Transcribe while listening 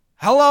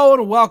Hello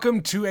and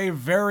welcome to a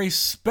very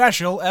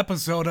special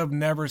episode of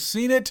Never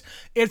Seen It.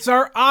 It's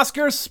our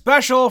Oscar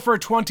special for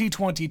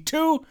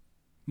 2022.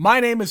 My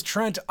name is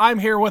Trent. I'm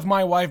here with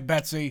my wife,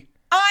 Betsy.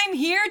 I'm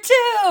here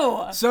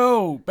too!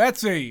 So,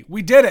 Betsy,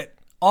 we did it.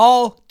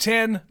 All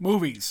 10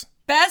 movies.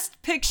 Best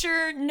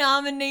Picture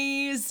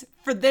nominees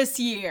for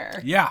this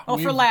year. Yeah. Well,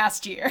 for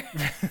last year.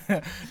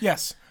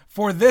 Yes.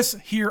 For this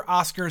here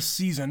Oscar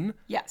season,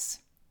 Yes.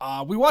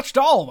 we watched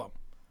all of them.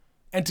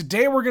 And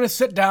today we're going to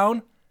sit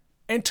down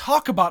and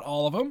talk about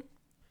all of them.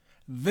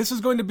 This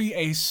is going to be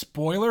a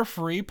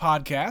spoiler-free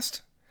podcast.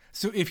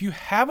 So if you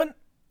haven't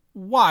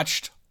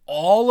watched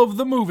all of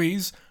the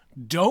movies,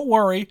 don't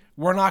worry.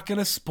 We're not going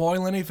to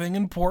spoil anything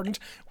important.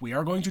 We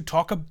are going to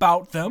talk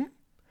about them.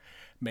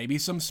 Maybe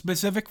some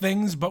specific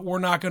things, but we're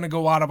not going to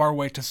go out of our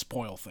way to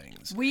spoil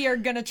things. We are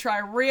going to try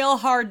real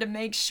hard to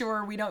make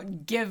sure we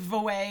don't give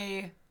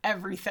away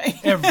everything.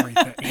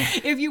 Everything.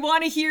 If you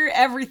want to hear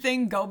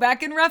everything, go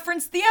back and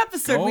reference the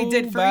episode we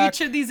did for each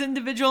of these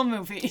individual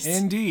movies.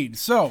 Indeed.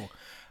 So,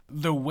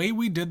 the way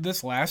we did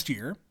this last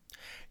year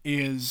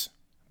is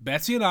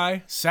Betsy and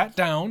I sat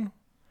down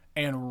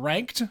and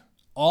ranked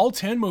all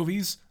 10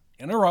 movies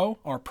in a row,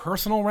 our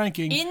personal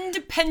ranking.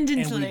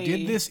 Independently. And we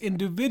did this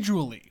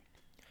individually.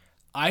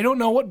 I don't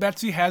know what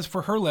Betsy has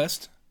for her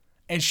list,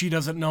 and she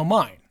doesn't know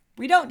mine.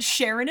 We don't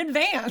share in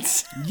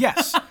advance.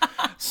 Yes.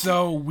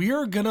 So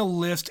we're going to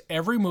list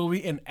every movie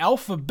in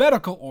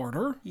alphabetical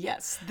order.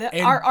 Yes.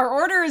 Our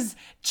order is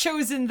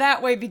chosen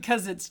that way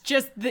because it's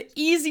just the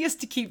easiest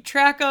to keep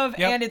track of,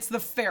 and it's the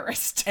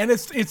fairest. And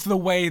it's the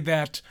way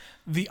that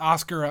the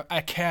Oscar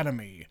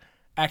Academy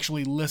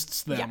actually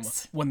lists them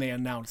when they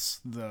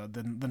announce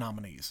the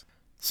nominees.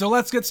 So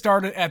let's get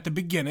started at the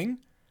beginning.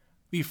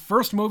 The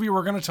first movie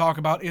we're going to talk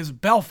about is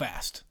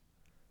Belfast.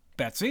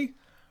 Betsy,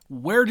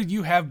 where did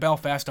you have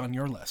Belfast on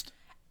your list?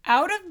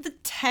 Out of the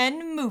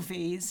 10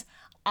 movies,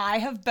 I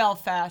have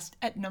Belfast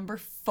at number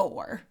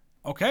 4.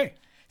 Okay.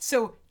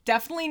 So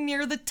definitely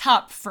near the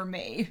top for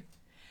me.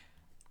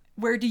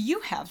 Where do you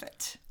have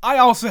it? I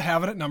also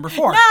have it at number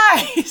 4.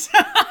 Nice!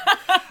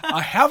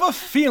 I have a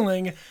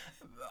feeling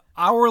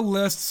our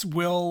lists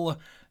will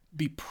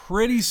be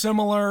pretty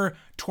similar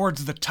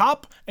towards the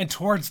top and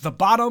towards the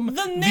bottom.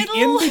 The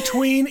middle? The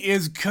in-between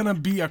is gonna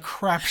be a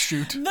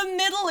crapshoot. The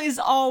middle is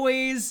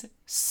always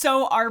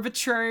so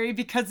arbitrary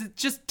because it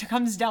just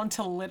comes down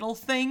to little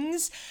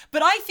things.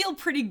 But I feel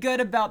pretty good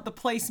about the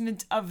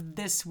placement of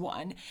this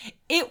one.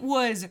 It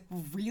was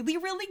really,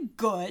 really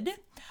good.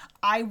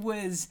 I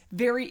was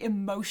very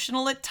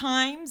emotional at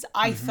times.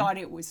 I thought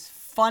it was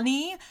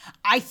funny.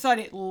 I thought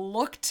it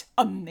looked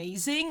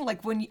amazing.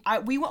 Like when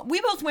we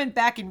both went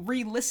back and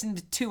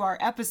re-listened to our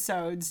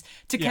episodes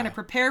to kind of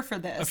prepare for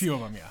this. A few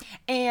of them, yeah.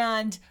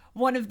 And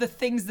one of the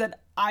things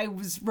that I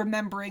was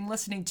remembering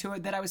listening to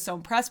it that I was so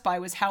impressed by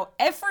was how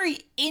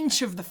every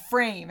inch of the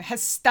frame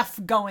has stuff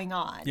going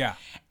on. Yeah.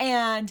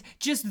 And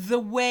just the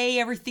way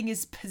everything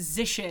is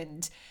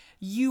positioned.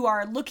 You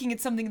are looking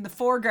at something in the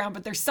foreground,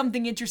 but there's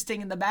something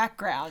interesting in the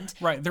background.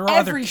 Right. There are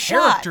other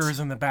characters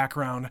in the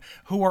background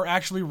who are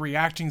actually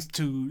reacting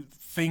to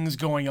things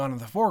going on in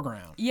the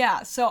foreground.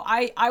 Yeah. So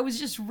I was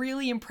just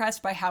really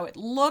impressed by how it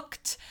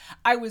looked.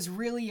 I was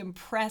really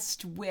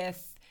impressed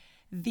with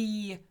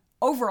the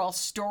overall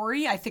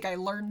story. I think I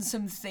learned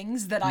some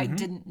things that I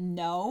didn't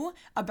know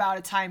about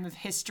a time of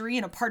history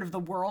and a part of the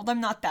world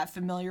I'm not that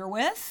familiar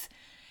with.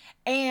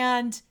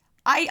 And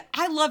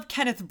I love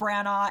Kenneth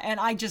Branagh, and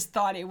I just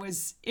thought it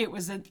was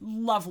a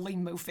lovely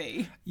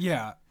movie.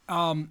 Yeah.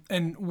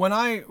 And when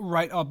I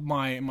write up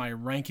my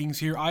rankings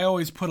here, I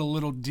always put a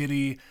little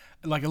ditty,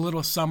 like a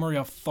little summary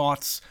of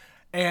thoughts.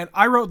 And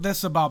I wrote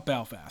this about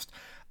Belfast.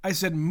 I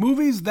said,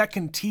 movies that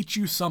can teach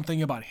you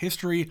something about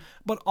history,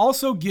 but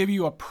also give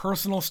you a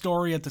personal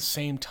story at the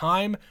same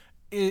time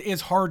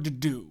is hard to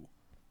do.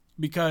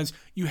 Because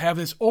you have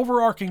this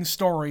overarching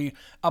story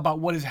about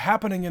what is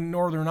happening in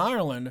Northern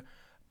Ireland,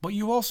 but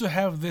you also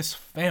have this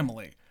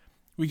family.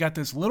 We got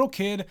this little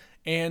kid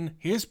and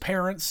his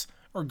parents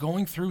are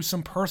going through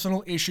some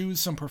personal issues,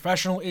 some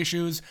professional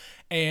issues,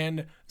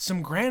 and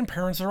some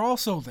grandparents are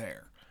also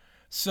there.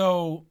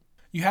 So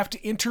you have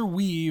to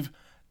interweave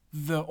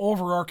the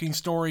overarching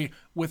story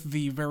with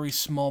the very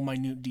small,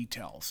 minute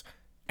details.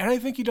 And I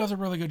think he does a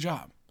really good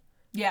job.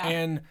 Yeah.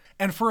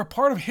 And for a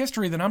part of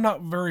history that I'm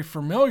not very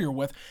familiar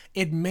with,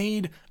 it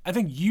made, I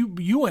think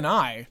you and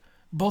I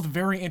both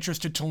very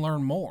interested to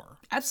learn more.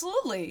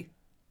 Absolutely.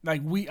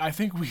 Like I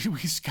think we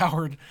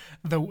scoured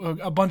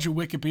a bunch of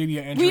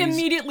Wikipedia entries. We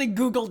immediately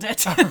Googled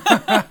it.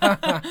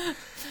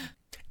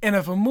 And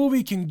if a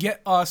movie can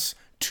get us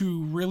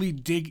to really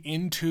dig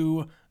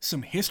into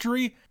some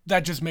history,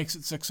 that just makes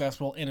it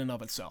successful in and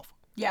of itself.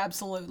 Yeah,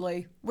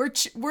 absolutely.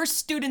 We're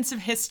students of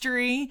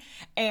history,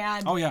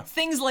 and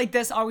things like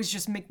this always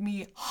just make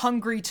me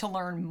hungry to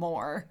learn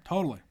more.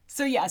 Totally.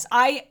 So yes,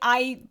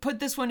 I put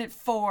this one at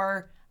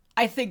 4.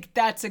 I think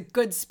that's a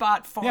good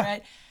spot for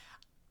it.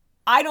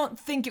 I don't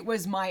think it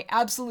was my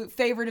absolute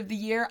favorite of the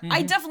year.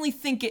 I definitely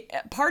think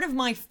part of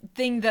my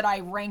thing that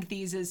I rank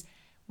these is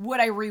would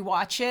I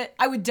rewatch it?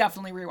 I would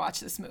definitely rewatch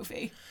this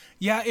movie.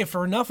 Yeah, if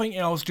for nothing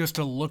else, just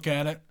to look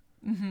at it,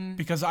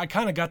 because I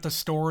kind of got the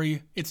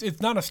story.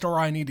 It's not a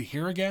story I need to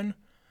hear again,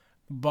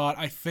 but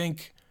I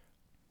think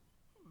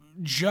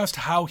just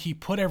how he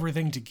put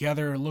everything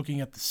together,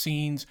 looking at the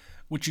scenes,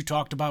 which you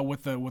talked about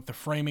with the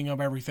framing of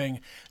everything,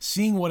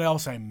 seeing what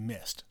else I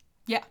missed.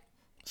 Yeah.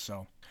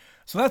 So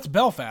that's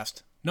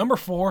Belfast, number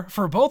 4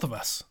 for both of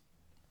us.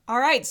 All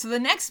right, so the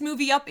next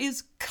movie up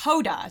is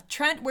Coda.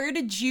 Trent, where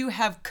did you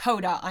have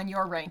Coda on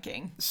your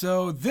ranking?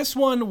 So this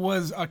one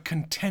was a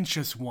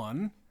contentious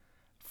one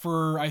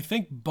for, I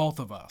think, both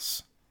of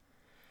us.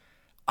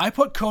 I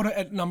put Coda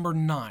at number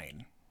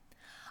 9.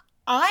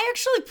 I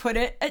actually put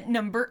it at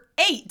number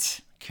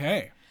 8.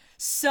 Okay.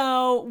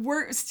 So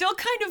we're still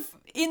kind of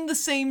in the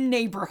same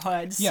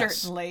neighborhood, Yes.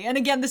 certainly. And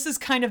again, this is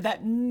kind of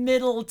that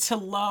middle to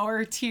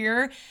lower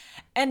tier.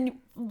 And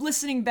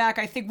listening back,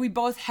 I think we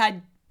both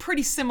had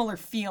pretty similar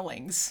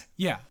feelings.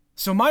 Yeah.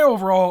 So my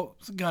overall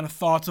kind of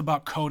thoughts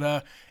about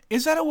Coda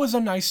is that it was a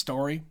nice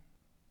story,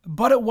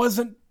 but it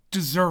wasn't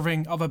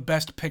deserving of a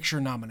Best Picture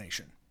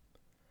nomination.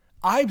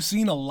 I've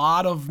seen a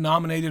lot of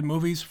nominated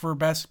movies for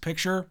Best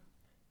Picture.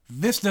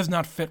 This does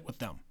not fit with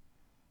them.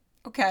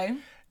 Okay.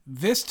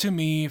 This to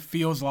me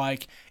feels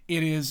like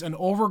it is an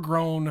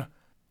overgrown,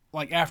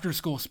 like, after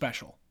school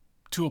special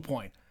to a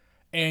point.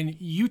 And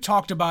you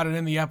talked about it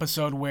in the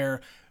episode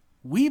where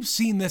we've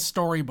seen this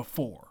story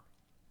before.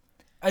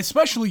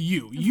 Especially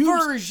you.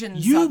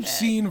 Versions You've of it.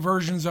 seen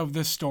versions of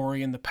this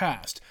story in the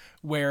past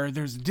where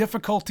there's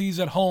difficulties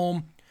at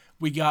home.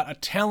 We got a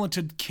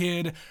talented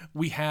kid.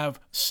 We have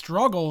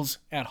struggles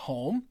at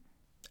home.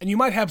 And you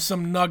might have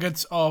some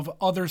nuggets of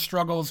other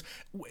struggles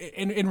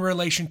in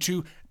relation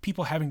to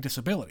people having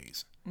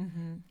disabilities.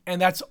 Mm-hmm.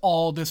 And that's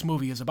all this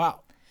movie is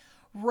about.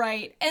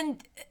 Right.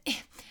 And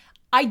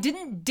I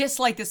didn't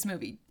dislike this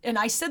movie. And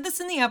I said this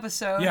in the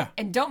episode. Yeah.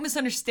 And don't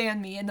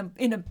misunderstand me.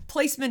 In a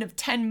placement of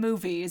 10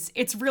 movies,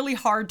 it's really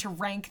hard to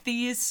rank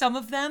some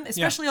of them,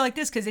 especially like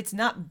this, because it's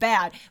not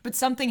bad, but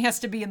something has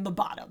to be in the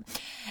bottom.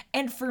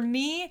 And for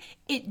me,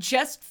 it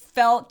just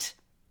felt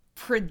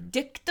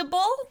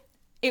predictable.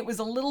 It was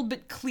a little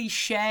bit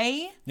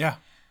cliche. Yeah.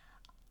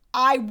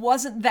 I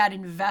wasn't that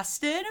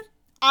invested.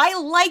 I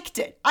liked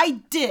it. I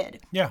did.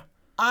 Yeah.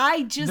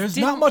 I just There's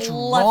didn't not much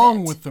love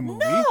wrong it. with the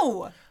movie.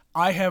 No.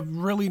 I have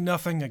really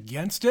nothing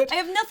against it. I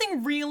have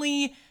nothing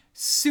really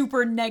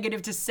super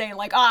negative to say,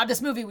 like,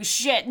 this movie was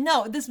shit.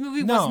 No, this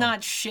movie No. was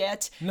not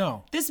shit.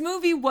 No. This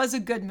movie was a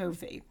good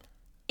movie.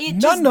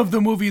 None of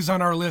the movies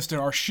on our list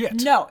are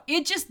shit. No,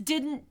 it just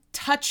didn't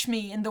touch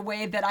me in the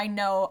way that I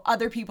know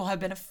other people have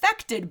been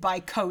affected by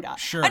Coda.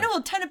 Sure. I know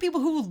a ton of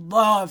people who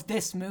love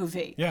this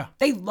movie. Yeah.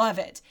 They love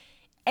it.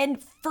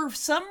 And for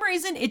some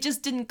reason, it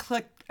just didn't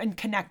click and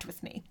connect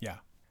with me. Yeah.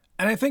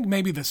 And I think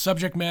maybe the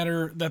subject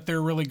matter that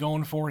they're really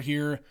going for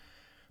here,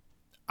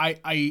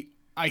 I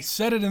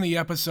said it in the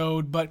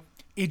episode, but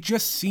it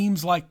just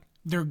seems like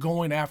they're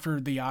going after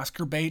the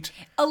Oscar bait.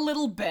 A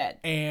little bit.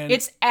 And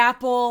it's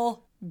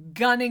Apple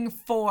gunning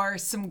for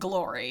some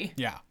glory.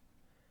 Yeah.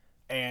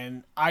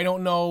 And I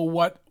don't know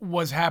what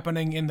was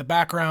happening in the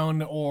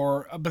background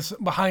or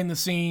behind the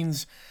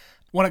scenes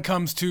when it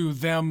comes to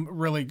them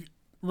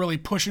really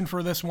pushing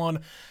for this one.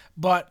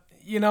 But,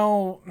 you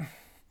know,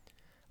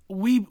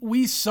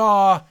 we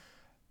saw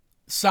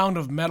Sound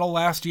of Metal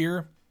last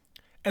year,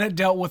 and it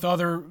dealt with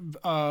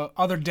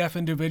other deaf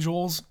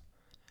individuals.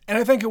 And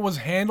I think it was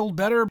handled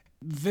better.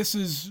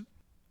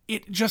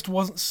 It just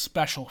wasn't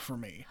special for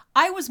me.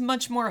 I was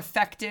much more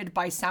affected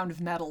by Sound of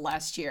Metal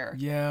last year.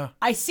 Yeah.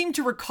 I seem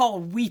to recall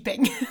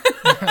weeping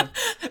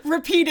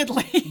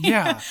repeatedly.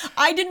 Yeah.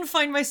 I didn't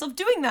find myself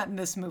doing that in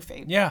this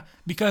movie. Yeah,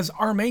 because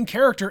our main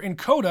character in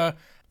Coda,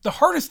 the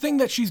hardest thing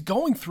that she's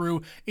going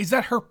through is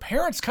that her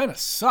parents kind of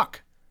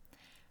suck.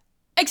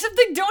 Except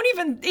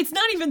it's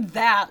not even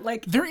that.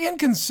 Like, They're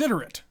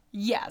inconsiderate.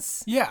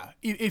 yes, Yeah,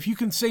 if you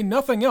can say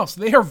nothing else,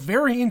 they are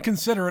very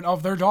inconsiderate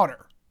of their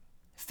daughter.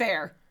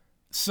 fair.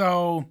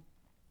 So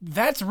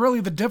that's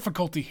really the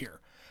difficulty here.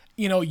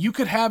 You know, you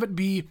could have it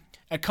be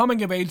a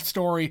coming of age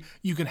story,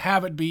 you could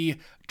have it be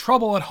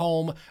trouble at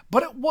home,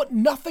 but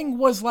nothing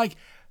was like,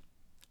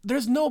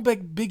 there's no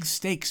big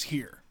stakes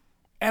here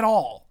at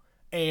all.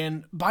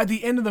 And by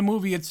the end of the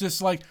movie, it's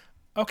just like,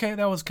 okay,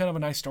 that was kind of a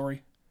nice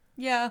story.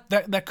 Yeah.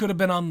 That could have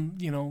been on,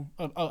 you know,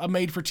 a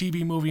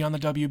made-for-TV movie on the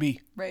WB.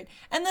 Right.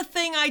 And the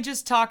thing I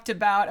just talked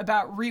about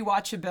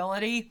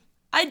rewatchability,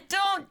 would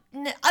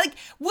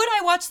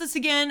I watch this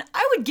again?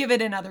 I would give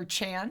it another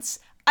chance.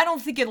 I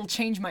don't think it'll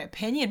change my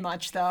opinion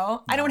much, though.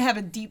 No. I don't have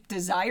a deep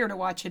desire to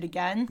watch it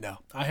again. No,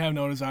 I have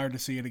no desire to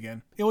see it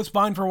again. It was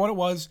fine for what it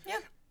was. Yeah.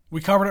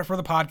 We covered it for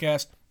the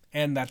podcast,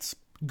 and that's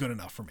good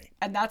enough for me.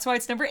 And that's why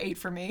it's number 8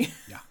 for me.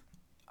 Yeah.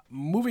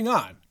 Moving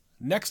on.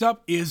 Next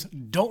up is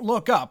Don't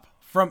Look Up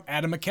from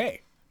Adam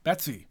McKay.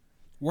 Betsy,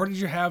 where did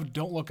you have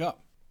Don't Look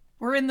Up?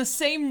 We're in the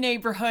same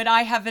neighborhood.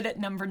 I have it at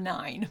number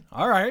 9.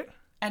 All right.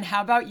 And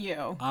how about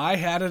you? I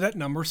had it at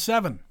number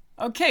 7.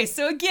 Okay,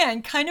 so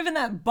again, kind of in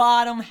that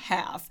bottom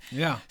half.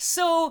 Yeah.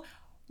 So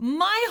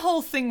My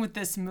whole thing with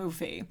this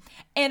movie,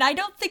 and I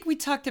don't think we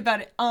talked about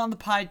it on the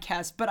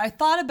podcast, but I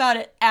thought about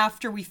it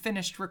after we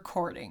finished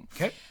recording.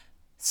 Okay.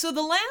 So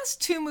the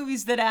last two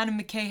movies that Adam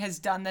McKay has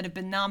done that have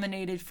been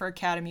nominated for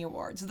Academy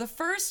Awards. The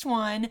first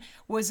one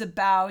was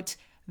about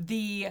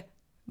the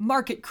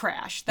market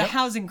crash, the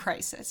housing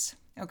crisis.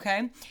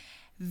 Okay.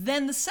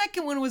 Then the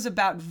second one was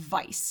about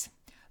Vice.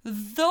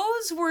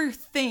 Those were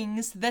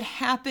things that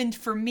happened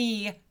for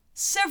me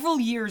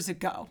several years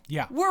ago.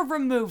 Yeah. We're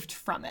removed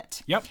from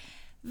it. Yep.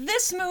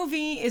 This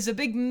movie is a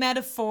big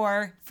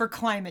metaphor for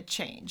climate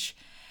change.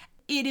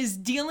 It is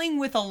dealing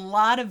with a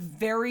lot of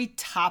very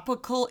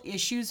topical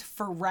issues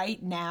for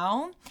right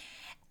now.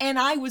 And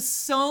I was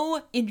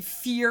so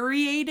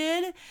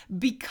infuriated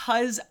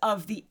because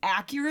of the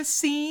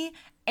accuracy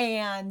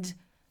and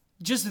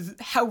just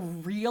how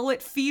real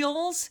it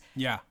feels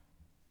Yeah.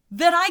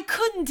 that I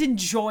couldn't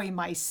enjoy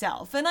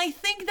myself. And I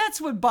think that's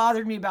what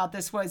bothered me about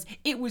this was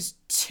it was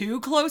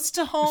too close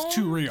to home. It's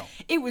too real.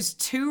 It was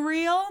too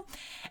real.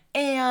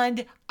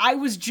 And I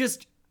was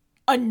just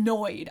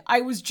annoyed.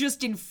 I was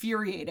just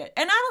infuriated.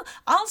 And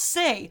I'll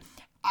say,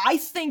 I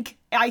think,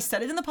 I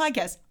said it in the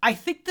podcast, I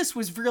think this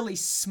was really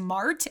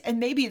smart, and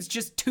maybe it's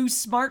just too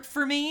smart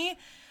for me.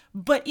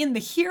 But in the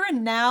here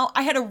and now,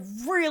 I had a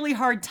really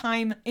hard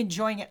time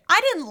enjoying it.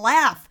 I didn't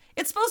laugh.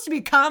 It's supposed to be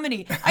a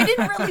comedy. I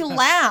didn't really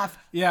laugh.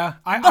 Yeah.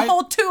 The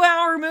whole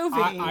 2-hour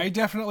movie. I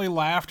definitely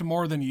laughed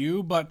more than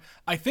you, but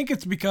I think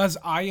it's because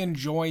I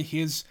enjoy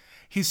his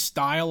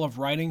style of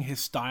writing, his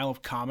style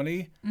of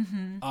comedy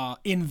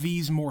in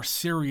these more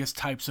serious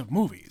types of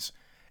movies,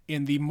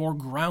 in the more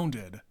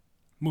grounded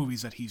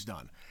movies that he's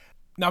done.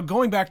 Now,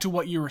 going back to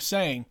what you were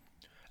saying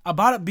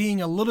about it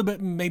being a little bit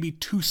maybe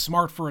too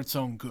smart for its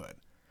own good,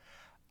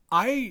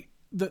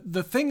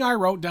 the thing I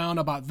wrote down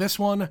about this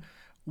one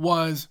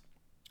was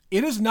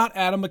it is not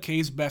Adam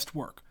McKay's best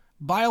work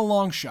by a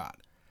long shot.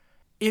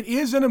 It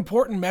is an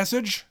important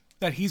message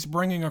that he's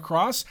bringing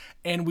across,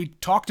 and we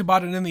talked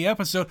about it in the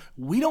episode.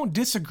 We don't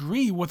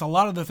disagree with a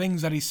lot of the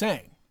things that he's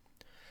saying,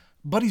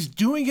 but he's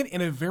doing it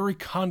in a very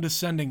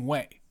condescending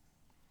way.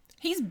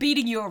 He's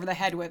beating you over the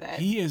head with it.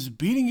 He is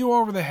beating you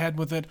over the head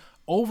with it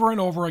over and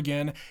over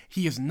again.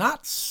 He is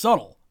not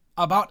subtle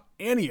about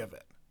any of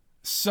it.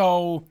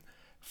 So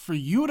for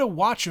you to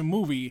watch a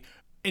movie,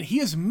 and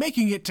he is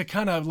making it to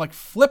kind of like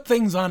flip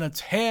things on its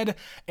head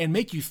and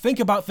make you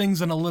think about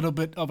things in a little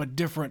bit of a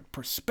different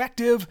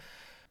perspective.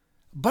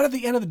 But at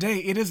the end of the day,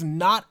 it is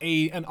not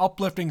an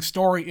uplifting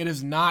story. It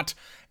is not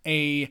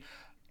a,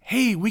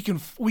 hey, we can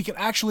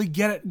actually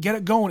get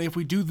it going if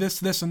we do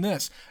this, this, and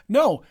this.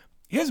 No,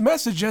 his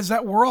message is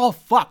that we're all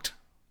fucked.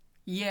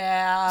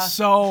 Yeah.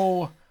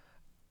 So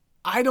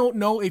I don't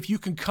know if you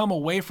can come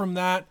away from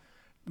that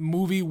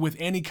movie with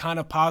any kind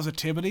of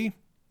positivity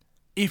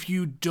if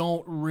you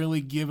don't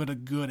really give it a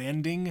good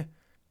ending,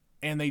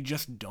 and they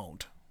just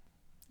don't.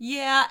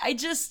 Yeah,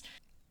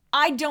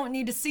 I don't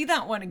need to see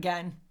that one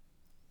again.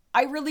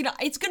 I really don't.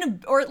 It's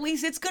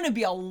gonna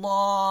be a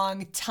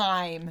long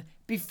time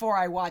before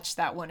I watch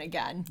that one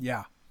again.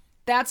 Yeah.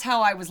 That's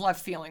how I was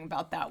left feeling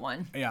about that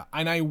one. Yeah,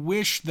 and I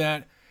wish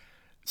that,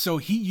 so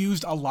he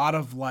used a lot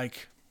of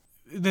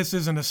this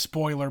isn't a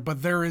spoiler,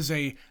 but there is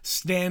a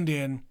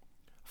stand-in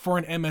for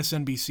an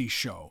MSNBC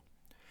show.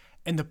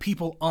 And the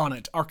people on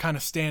it are kind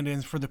of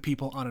stand-ins for the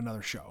people on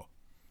another show.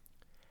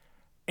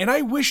 And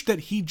I wish that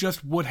he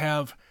just would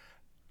have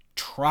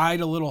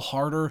tried a little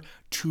harder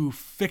to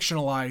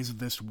fictionalize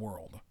this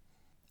world.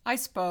 I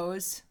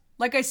suppose.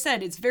 Like I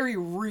said, it's very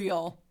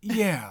real.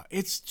 Yeah,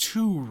 it's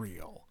too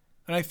real.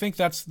 And I think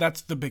that's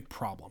the big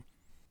problem.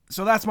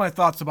 So that's my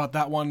thoughts about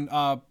that one.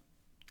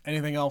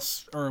 Anything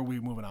else, or are we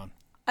moving on?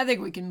 I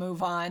think we can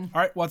move on.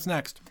 All right, what's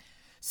next?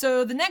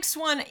 So the next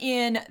one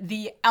in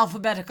the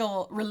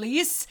alphabetical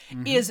release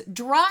is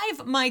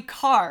Drive My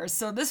Car.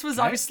 So this was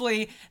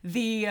obviously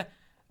the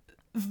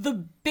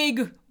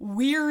big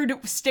weird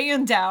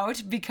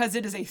standout because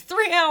it is a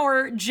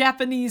 3-hour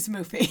Japanese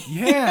movie.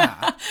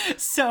 Yeah.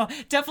 So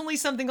definitely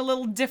something a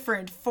little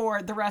different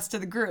for the rest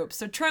of the group.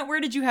 So Trent, where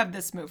did you have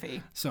this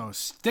movie? So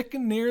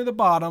sticking near the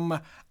bottom,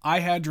 I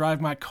had Drive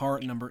My Car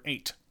at number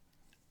 8.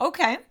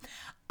 Okay.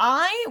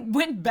 I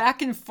went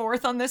back and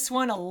forth on this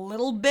one a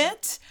little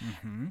bit,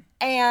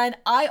 and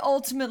I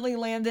ultimately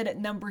landed at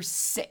number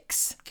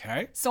 6.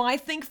 Okay. So I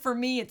think for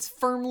me, it's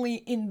firmly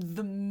in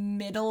the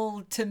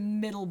middle to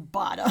middle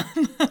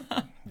bottom.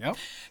 Yep.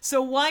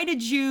 So why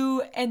did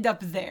you end up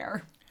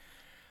there?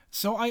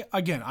 So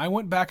I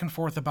went back and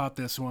forth about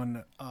this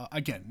one.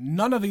 Again,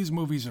 none of these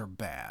movies are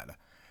bad.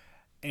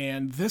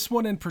 And this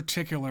one in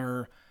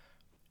particular,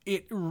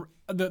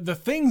 the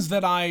things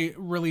that I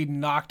really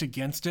knocked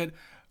against it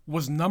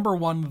was number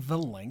 1, the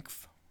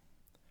length.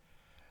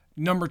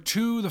 Number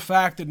 2, the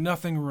fact that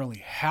nothing really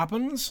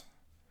happens.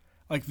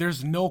 Like,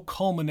 there's no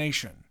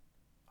culmination.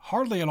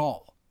 Hardly at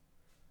all.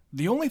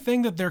 The only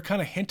thing that they're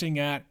kind of hinting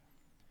at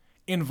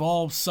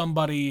involves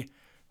somebody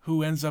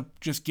who ends up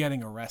just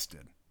getting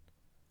arrested.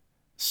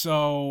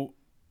 So,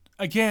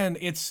 again,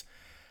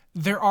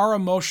 there are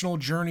emotional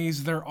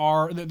journeys, there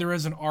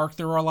is an arc,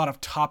 there are a lot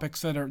of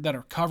topics that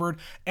are covered,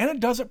 and it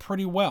does it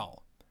pretty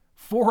well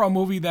for a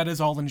movie that is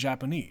all in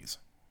Japanese.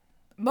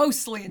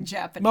 Mostly in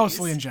Japanese.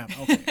 Mostly in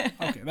Japanese.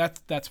 Okay,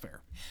 that's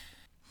fair.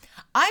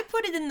 I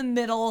put it in the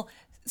middle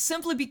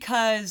simply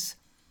because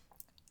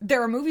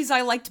there are movies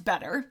I liked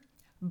better,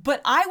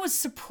 but I was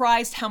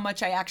surprised how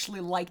much I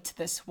actually liked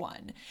this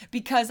one,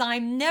 because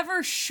I'm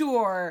never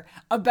sure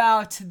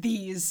about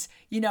these,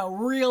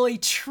 really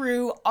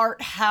true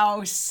art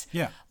house,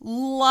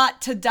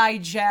 lot to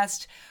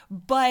digest.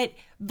 But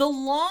the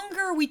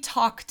longer we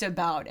talked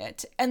about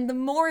it and the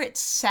more it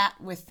sat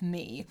with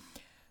me,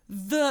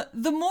 the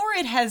more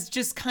it has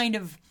just kind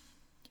of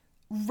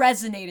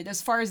resonated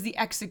as far as the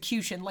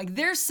execution. Like,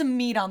 there's some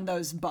meat on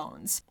those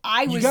bones.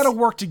 You got to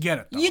work to get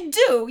it, though. You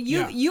do.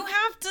 You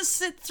have to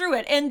sit through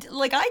it. And,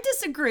 I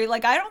disagree.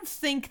 I don't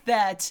think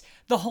that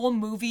the whole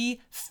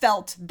movie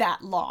felt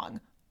that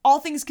long.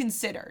 All things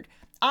considered,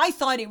 I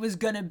thought it was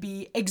going to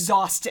be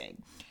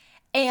exhausting.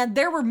 And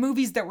there were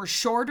movies that were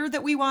shorter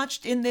that we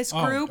watched in this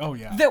group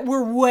that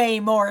were way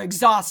more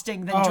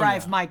exhausting than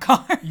Drive My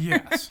Car.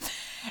 Yes.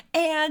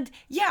 And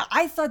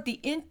I thought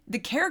the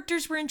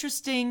characters were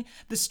interesting.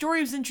 The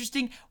story was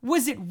interesting.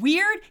 Was it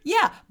weird?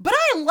 Yeah, but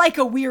I like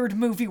a weird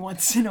movie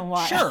once in a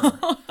while. Sure.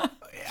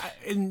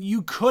 And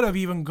you could have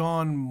even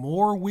gone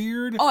more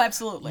weird. Oh,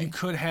 absolutely. You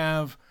could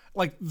have,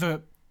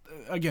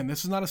 again,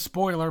 this is not a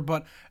spoiler,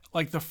 but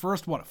the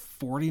first,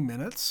 40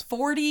 minutes?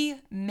 40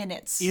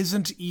 minutes.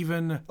 Isn't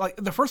even,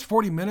 the first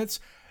 40 minutes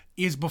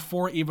is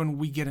before even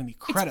we get any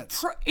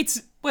credits.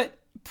 It's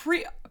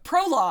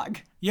prologue.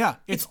 Yeah,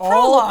 it's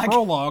all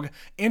prologue,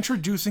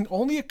 introducing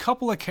only a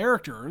couple of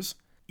characters.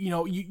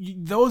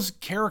 Those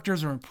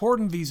characters are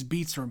important, these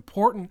beats are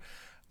important,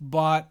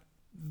 but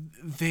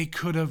they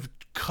could have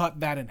cut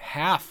that in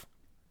half.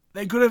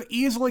 They could have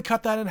easily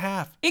cut that in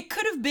half. It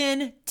could have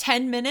been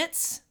 10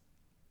 minutes.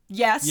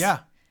 Yes. Yeah.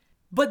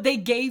 But they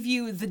gave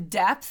you the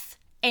depth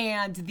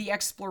and the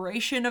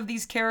exploration of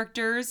these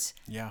characters.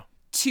 Yeah.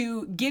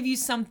 To give you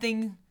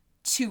something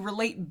to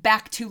relate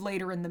back to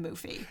later in the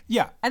movie.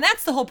 Yeah. And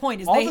that's the whole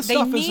point, is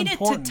they needed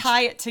to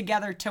tie it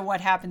together to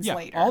what happens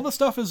later. All the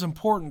stuff is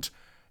important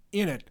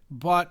in it,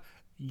 but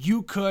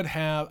you could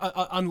have,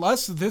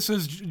 unless this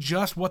is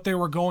just what they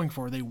were going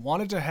for, they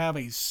wanted to have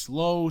a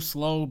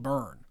slow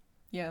burn.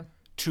 Yeah.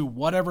 To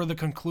whatever the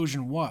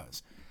conclusion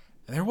was.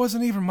 There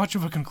wasn't even much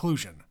of a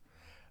conclusion.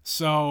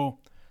 So,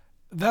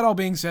 that all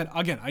being said,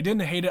 again, I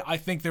didn't hate it. I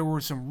think there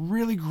were some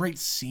really great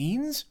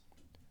scenes.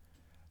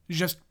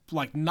 Just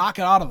knock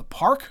it out of the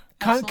park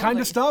kind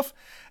of stuff.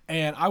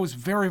 And I was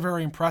very,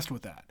 very impressed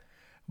with that.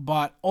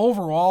 But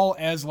overall,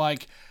 as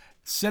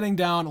sitting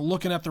down,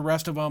 looking at the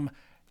rest of them,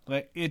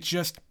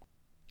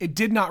 it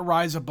did not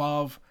rise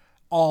above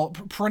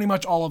pretty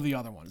much all of the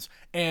other ones.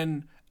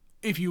 And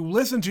if you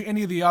listen to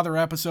any of the other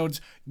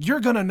episodes, you're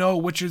going to know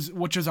which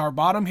is our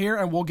bottom here,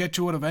 and we'll get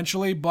to it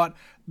eventually. But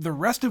the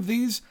rest of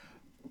these,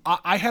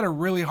 I had a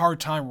really hard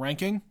time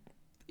ranking.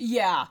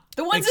 Yeah.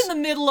 The ones in the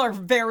middle are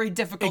very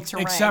difficult to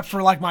rank. Except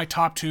for my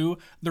top two.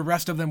 The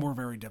rest of them were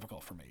very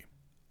difficult for me.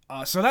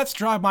 So that's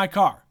Drive My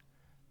Car.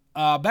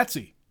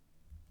 Betsy,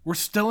 we're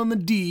still in the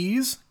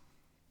D's.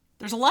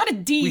 There's a lot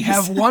of D's. We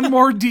have one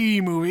more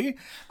D movie,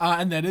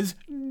 and that is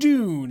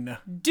Dune.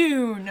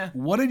 Dune.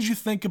 What did you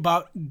think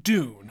about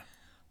Dune?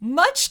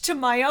 Much to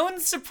my own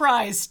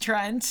surprise,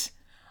 Trent.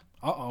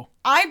 Uh-oh.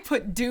 I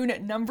put Dune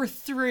at number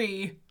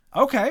 3.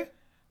 Okay.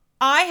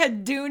 I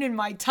had Dune in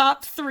my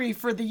top 3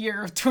 for the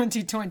year of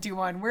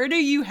 2021. Where do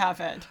you have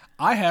it?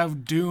 I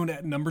have Dune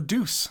at number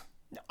deuce.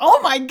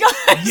 Oh my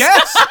gosh!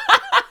 Yes!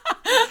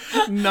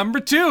 Number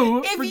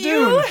 2 for Dune. If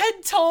you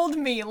had told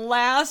me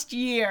last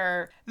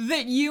year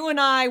that you and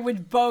I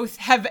would both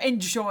have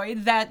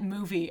enjoyed that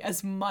movie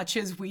as much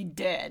as we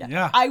did,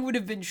 I would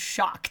have been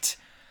shocked.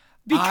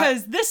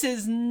 Because this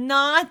is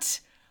not,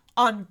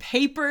 on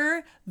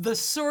paper, the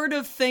sort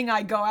of thing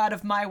I go out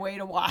of my way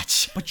to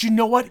watch. But you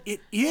know what?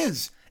 It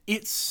is.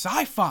 It's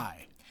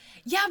sci-fi.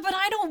 Yeah, but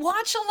I don't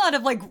watch a lot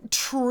of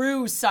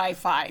true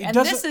sci-fi, and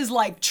this is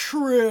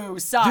true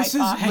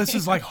sci-fi. This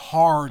is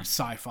hard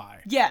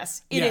sci-fi.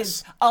 Yes, it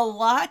is a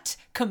lot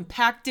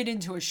compacted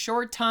into a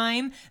short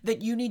time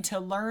that you need to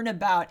learn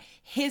about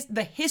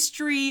the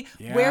history,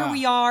 where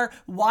we are,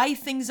 why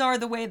things are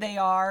the way they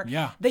are.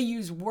 Yeah. They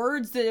use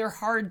words that are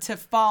hard to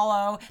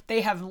follow.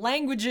 They have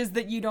languages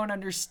that you don't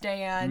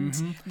understand.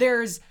 Mm-hmm.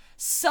 There's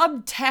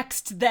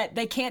subtext that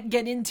they can't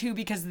get into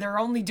because they're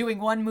only doing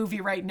one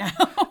movie right now.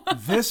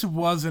 This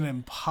was an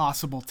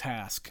impossible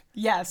task.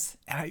 Yes.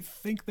 And I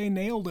think they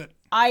nailed it.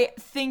 I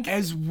think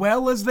as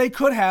well as they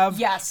could have.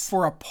 Yes.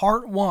 For a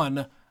part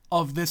 1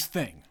 of this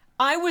thing.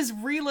 I was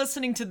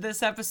re-listening to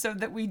this episode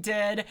that we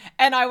did,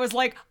 and I was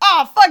like,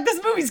 oh, fuck,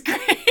 this movie's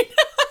great.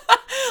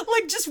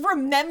 Just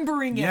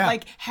remembering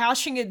it,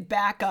 hashing it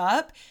back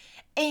up.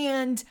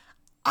 And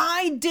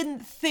I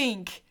didn't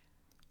think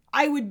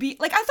I would be,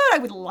 I thought I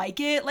would like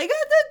it.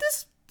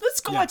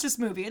 Let's go watch this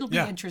movie. It'll be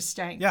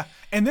interesting. Yeah.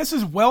 And this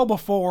is well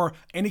before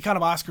any kind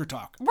of Oscar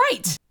talk.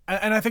 Right.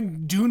 And I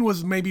think Dune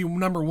was maybe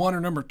number 1 or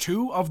number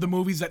 2 of the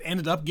movies that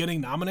ended up getting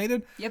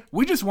nominated. Yep.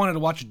 We just wanted to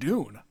watch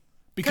Dune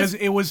because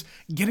it was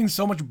getting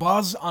so much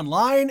buzz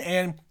online,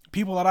 and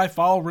people that I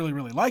follow really,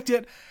 really liked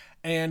it.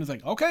 And it's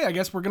like, okay, I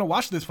guess we're going to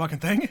watch this fucking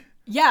thing.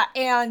 Yeah,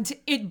 and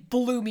it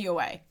blew me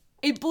away.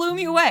 It blew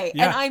me away.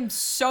 Yeah. And I'm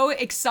so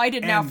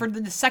excited now for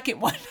the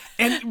second one.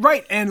 And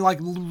right, and like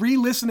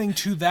re-listening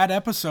to that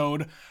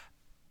episode,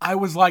 I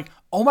was like,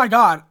 oh my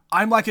God,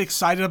 I'm like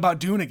excited about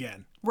Dune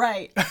again.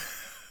 Right.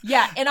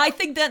 Yeah, and I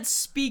think that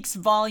speaks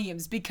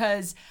volumes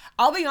because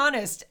I'll be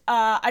honest,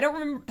 I don't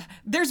remember.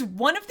 There's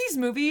one of these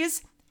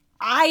movies,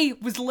 I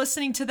was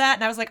listening to that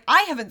and I was like,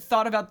 I haven't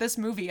thought about this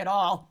movie at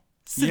all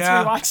since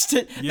we watched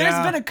it. Yeah.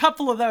 There's been a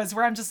couple of those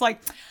where I'm just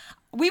like,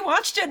 we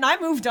watched it and I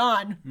moved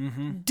on.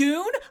 Mm-hmm.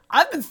 Dune,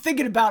 I've been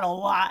thinking about a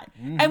lot.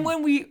 Mm-hmm.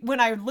 And when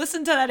I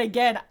listened to that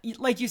again,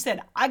 like you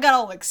said, I got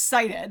all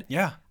excited.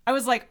 Yeah. I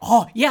was like,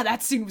 oh yeah,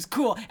 that scene was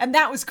cool, and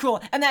that was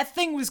cool, and that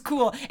thing was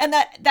cool, and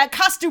that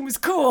costume was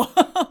cool.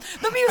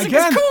 The music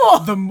was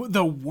cool.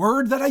 The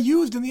word that I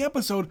used in the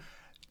episode,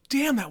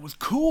 damn, that was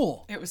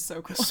cool. It was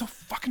so cool. So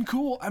fucking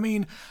cool. I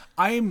mean,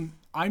 I'm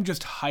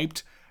just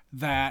hyped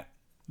that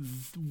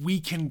we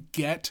can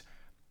get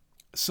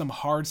some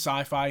hard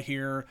sci-fi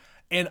here.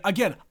 And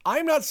again,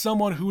 I'm not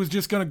someone who is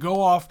just going to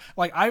go off,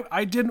 like,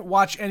 I didn't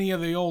watch any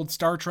of the old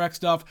Star Trek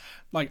stuff.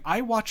 Like,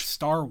 I watched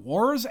Star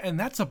Wars, and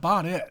that's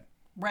about it.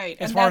 Right.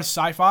 As far as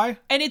sci-fi.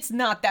 And it's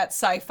not that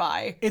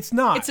sci-fi. It's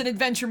not. It's an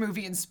adventure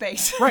movie in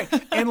space. Right.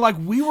 And, like,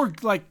 we were,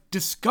 like,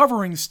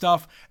 discovering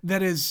stuff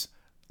that is,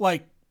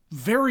 like,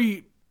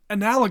 very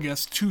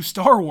analogous to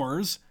Star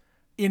Wars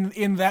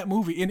in that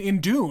movie, in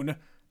Dune.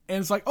 And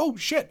it's like, oh,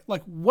 shit.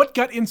 Like, what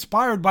got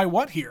inspired by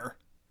what here?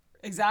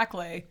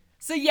 Exactly.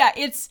 So, yeah,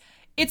 it's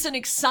an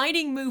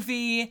exciting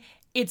movie.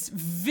 It's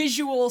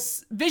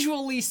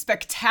visually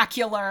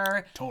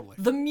spectacular. Totally.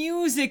 The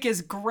music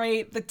is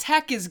great. The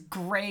tech is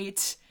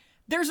great.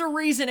 There's a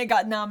reason it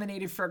got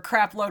nominated for a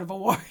crap load of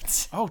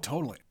awards. Oh,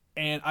 totally.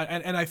 And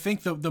I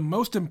think the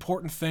most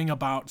important thing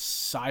about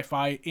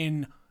sci-fi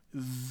in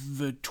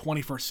the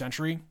 21st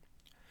century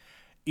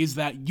is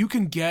that you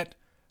can get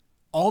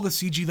all the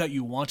CG that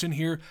you want in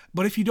here,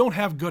 but if you don't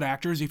have good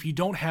actors, if you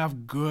don't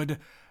have good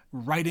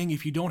writing,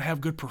 if you don't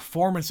have good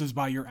performances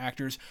by your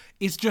actors,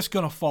 it's just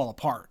going to fall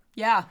apart.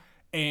 Yeah.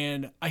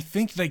 And I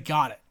think they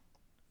got it.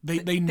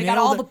 They nailed got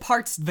all it. the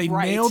parts They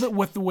right. nailed it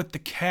with the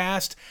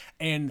cast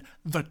and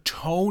the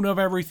tone of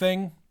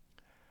everything.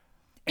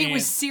 It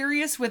was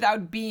serious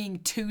without being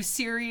too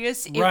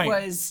serious. It Right.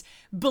 was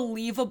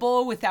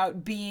believable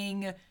without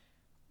being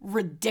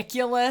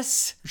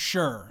ridiculous.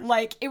 Sure.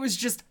 Like, it was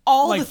just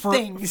all Like the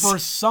things. for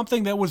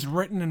something that was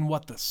written in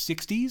the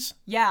 60s,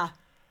 Yeah,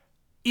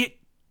 it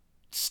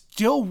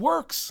still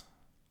works.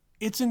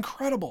 It's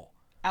incredible.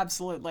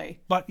 absolutely.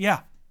 But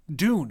yeah,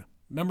 Dune,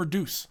 number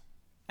deuce.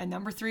 And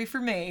number 3 for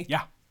me.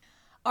 Yeah.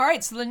 All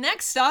right, so the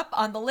next up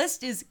on the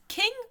list is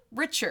King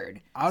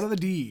Richard. Out of the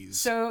D's.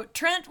 So,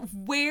 Trent,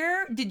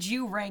 where did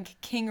you rank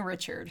King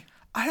Richard?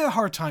 I had a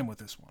hard time with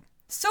this one.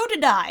 So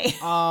did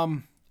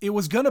I. It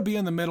was going to be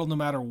in the middle no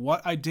matter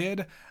what I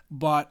did,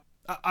 but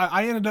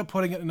I ended up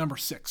putting it at number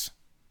 6.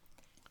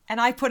 And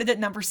I put it at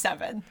number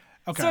 7.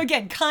 Okay. So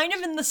again, kind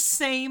of in the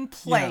same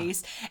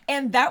place,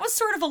 and that was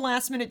sort of a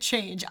last minute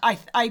change.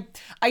 I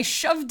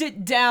shoved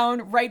it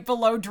down right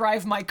below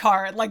Drive My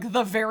Car at like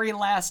the very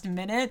last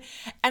minute,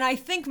 and I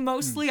think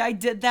mostly I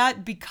did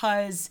that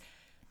because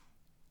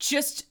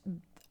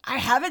I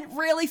haven't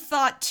really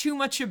thought too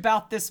much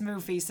about this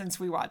movie since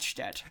we watched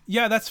it.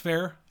 Yeah, that's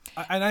fair.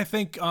 And I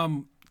think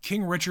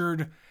King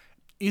Richard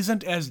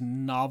isn't as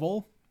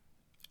novel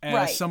as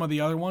Right. some of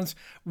the other ones.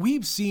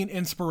 We've seen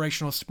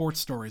inspirational sports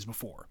stories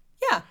before.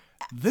 Yeah,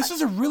 This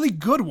is a really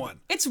good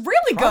one. it's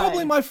really Probably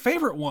good. my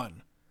favorite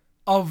one.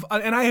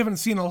 And I haven't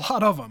seen a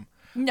lot of them.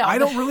 No, I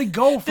don't really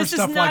go for This is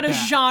stuff not like a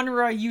that.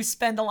 genre you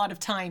spend a lot of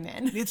time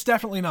in. It's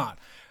definitely not.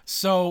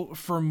 So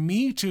for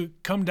me to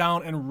come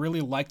down and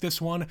really like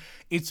this one,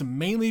 it's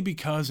mainly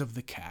because of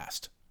the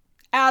cast.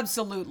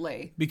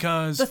 Absolutely.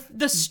 Because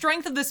The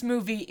strength of this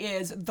movie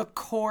is the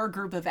core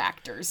group of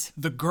actors.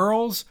 the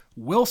girls,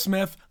 Will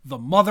Smith, the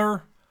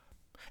mother,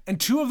 and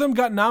 2 of them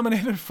got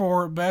nominated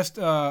for best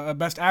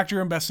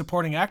actor and best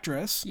supporting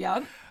actress.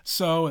 Yep.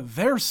 So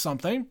there's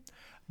something.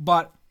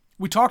 But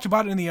we talked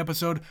about it in the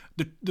episode.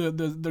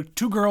 The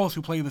 2 girls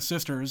who play the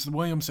sisters, the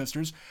Williams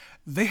sisters,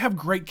 they have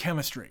great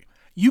chemistry.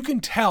 You can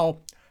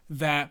tell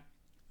that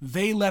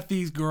they let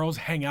these girls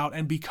hang out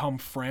and become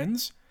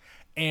friends,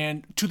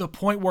 and to the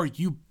point where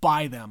you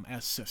buy them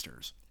as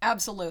sisters.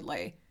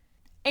 Absolutely.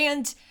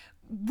 And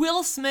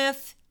Will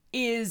Smith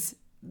is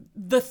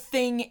the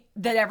thing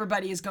that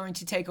everybody is going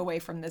to take away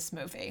from this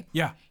movie.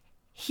 Yeah.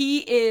 He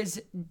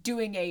is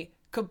doing a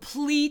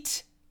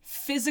complete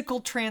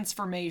physical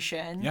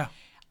transformation, Yeah.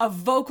 a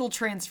vocal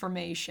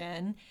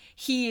transformation.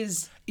 He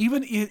is,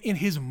 Even in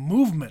his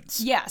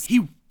movements. Yes.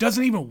 He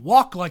doesn't even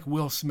walk like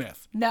Will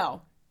Smith.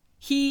 no,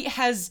 he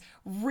has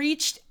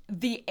reached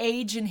the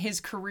age in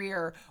his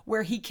career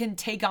where he can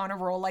take on a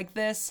role like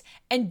this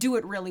and do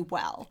it really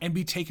well. And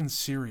be taken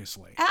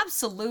seriously.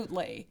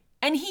 Absolutely.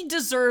 And he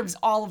deserves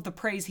all of the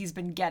praise he's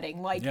been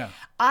getting. Like, Yeah.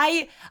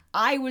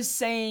 I was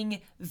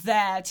saying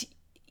that,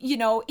 you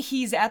know,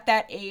 he's at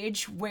that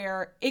age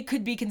where it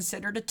could be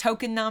considered a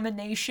token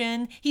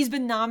nomination. He's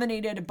been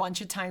nominated a bunch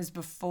of times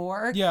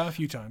before. Yeah, a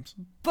few times.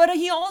 But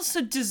he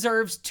also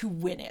deserves to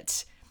win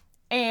it.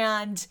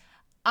 And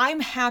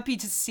I'm happy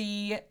to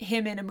see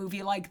him in a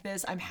movie like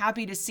this. I'm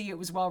happy to see it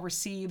was well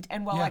received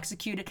and well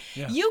executed.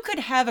 Yeah. You could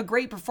have a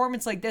great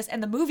performance like this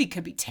and the movie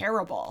could be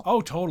terrible. Oh,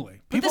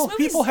 totally. this movie's-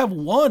 People have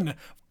won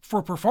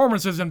for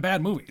performances in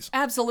bad movies.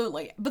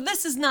 Absolutely. But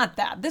this is not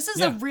that. This is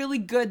a Yeah. really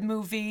good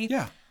movie.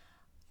 Yeah.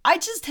 I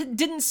just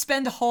didn't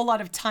spend a whole lot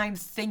of time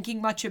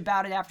thinking much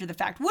about it after the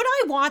fact. Would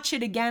I watch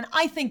it again?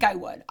 I think I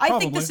would. I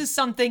think this Probably. is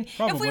something, if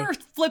Probably. we were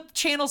flip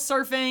channel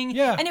surfing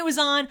Yeah. and it was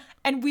on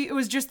and it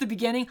was just the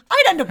beginning,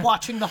 I'd end up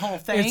watching the whole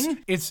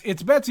thing.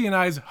 It's Betsy and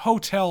I's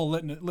hotel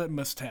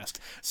litmus test.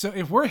 So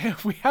if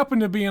we happen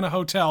to be in a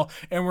hotel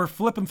and we're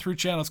flipping through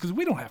channels because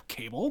we don't have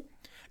cable,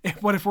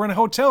 but if we're in a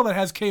hotel that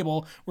has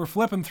cable, we're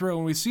flipping through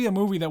and we see a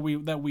movie that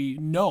we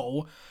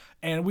know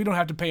and we don't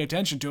have to pay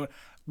attention to it,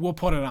 we'll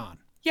put it on.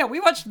 Yeah,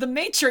 we watched The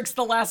Matrix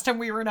the last time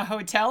we were in a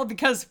hotel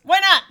because why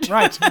not?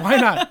 Right? Why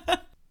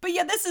not? But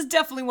yeah, this is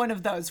definitely one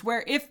of those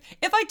where if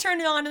I turn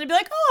it on and I'd be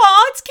like,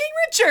 oh, it's King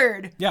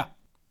Richard. Yeah.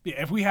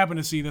 If we happen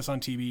to see this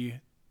on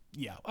TV,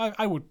 yeah,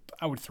 I would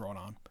throw it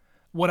on.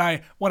 Would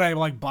I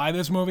like buy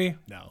this movie?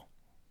 No.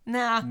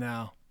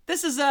 Nah.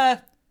 This is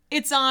a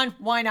it's on,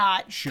 why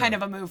not kind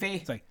of a movie.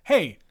 It's like,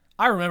 hey,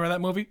 I remember that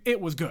movie. It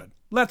was good.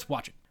 Let's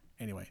watch it.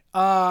 Anyway,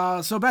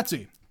 so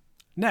Betsy,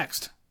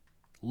 next,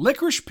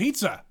 Licorice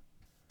Pizza.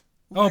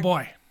 Oh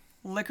boy,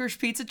 Licorice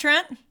Pizza,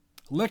 Trent?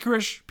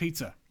 Licorice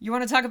Pizza. You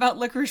want to talk about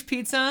Licorice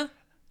Pizza?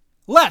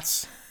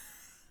 Let's.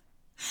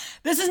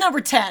 This is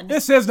number 10.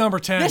 This is number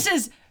 10. This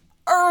has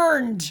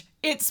earned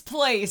its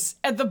place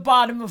at the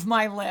bottom of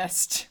my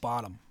list.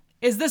 Bottom.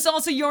 Is this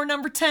also your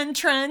number 10,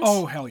 Trent?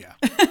 Oh, hell yeah.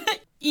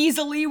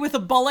 Easily with a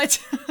bullet.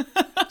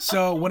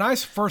 So when I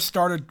first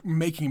started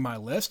making my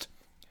list,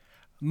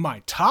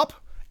 my top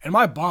and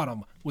my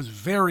bottom was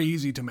very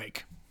easy to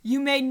make. You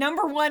made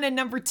number 1 and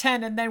number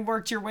 10 and then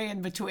worked your way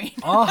in between.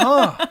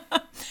 Uh-huh.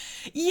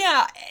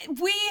 Yeah,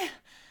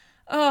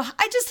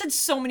 I just had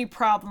so many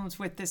problems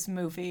with this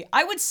movie.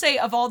 I would say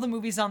of all the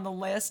movies on the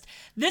list,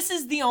 this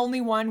is the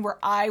only one where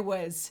I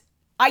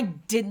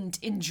didn't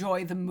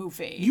enjoy the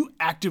movie. You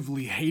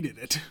actively hated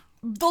it.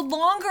 The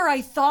longer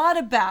I thought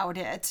about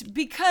it,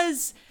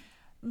 because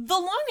the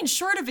long and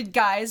short of it,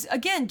 guys,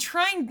 again,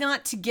 trying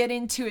not to get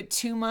into it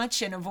too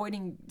much and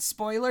avoiding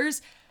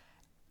spoilers,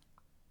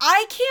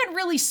 I can't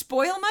really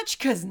spoil much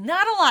because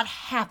not a lot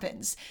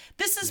happens.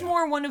 This is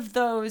more one of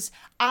those,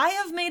 I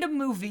have made a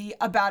movie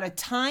about a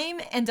time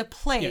and a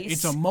place. Yeah,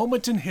 it's a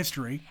moment in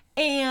history.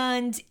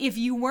 And if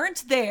you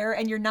weren't there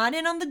and you're not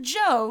in on the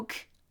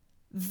joke,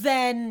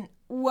 then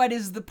what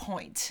is the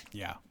point?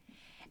 Yeah.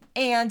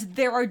 And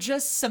there are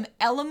just some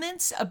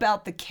elements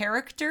about the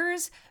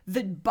characters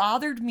that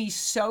bothered me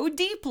so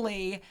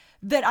deeply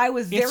that I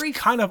was It's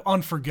kind of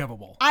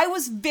unforgivable. I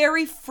was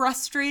very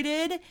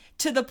frustrated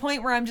to the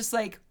point where I'm just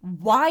like,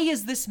 why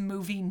is this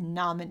movie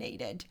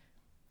nominated?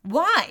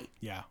 Why?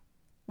 Yeah.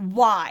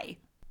 Why?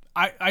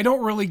 I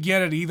don't really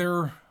get it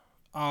either,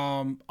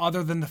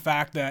 other than the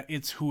fact that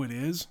it's who it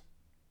is.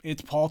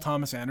 It's Paul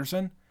Thomas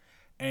Anderson,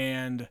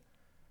 and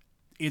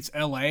it's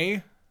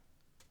L.A.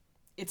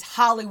 It's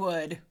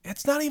Hollywood.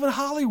 It's not even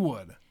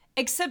Hollywood.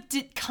 Except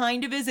it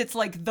kind of is. It's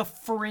like the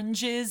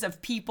fringes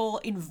of people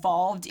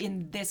involved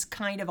in this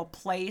kind of a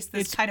place,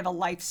 this kind of a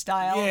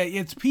lifestyle. Yeah,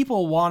 it's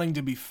people wanting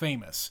to be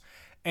famous.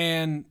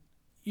 And,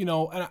 you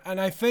know,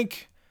 and I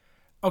think,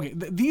 okay,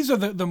 these are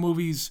the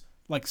movies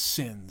like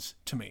sins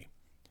to me.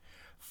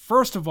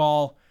 First of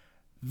all,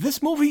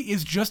 this movie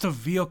is just a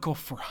vehicle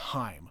for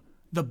Haim,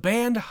 the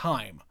band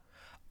Haim.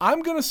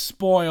 I'm going to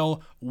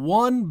spoil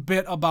one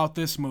bit about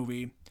this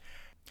movie,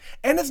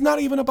 and it's not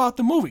even about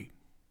the movie.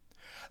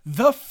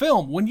 The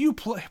film, when you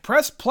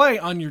press play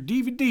on your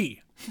DVD,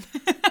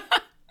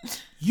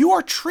 you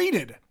are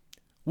treated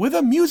with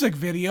a music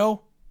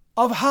video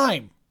of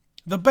Haim,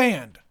 the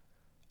band,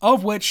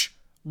 of which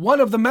one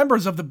of the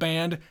members of the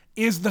band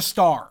is the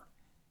star.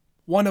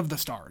 One of the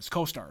stars,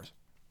 co-stars.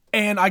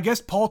 And I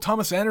guess Paul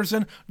Thomas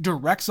Anderson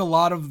directs a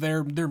lot of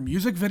their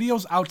music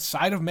videos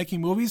outside of making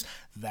movies.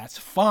 That's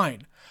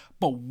fine.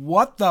 But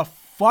what the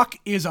fuck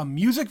is a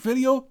music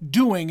video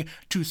doing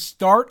to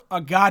start a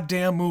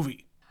goddamn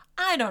movie?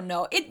 I don't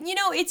know.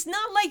 It's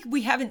not like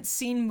we haven't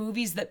seen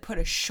movies that put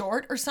a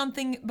short or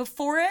something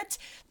before it.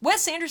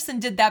 Wes Anderson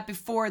did that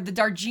before the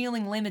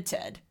Darjeeling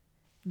Limited.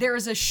 There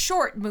is a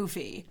short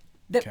movie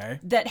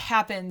that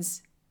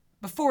happens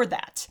before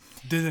that.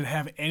 Did it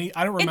have any...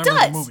 I don't remember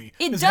does. the movie.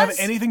 Does it have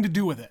anything to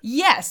do with it?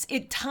 Yes,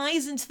 it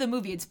ties into the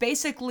movie. It's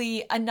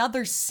basically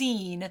another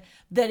scene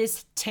that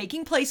is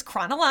taking place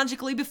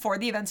chronologically before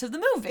the events of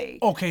the movie.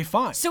 Okay,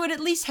 fine. So it at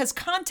least has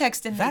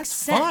context and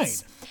makes That's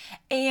sense.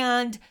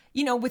 And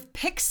with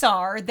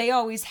Pixar, they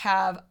always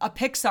have a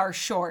Pixar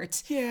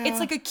short. Yeah, It's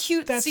like a that's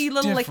cutesy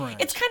little,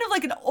 different. it's kind of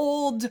like an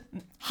old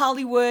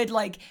Hollywood,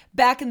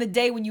 back in the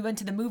day when you went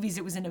to the movies,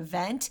 it was an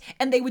event,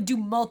 and they would do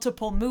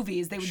multiple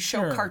movies. They would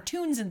show Sure.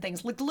 cartoons and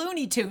things. Like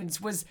Looney Tunes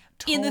was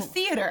in the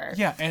theater.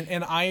 Yeah, and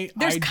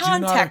There's I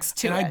context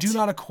do not, to and it. I do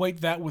not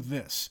equate that with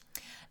this.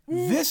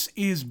 This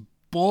is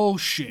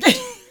bullshit.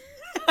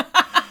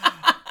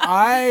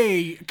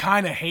 I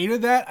kind of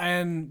hated that,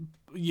 and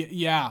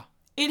yeah,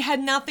 It had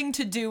nothing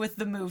to do with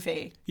the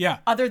movie, yeah,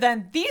 other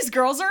than these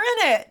girls are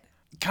in it.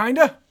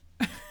 kinda.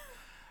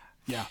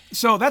 Yeah,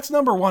 so that's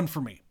number one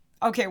for me.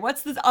 Okay,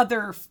 what's the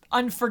other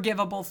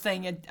unforgivable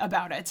thing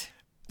about it?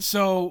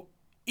 So,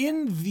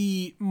 in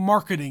the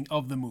marketing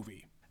of the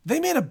movie, they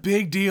made a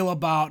big deal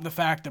about the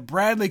fact that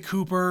Bradley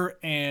Cooper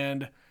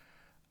and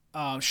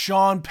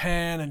Sean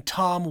Penn and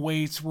Tom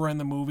Waits were in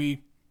the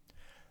movie.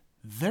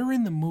 They're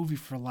in the movie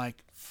for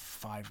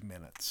 5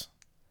 minutes.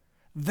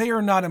 They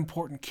are not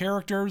important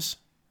characters.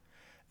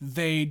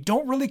 They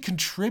don't really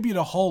contribute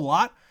a whole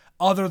lot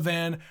other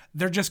than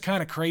they're just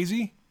kind of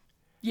crazy.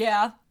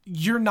 Yeah.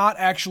 You're not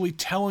actually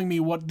telling me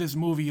what this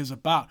movie is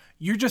about.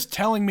 You're just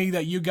telling me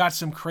that you got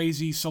some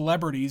crazy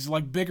celebrities,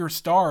 bigger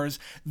stars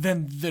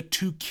than the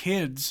two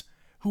kids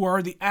who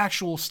are the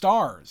actual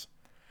stars.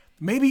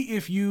 Maybe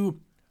if you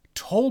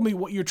told me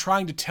what you're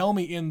trying to tell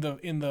me in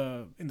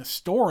the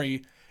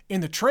story,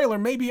 in the trailer,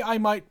 maybe I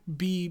might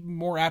be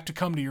more apt to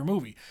come to your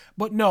movie.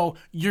 But no,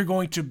 you're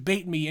going to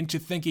bait me into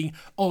thinking,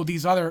 oh,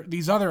 these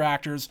other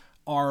actors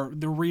are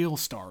the real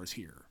stars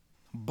here.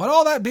 But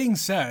all that being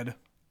said,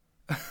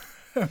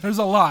 there's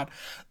a lot.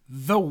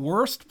 The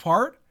worst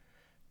part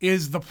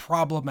is the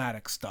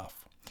problematic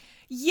stuff.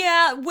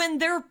 Yeah, when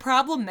they're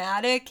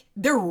problematic,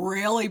 they're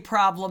really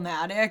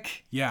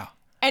problematic. Yeah.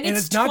 And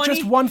it's not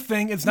just one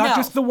thing. It's not No.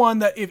 just the one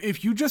that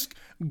if you just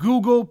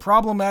Google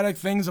problematic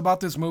things about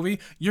this movie,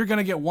 you're going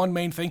to get one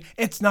main thing.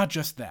 It's not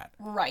just that.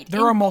 Right.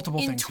 There are multiple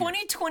in things here.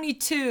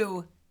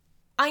 2022,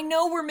 I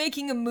know we're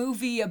making a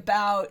movie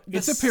about the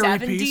It's a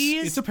period 70s,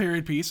 piece. It's a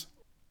period piece.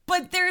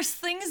 but there's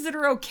things that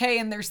are okay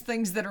and there's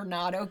things that are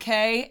not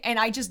okay, and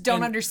I just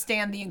don't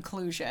understand the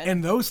inclusion.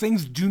 And those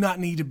things do not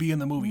need to be in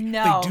the movie.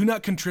 No. They do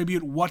not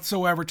contribute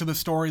whatsoever to the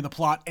story, the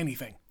plot,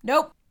 anything.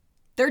 Nope.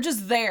 They're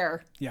just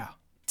there Yeah.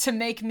 to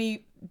make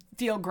me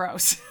feel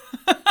gross.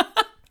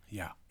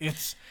 Yeah.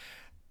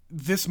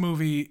 This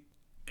movie,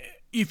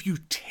 if you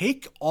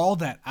take all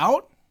that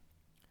out,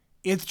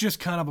 it's just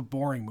kind of a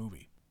boring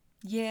movie.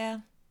 Yeah.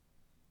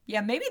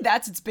 Yeah, maybe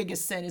that's its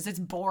biggest sin, is it's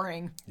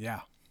boring.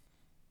 Yeah.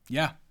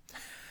 Yeah.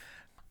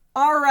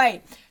 All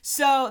right.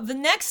 So the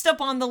next up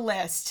on the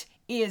list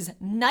is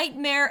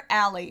Nightmare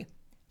Alley.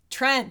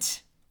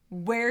 Trent,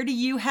 where do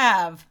you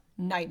have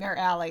Nightmare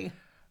Alley?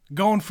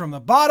 Going from the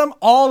bottom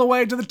all the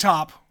way to the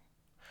top.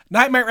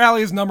 Nightmare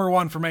Alley is number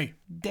one for me.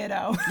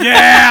 Ditto.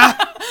 Yeah.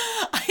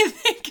 I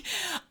think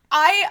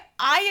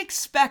I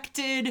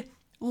expected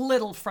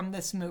little from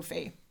this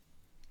movie.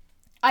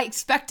 I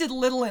expected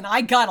little and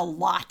I got a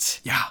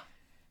lot. Yeah.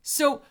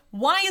 So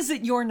why is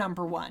it your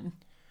number one?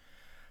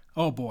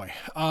 Oh boy.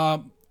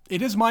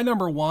 It is my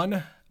number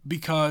one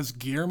because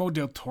Guillermo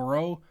del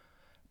Toro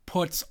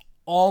puts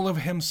all of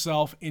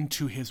himself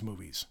into his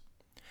movies.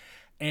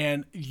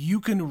 And you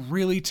can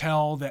really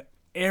tell that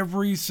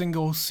every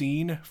single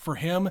scene for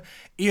him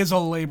is a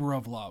labor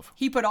of love.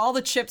 He put all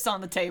the chips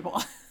on the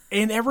table.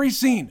 In every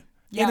scene.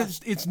 Yeah. And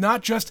it's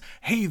not just,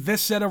 hey,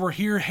 this set over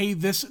here, hey,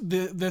 this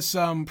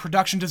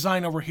production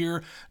design over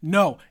here.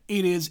 No,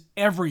 it is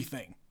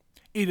everything.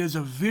 It is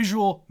a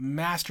visual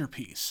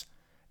masterpiece.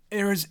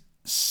 There is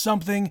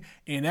something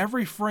in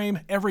every frame,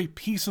 every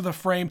piece of the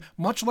frame,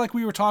 much like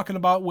we were talking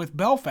about with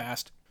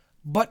Belfast,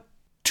 but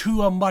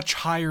to a much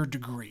higher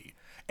degree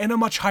and a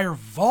much higher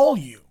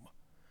volume.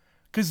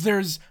 Because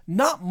there's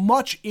not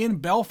much in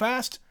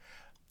Belfast,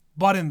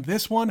 but in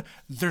this one,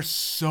 there's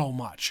so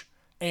much.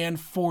 And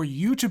for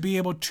you to be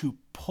able to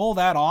pull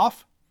that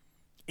off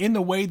in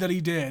the way that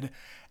he did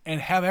and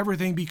have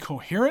everything be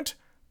coherent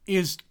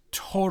is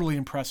totally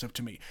impressive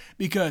to me.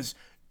 Because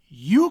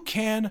you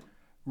can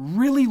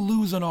really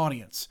lose an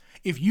audience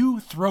if you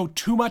throw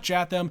too much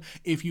at them,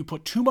 if you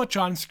put too much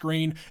on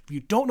screen, if you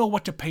don't know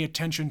what to pay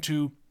attention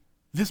to.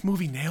 This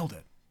movie nailed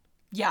it.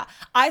 Yeah,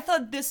 I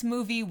thought this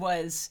movie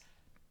was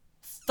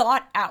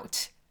thought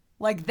out.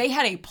 Like, they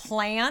had a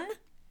plan,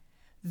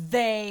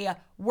 they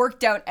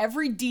worked out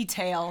every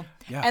detail,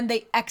 Yeah. and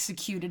they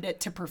executed it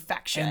to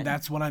perfection. And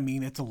that's what I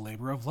mean. It's a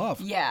labor of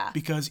love. Yeah.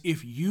 Because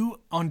if you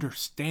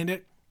understand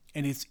it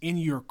and it's in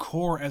your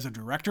core as a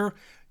director,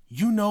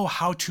 you know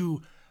how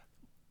to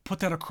put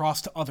that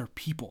across to other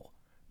people.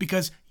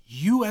 Because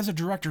you as a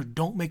director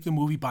don't make the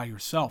movie by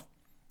yourself.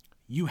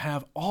 You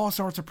have all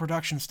sorts of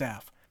production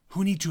staff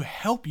who need to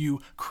help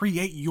you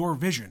create your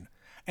vision.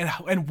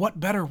 And what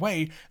better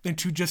way than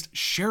to just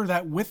share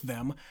that with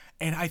them?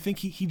 And I think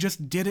he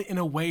just did it in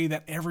a way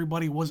that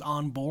everybody was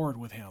on board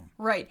with him.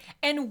 Right.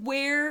 And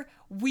where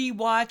we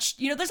watched,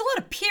 there's a lot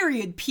of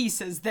period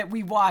pieces that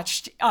we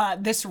watched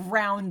this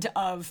round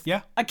of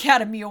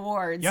Academy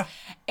Awards. Yeah.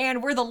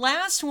 And where the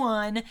last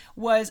one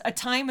was A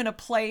Time and a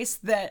Place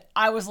that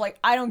I was like,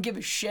 I don't give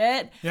a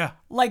shit. Yeah.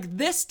 Like,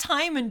 this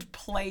time and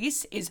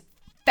place is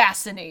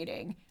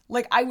fascinating.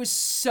 Like, I was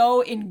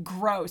so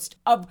engrossed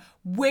of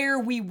where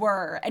we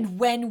were and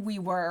when we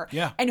were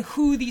and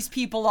who these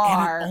people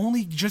are. And it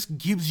only just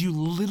gives you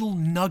little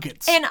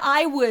nuggets. And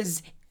I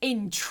was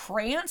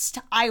entranced.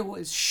 I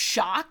was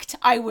shocked.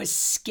 I was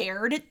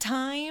scared at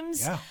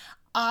times. Yeah.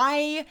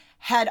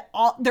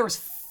 There was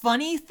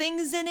funny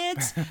things in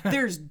it.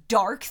 There's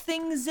dark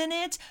things in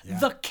it. Yeah.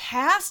 The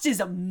cast is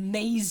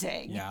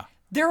amazing. Yeah.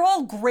 They're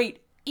all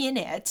great in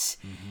it.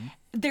 Mm-hmm.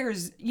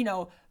 There's,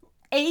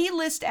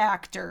 A-list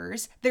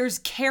actors, there's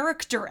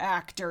character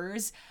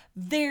actors,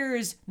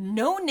 there's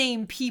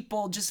no-name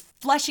people just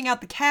fleshing out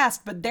the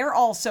cast, but they're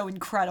also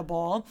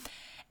incredible.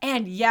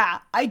 And yeah,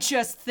 I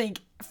just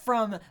think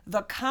from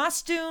the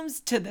costumes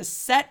to the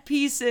set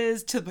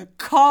pieces to the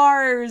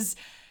cars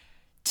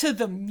to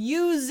the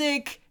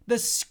music, the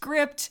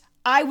script,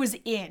 I was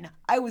in.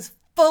 I was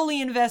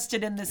fully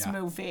invested in this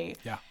movie.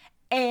 Yeah.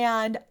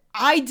 And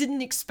I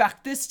didn't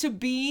expect this to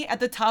be at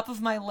the top of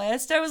my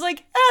list. I was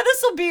like,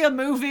 this will be a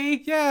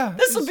movie. Yeah.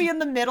 This will be in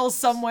the middle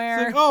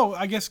somewhere. Like,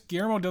 I guess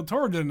Guillermo del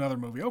Toro did another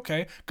movie.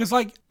 Okay. Because,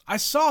 I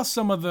saw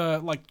some of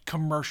the,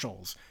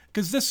 commercials.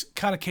 Because this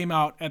kind of came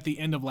out at the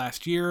end of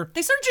last year.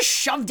 They sort of just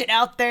shoved it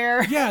out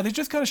there. Yeah, they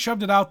just kind of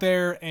shoved it out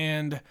there.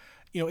 And,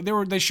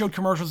 they showed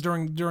commercials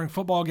during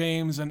football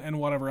games and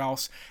whatever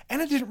else.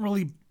 And it didn't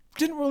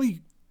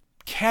really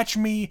catch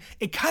me.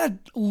 It kind of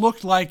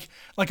looked like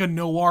a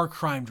noir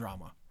crime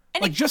drama.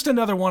 And just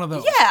another one of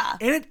those. Yeah.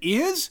 And it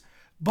is,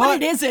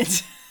 but it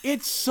isn't.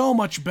 It's so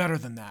much better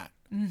than that.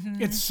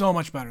 Mm-hmm. It's so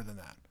much better than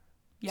that.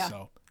 Yeah.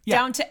 So,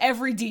 down to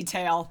every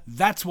detail.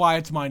 That's why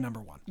it's my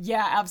number one.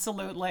 Yeah,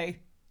 absolutely.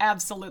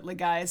 Absolutely,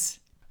 guys.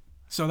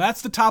 So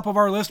that's the top of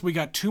our list. We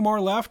got 2 more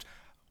left.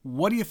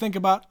 What do you think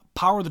about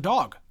Power of the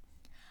Dog?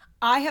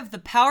 I have The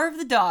Power of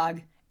the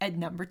Dog at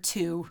number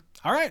 2.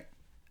 All right.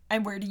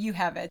 And where do you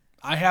have it?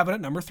 I have it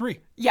at number 3.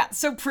 Yeah,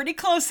 so pretty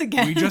close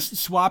again. We just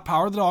swapped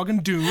Power of the Dog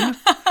and Dune.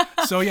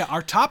 So yeah,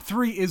 our top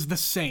 3 is the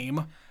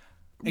same,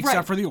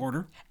 except for the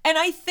order. And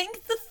I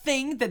think the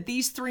thing that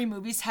these 3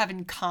 movies have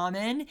in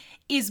common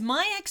is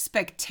my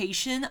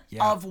expectation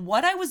of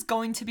what I was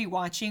going to be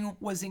watching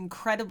was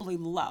incredibly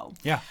low.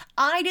 Yeah.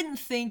 I didn't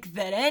think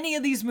that any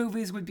of these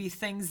movies would be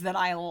things that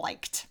I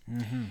liked.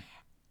 Mm-hmm.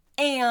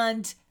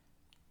 And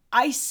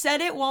I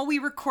said it while we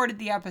recorded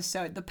the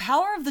episode. The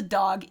Power of the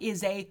Dog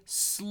is a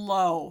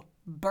slow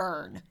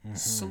burn. Mm-hmm.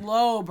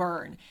 Slow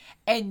burn.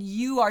 And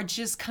you are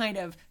just kind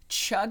of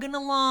chugging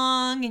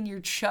along and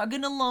you're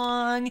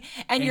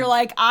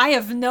like, I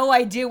have no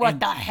idea what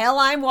the hell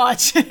I'm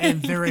watching.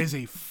 And there is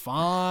a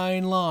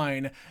fine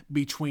line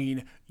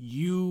between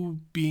you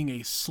being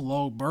a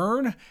slow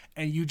burn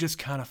and you just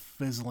kind of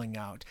fizzling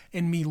out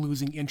and me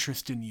losing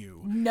interest in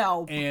you.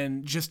 No.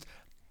 And just...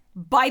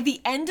 By the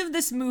end of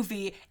this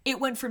movie, it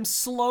went from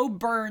slow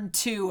burn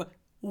to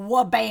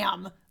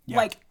wha-bam. Yeah.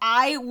 Like,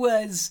 I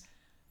was...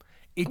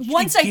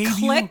 Once I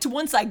clicked,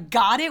 once I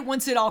got it,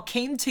 once it all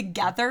came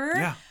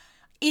together,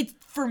 it,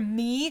 for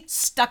me,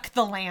 stuck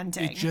the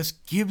landing. It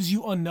just gives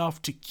you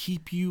enough to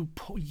keep you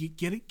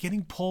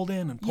getting pulled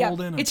in and pulled in and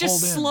pulled in. It's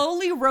just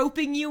slowly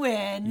roping you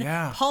in,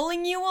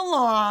 pulling you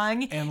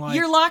along. And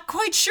you're not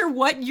quite sure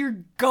what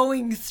you're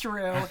going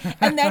through.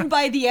 And then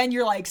by the end,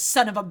 you're like,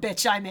 son of a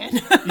bitch, I'm in.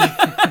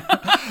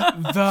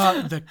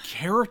 The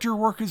character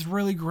work is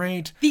really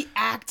great. The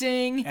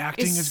acting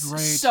is great.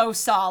 So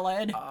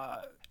solid.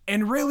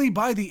 And really,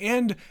 by the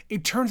end,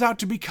 it turns out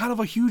to be kind of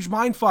a huge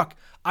mindfuck.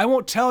 I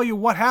won't tell you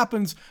what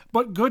happens,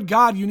 but good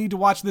God, you need to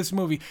watch this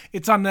movie.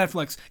 It's on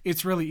Netflix.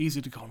 It's really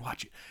easy to go and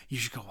watch it. You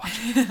should go watch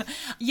it.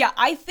 Yeah,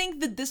 I think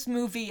that this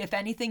movie, if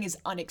anything, is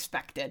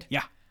unexpected.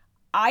 Yeah.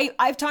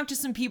 I've talked to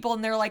some people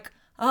and they're like,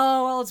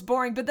 oh, well, it's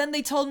boring. But then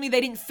they told me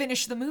they didn't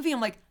finish the movie. I'm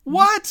like,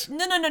 what?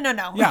 No.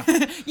 Yeah.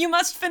 You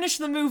must finish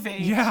the movie.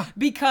 Yeah.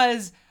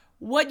 Because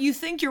what you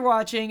think you're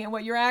watching and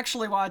what you're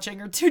actually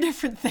watching are 2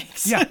 different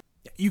things. Yeah.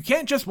 You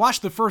can't just watch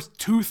the first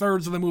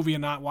 2/3 of the movie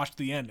and not watch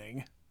the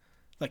ending.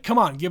 Like, come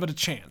on, give it a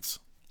chance.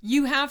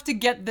 You have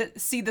to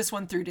see this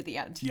one through to the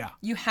end. Yeah.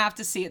 You have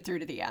to see it through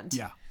to the end.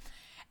 Yeah.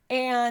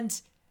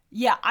 And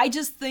yeah, I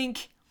just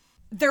think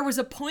there was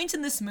a point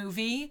in this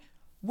movie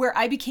where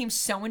I became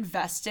so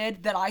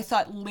invested that I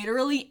thought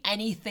literally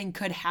anything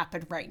could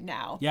happen right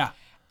now. Yeah.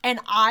 And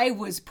I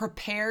was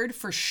prepared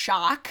for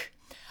shock.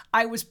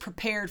 I was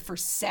prepared for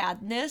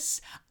sadness.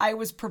 I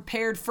was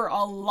prepared for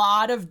a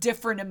lot of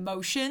different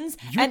emotions.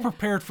 You're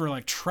prepared for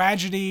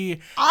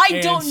tragedy. I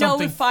don't know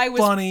if I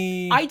was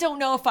funny. I don't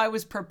know if I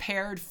was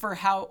prepared for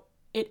how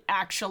it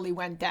actually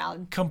went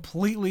down.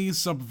 Completely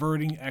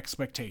subverting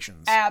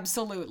expectations.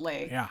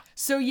 Absolutely. Yeah.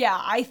 So yeah,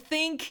 I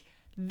think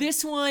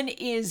This one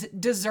is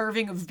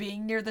deserving of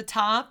being near the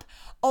top.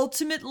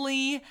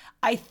 Ultimately,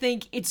 I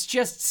think it's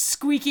just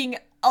squeaking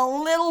a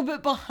little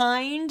bit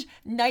behind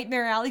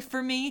Nightmare Alley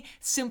for me,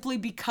 simply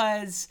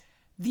because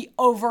the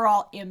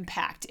overall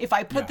impact. If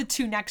I put the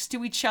two next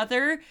to each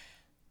other,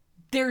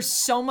 there's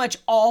so much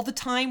all the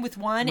time with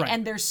one,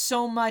 and there's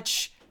so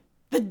much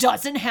that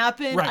doesn't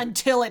happen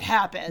until it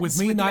happens with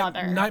me. The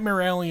other.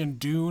 Nightmare Alley and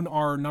Dune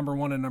are number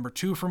 1 and number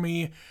 2 for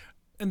me.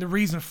 And the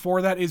reason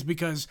for that is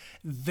because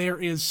there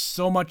is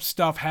so much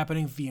stuff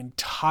happening the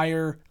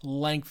entire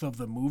length of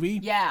the movie.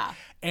 Yeah.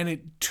 And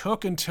it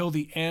took until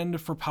the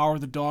end for Power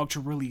of the Dog to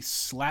really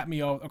slap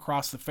me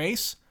across the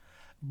face,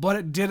 but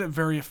it did it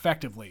very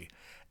effectively.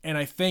 And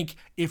I think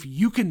if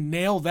you can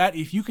nail that,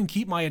 if you can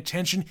keep my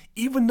attention,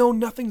 even though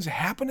nothing's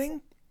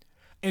happening,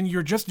 and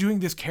you're just doing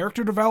this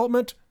character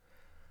development,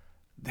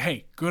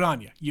 hey, good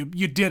on you.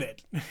 You did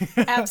it.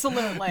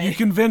 Absolutely. You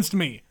convinced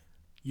me.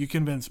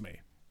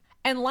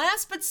 And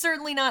last but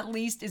certainly not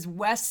least is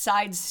West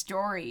Side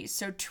Story.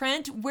 So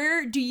Trent,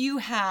 where do you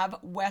have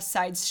West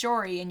Side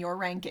Story in your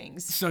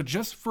rankings? So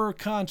just for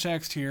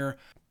context here,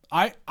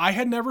 I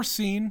had never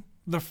seen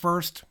the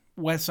first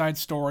West Side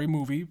Story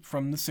movie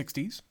from the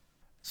 60s.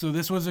 So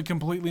this was a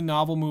completely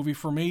novel movie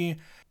for me.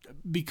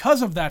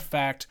 Because of that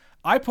fact,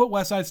 I put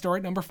West Side Story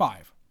at number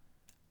 5.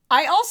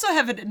 I also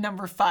have it at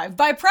number 5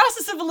 by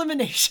process of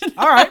elimination.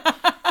 All right.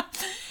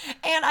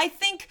 And I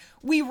think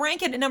we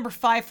rank it at number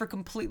 5 for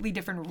completely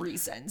different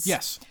reasons.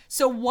 Yes.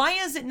 So why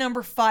is it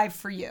number 5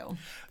 for you?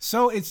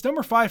 So it's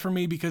number 5 for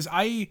me because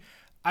I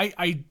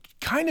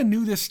kind of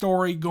knew this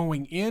story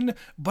going in,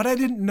 but I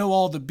didn't know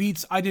all the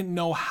beats. I didn't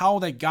know how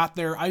they got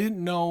there. I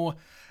didn't know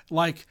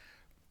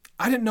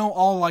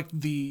all like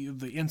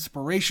the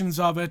inspirations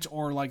of it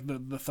or like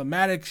the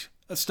thematic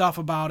stuff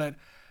about it.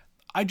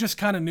 I just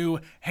kind of knew,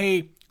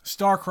 hey,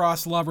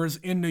 star-crossed lovers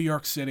in New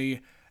York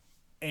City,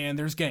 and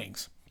there's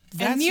gangs.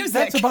 And music.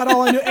 That's about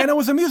all I knew. And it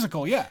was a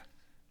musical, yeah.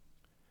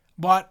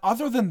 But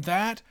other than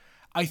that,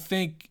 I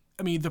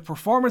mean, the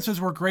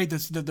performances were great.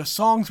 The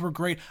songs were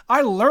great.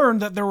 I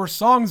learned that there were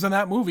songs in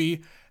that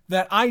movie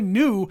that I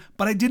knew,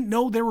 but I didn't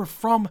know they were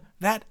from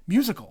that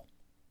musical.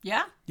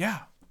 Yeah?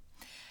 Yeah.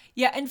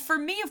 Yeah, and for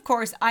me, of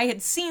course, I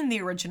had seen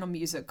the original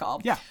musical.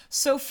 Yeah.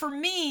 So for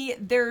me,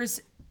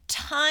 there's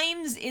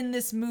times in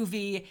this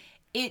movie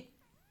it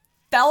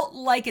felt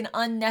like an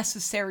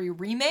unnecessary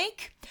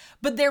remake,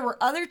 but there were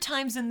other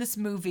times in this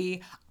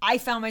movie I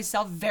found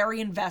myself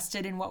very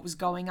invested in what was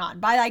going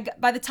on by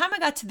the time I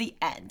got to the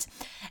end.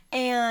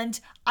 And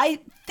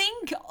I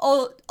think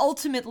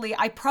ultimately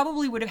I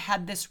probably would have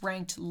had this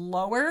ranked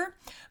lower,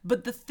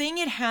 but the thing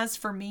it has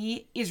for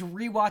me is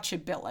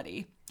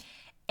rewatchability.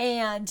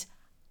 And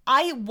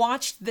I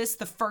watched this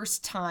the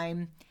first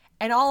time,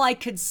 and all I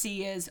could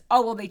see is,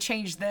 oh, well, they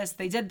changed this.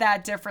 They did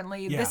that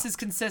differently. Yeah. This is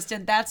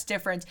consistent. That's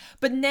different.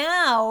 But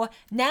now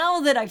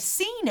that I've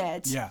seen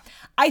it,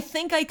 I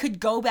think I could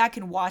go back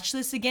and watch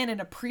this again and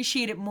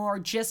appreciate it more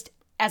just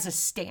as a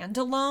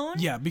standalone.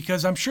 Yeah,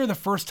 because I'm sure the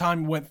first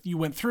time you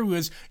went through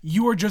is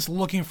you were just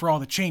looking for all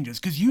the changes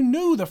because you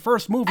knew the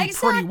first movie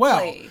pretty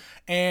well.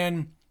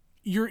 And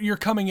you're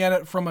coming at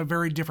it from a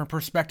very different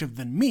perspective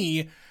than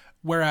me,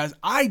 whereas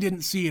I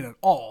didn't see it at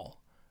all.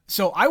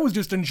 So I was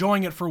just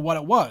enjoying it for what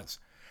it was.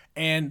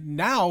 And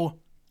now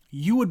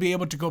you would be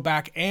able to go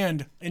back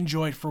and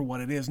enjoy it for what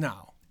it is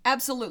now.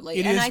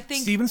 Absolutely. I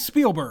think Steven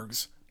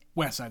Spielberg's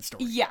West Side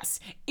Story.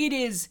 Yes. It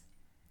is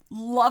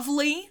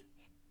lovely.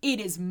 It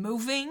is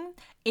moving.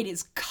 It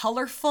is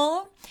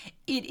colorful.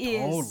 It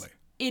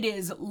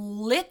is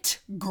lit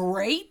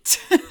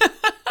great.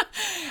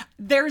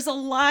 There's a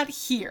lot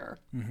here.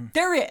 Mm-hmm.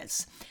 There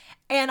is.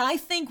 And I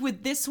think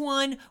with this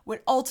one,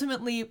 what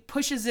ultimately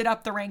pushes it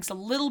up the ranks a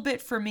little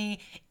bit for me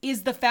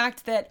is the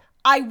fact that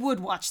I would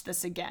watch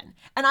this again.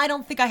 And I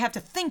don't think I have to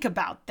think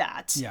about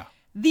that. Yeah.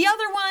 The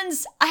other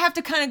ones, I have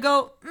to kind of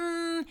go,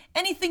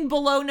 anything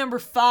below number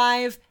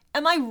 5,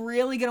 am I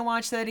really going to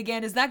watch that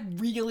again? Is that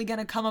really going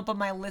to come up on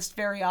my list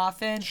very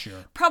often?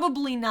 Sure.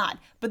 Probably not.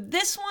 But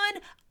this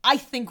one, I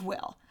think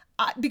will.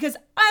 Because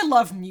I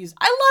love music.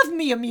 I love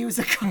me a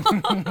musical.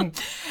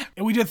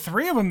 And we did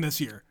 3 of them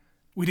this year.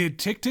 We did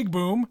Tick, Tick,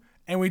 Boom,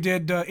 and we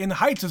did In the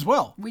Heights as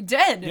well. We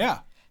did. Yeah.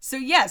 So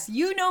yes,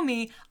 you know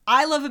me.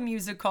 I love a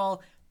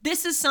musical.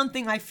 This is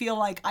something I feel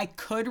like I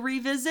could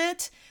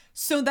revisit.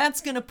 So that's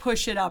going to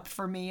push it up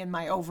for me in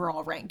my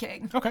overall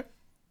ranking. Okay.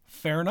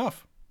 Fair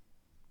enough.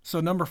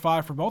 So number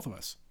 5 for both of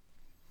us.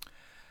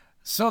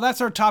 So that's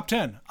our top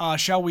 10.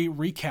 Shall we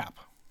recap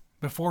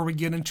before we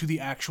get into the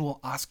actual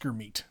Oscar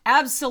meet?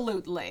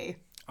 Absolutely.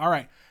 All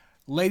right.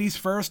 Ladies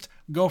first,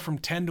 go from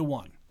 10 to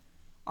 1.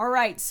 All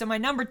right, so my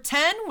number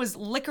 10 was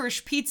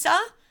Licorice Pizza.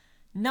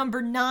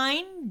 Number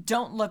 9,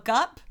 Don't Look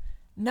Up.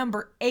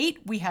 Number 8,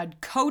 we had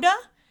Coda.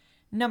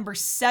 Number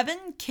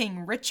 7,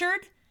 King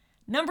Richard.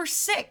 Number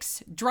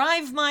 6,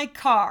 Drive My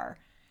Car.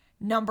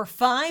 Number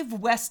 5,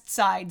 West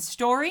Side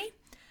Story.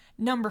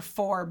 Number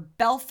 4,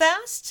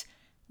 Belfast.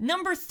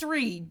 Number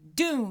 3,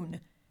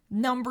 Dune.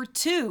 Number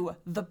 2,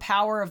 The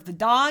Power of the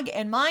Dog.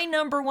 And my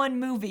number 1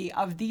 movie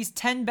of these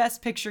 10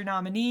 Best Picture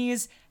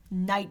nominees,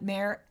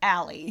 Nightmare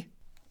Alley.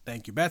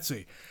 Thank you,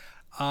 Betsy.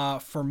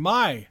 For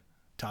my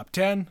top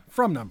 10,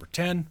 from number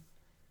 10,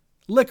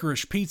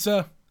 Licorice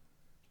Pizza.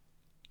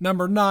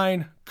 Number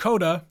 9,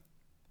 Coda.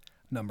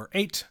 Number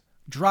 8,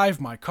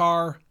 Drive My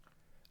Car.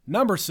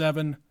 Number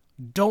 7,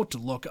 Don't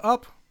Look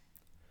Up.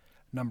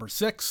 Number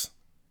 6,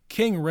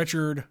 King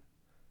Richard.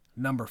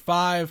 Number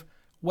 5,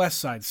 West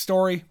Side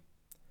Story.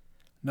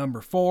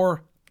 Number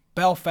 4,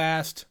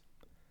 Belfast.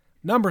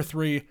 Number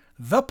 3,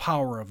 The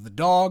Power of the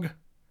Dog.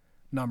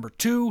 Number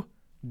 2,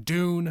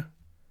 Dune.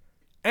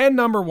 And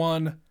number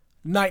 1,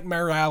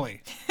 Nightmare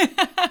Alley.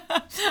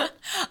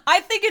 I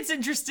think it's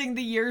interesting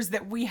the years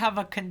that we have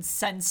a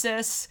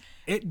consensus.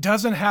 It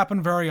doesn't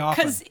happen very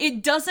often. Because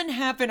it doesn't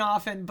happen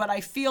often, but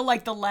I feel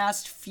like the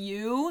last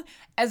few,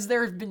 as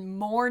there have been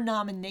more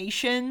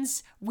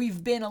nominations,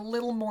 we've been a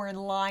little more in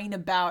line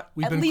about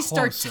at least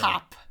closer. Our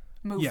top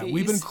movies. Yeah,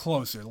 we've been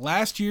closer.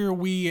 Last year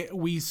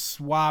we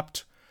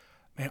swapped.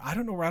 Man, I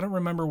don't know. I don't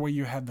remember where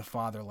you had The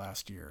Father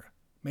last year.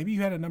 Maybe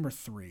you had it number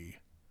 3.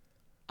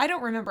 I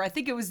don't remember. I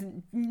think it was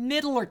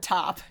middle or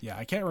top. Yeah,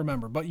 I can't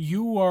remember. But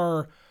you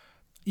are.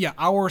 Yeah,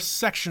 our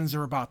sections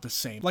are about the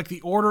same. Like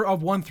the order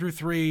of 1 through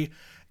 3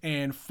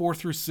 and 4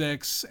 through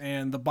 6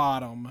 and the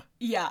bottom.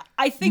 Yeah,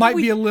 I think might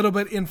be a little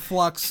bit in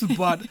flux,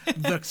 but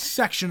the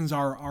sections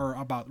are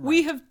about right.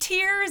 We have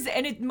tiers,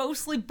 and it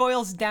mostly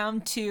boils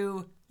down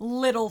to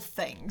little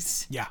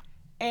things. Yeah.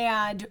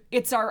 And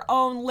it's our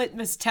own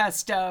litmus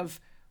test of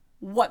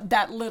what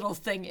that little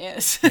thing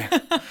is. Yeah.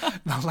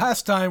 The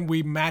last time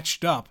we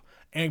matched up,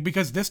 and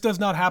because this does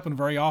not happen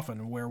very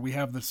often where we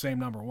have the same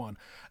number 1,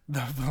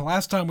 the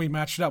last time we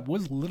matched up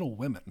was Little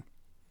Women.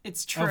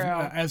 It's true.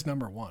 As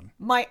number 1.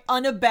 My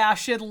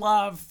unabashed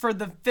love for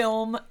the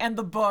film and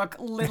the book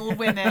Little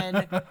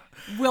Women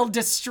will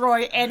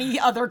destroy any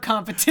other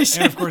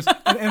competition. And of course,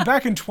 and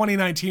back in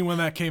 2019 when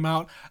that came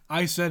out,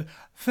 I said,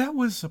 that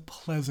was a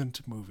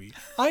pleasant movie.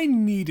 I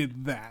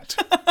needed that.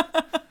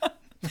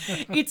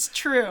 It's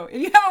true.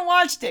 If you haven't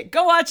watched it,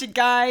 go watch it,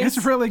 guys.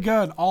 It's really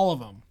good. All of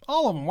them.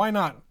 Why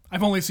not?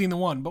 I've only seen the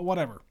one, but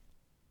whatever.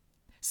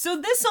 So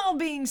this all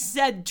being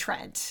said,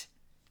 Trent,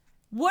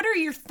 what are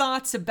your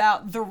thoughts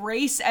about the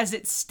race as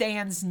it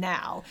stands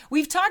now?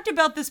 We've talked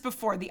about this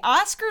before. The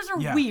Oscars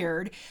are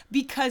weird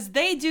because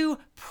they do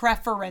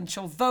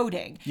preferential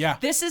voting. Yeah.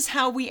 This is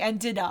how we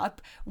ended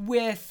up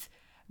with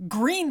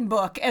Green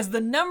Book as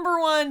the number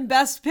 1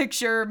 Best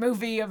Picture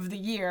movie of the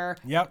year.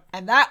 Yep.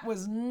 And that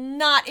was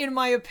not, in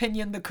my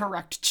opinion, the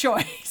correct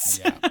choice.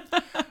 Yeah.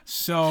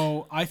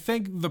 So I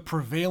think the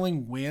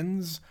prevailing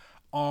winds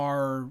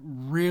are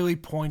really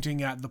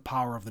pointing at The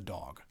Power of the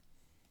Dog.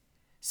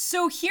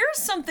 So here's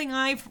something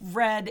I've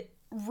read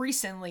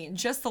recently in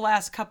just the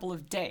last couple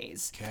of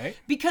days. Okay.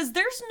 Because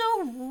there's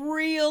no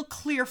real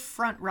clear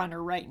front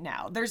runner right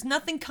now. There's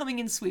nothing coming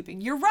in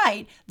sweeping. You're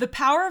right. The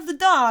Power of the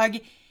Dog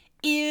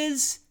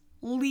is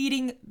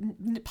leading,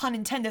 pun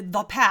intended,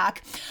 the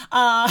pack.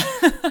 But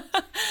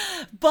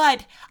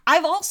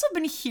I've also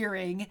been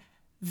hearing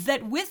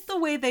that with the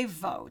way they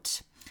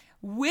vote,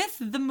 with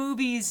the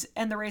movies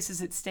and the race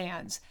as it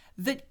stands,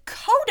 that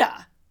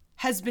Coda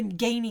has been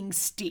gaining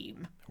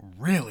steam.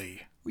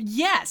 Really?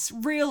 Yes,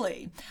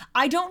 really.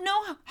 I don't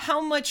know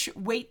how much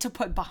weight to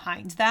put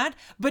behind that,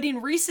 but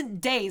in recent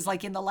days,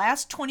 like in the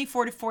last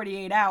 24 to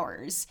 48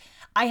 hours,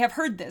 I have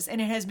heard this, and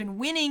it has been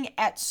winning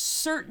at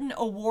certain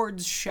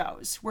awards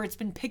shows where it's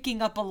been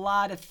picking up a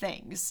lot of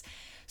things.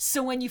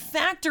 So when you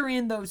factor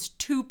in those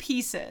two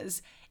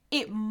pieces,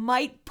 it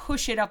might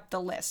push it up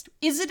the list.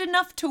 Is it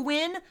enough to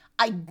win?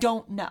 I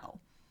don't know.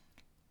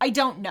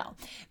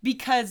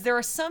 Because there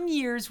are some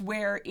years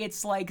where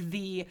it's like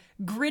the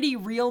gritty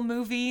real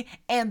movie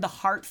and the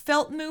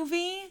heartfelt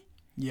movie.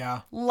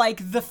 Yeah.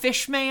 Like The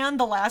Fishman,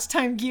 the last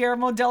time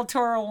Guillermo del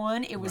Toro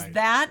won, it was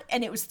that,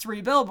 and it was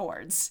 3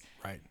 Billboards.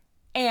 Right.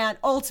 And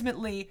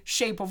ultimately,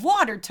 Shape of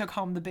Water took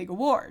home the big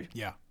award.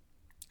 Yeah.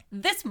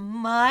 This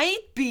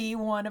might be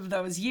one of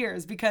those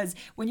years because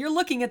when you're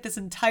looking at this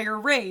entire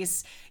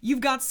race,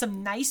 you've got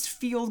some nice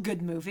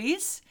feel-good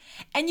movies,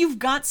 and you've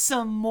got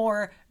some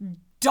more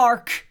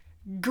dark,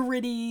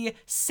 gritty,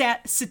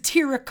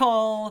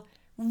 satirical,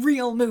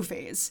 real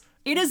movies.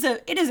 It is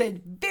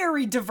a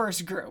very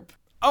diverse group.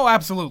 Oh,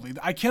 absolutely.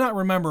 I cannot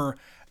remember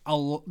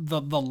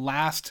the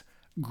last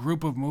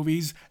group of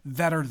movies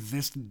that are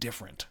this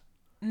different.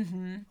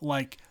 Mm-hmm.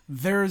 Like,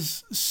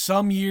 there's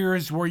some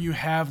years where you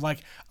have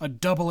like a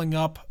doubling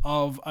up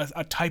of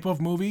a type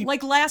of movie.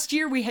 Like last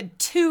year, we had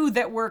 2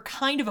 that were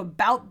kind of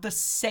about the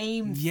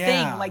same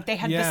thing. Like they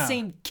had the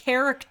same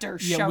character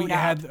showed up. We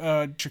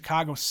had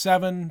Chicago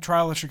 7,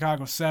 Trial of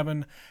Chicago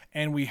 7,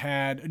 and we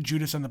had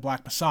Judas and the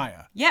Black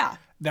Messiah. Yeah.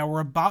 That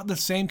were about the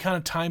same kind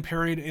of time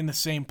period in the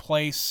same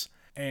place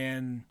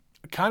and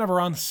kind of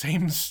around the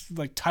same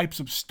like types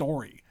of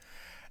story.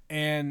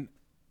 And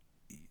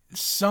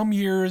some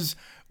years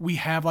we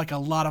have like a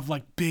lot of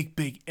like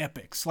big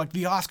epics. Like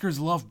the Oscars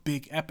love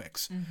big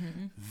epics.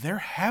 There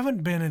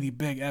haven't been any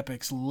big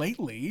epics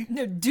lately.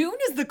 No, Dune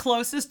is the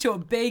closest to a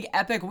big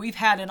epic we've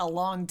had in a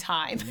long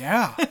time.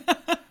 Yeah.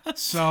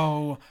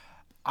 So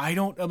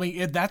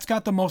that's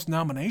got the most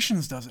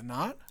nominations, does it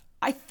not?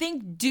 I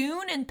think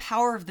Dune and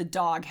Power of the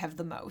Dog have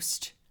the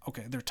most.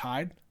 Okay, they're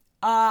tied.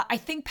 I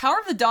think Power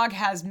of the Dog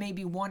has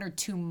maybe one or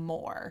two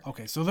more.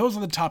 Okay, so those are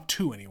the top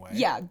two anyway.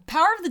 Yeah,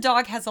 Power of the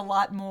Dog has a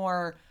lot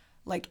more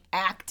like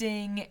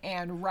acting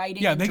and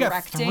writing Yeah, and they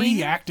directing. got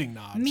 3 acting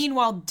nods.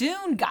 Meanwhile,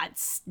 Dune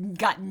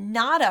got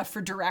nada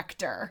for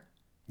director.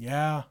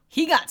 Yeah.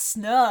 He got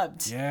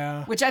snubbed.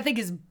 Yeah. Which I think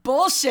is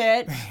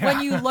bullshit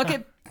when you look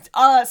at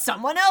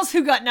someone else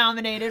who got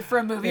nominated for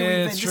a movie we've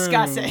been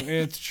discussing.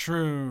 It's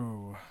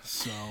true.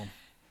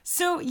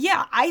 So,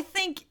 yeah, I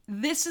think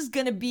this is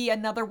going to be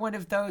another one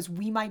of those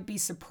we might be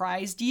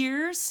surprised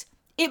years.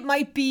 It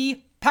might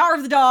be Power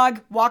of the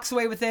Dog, walks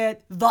away with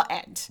it, the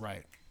end.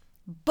 Right.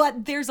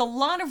 But there's a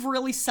lot of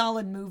really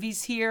solid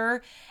movies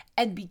here.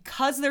 And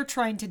because they're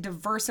trying to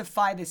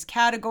diversify this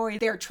category,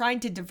 they're trying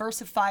to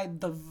diversify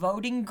the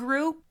voting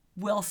group,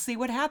 we'll see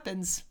what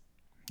happens.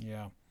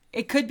 Yeah.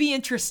 It could be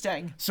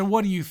interesting. So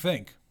what do you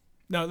think?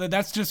 No,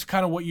 that's just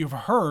kind of what you've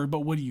heard, but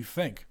what do you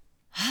think?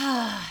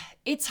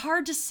 It's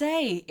hard to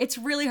say. It's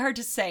really hard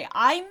to say.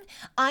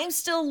 I'm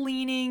still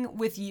leaning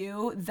with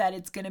you that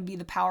it's going to be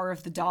The Power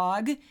of the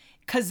Dog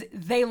because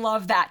they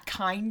love that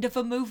kind of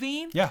a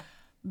movie. Yeah.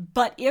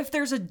 But if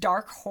there's a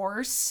dark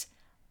horse,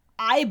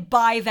 I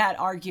buy that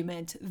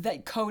argument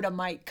that Coda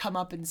might come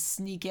up and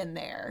sneak in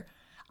there.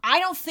 I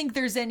don't think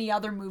there's any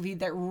other movie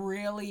that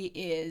really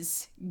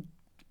is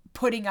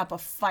putting up a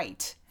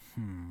fight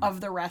of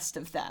the rest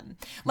of them.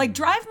 Like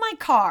Drive My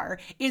Car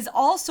is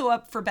also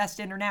up for Best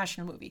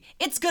International Movie.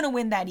 It's going to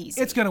win that easy.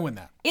 It's going to win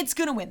that. It's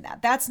going to win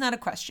that. That's not a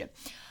question.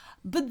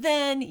 But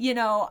then,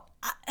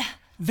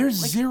 there's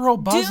zero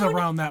buzz Dune?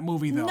 around that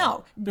movie, though.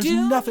 No. There's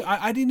Dune? nothing.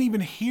 I didn't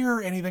even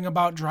hear anything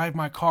about Drive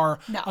My Car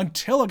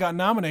until it got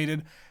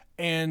nominated.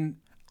 And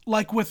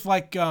with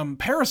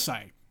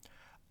Parasite,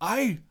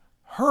 I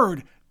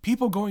heard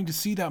people going to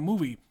see that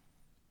movie,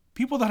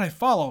 people that I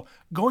follow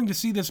going to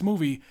see this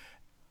movie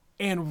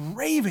and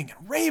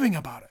raving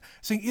about it,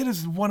 saying it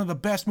is one of the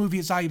best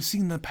movies I've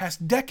seen in the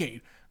past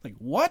decade. Like,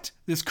 what?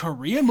 This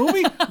Korean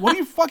movie? What are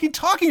you fucking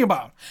talking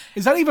about?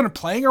 Is that even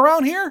playing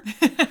around here?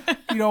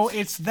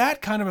 It's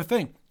that kind of a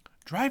thing.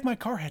 Drive My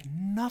Car had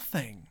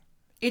nothing.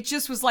 It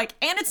just was like,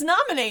 and it's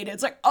nominated.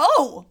 It's like,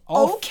 oh,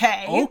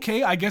 okay.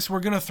 Okay, I guess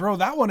we're going to throw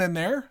that one in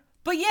there.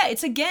 But yeah,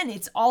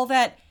 it's all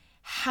that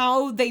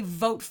how they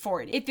vote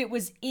for it. If it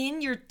was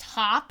in your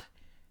top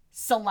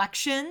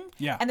selection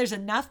and there's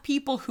enough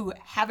people who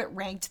have it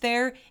ranked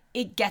there,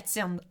 it gets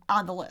them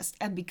on the list.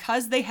 And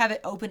because they have it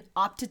open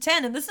up to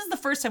 10, and this is the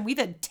first time we've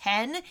had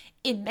 10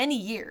 in many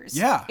years.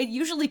 Yeah. It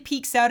usually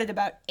peaks out at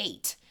about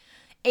 8.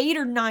 8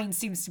 or 9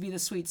 seems to be the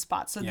sweet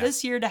spot. So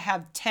this year to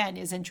have 10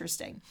 is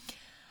interesting.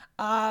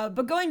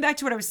 But going back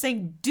to what I was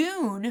saying,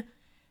 Dune,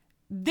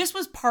 this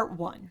was part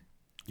 1.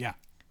 Yeah.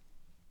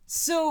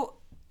 So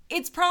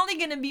it's probably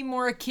going to be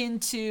more akin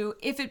to,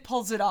 if it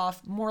pulls it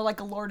off, more like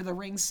a Lord of the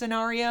Rings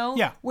scenario.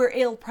 Yeah. Where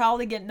it'll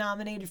probably get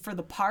nominated for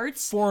the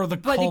parts. For the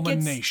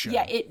culmination.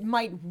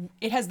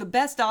 It has the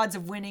best odds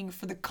of winning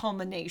for the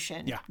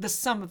culmination. Yeah. The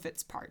sum of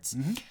its parts.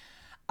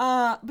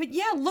 But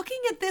yeah, looking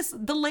at this,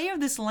 the lay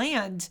of this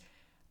land,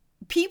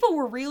 people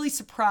were really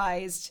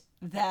surprised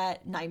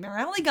that Nightmare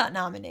Alley got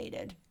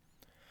nominated.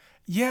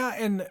 Yeah,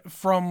 and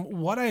from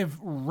what I've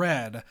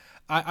read,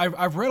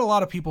 I've read a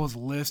lot of people's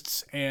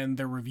lists and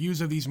their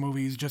reviews of these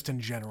movies just in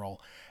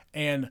general.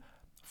 And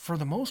for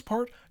the most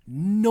part,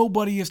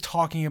 nobody is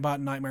talking about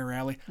Nightmare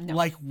Alley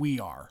like we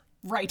are.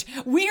 Right.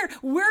 We're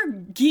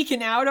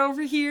geeking out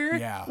over here.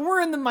 Yeah. We're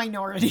in the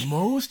minority.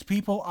 Most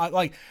people,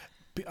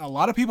 a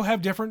lot of people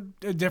have different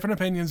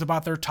opinions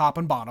about their top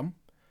and bottom.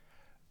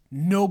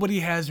 Nobody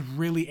has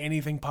really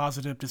anything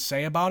positive to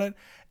say about it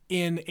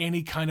in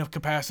any kind of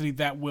capacity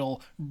that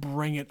will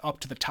bring it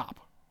up to the top.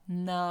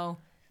 No.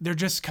 They're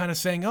just kind of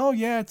saying, "Oh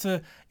yeah,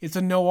 it's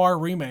a noir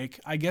remake.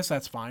 I guess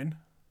that's fine."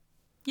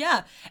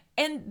 Yeah.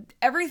 And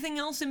everything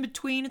else in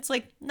between, it's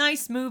like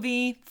nice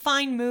movie,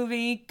 fine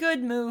movie,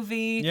 good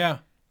movie. Yeah.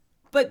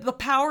 But The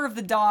Power of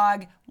the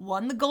Dog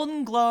won the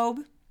Golden Globe.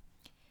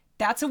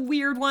 That's a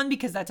weird one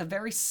because that's a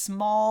very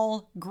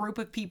small group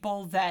of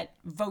people that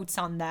votes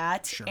on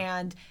that. Sure.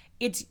 And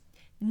it's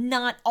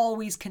not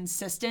always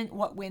consistent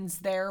what wins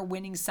there,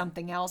 winning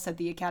something else at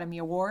the Academy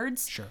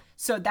Awards. Sure.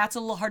 So that's a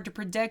little hard to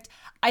predict.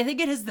 I think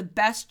it has the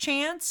best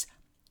chance,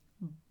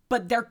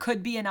 but there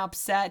could be an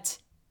upset.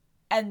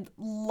 And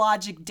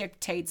logic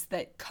dictates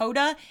that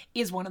Coda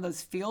is one of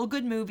those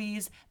feel-good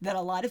movies that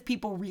a lot of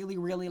people really,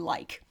 really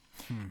like.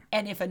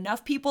 And if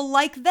enough people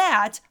like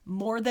that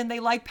more than they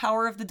like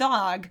Power of the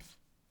Dog,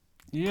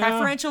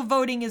 preferential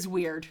voting is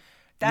weird.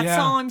 That's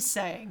all I'm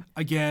saying.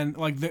 Again,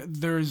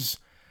 there's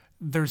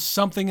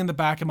something in the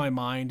back of my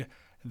mind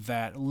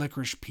that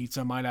Licorice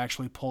Pizza might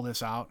actually pull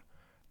this out.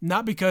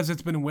 not because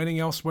it's been winning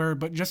elsewhere,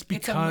 but just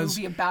because it's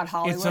a movie about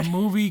Hollywood. It's a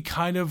movie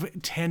kind of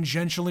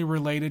tangentially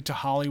related to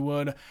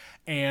Hollywood,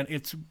 and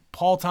it's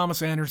Paul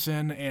Thomas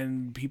Anderson,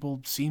 and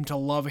people seem to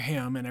love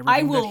him and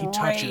everything that he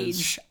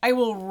touches. I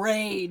will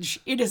rage.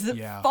 It is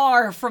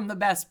far from the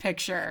best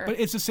picture. But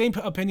it's the same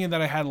opinion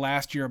that I had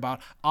last year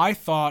about, I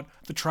thought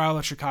The Trial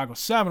of Chicago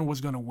 7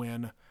 was going to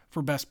win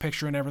for Best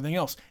Picture and everything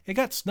else. It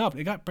got snubbed.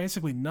 It got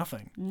basically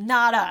nothing.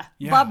 Nada.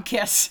 Yeah. Bub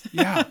kiss.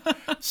 Yeah.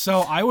 So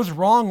I was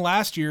wrong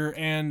last year,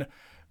 and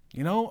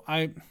you know,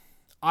 I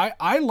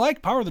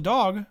like Power of the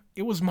Dog.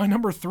 It was my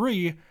number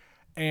 3,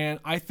 and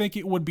I think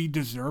it would be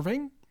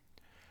deserving.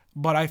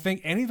 But I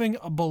think anything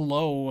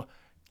below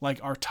like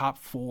our top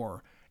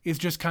 4 is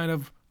just kind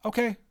of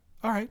okay.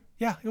 All right.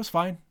 Yeah, it was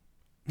fine.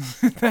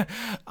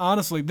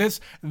 Honestly,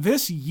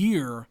 this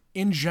year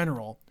in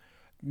general,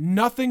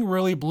 nothing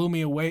really blew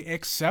me away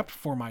except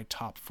for my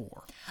top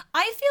 4.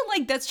 I feel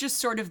like that's just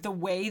sort of the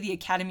way the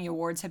Academy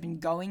Awards have been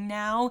going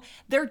now.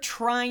 They're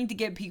trying to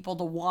get people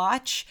to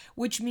watch,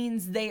 which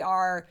means they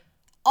are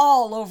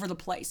all over the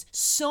place.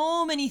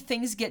 So many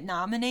things get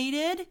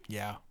nominated.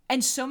 Yeah.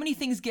 And so many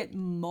things get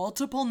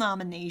multiple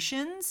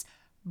nominations,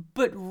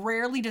 but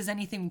rarely does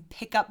anything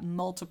pick up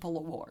multiple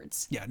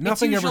awards. Yeah,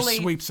 nothing ever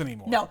sweeps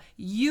anymore. No,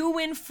 you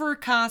win for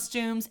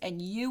costumes, and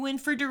you win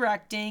for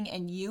directing,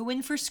 and you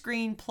win for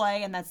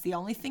screenplay, and that's the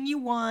only thing you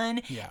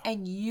won. Yeah.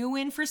 And you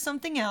win for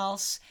something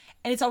else,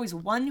 and it's always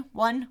 1,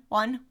 1,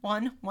 1,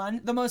 1,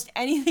 1. The most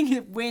anything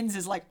that wins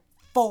is like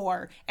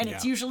 4, and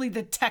it's usually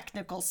the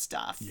technical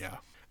stuff. Yeah.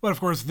 But of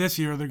course, this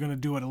year they're going to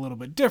do it a little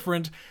bit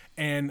different,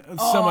 and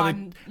some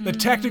of the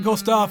technical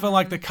stuff and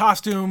like the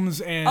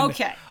costumes and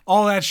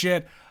all that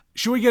shit.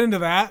 Should we get into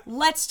that?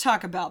 Let's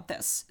talk about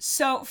this.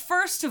 So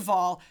first of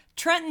all,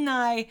 Trent and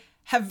I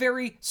have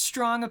very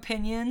strong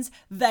opinions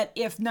that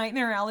if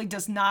Nightmare Alley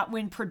does not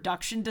win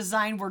production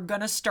design, we're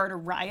going to start a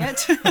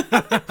riot.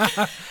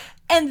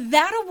 And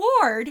that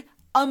award,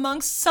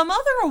 amongst some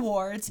other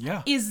awards,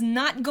 is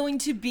not going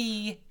to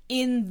be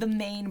in the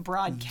main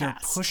broadcast.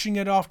 They're pushing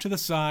it off to the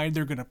side.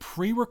 They're going to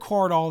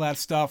pre-record all that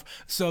stuff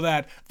so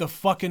that the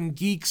fucking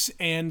geeks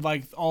and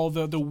like all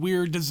the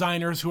weird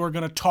designers who are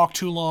going to talk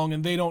too long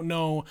and they don't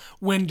know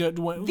when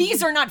to...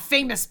 These are not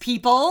famous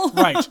people.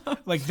 Right.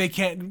 Like they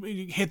can't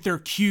hit their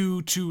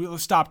cue to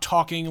stop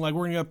talking. Like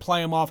we're going to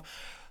play them off.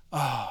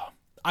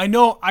 I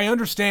know, I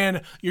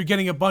understand you're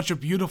getting a bunch of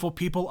beautiful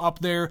people up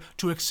there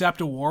to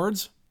accept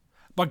awards,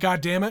 but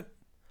goddammit,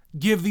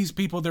 give these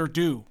people their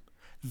due.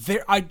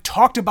 I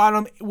talked about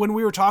them when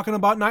we were talking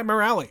about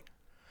Nightmare Alley.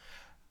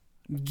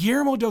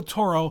 Guillermo del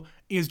Toro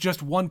is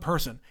just one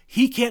person.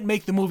 He can't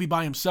make the movie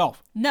by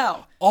himself.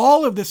 No.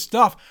 All of this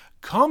stuff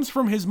comes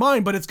from his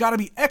mind, but it's got to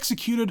be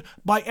executed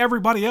by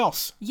everybody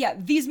else. Yeah,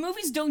 these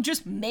movies don't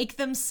just make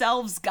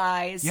themselves,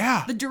 guys.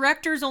 Yeah. The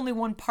director's only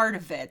one part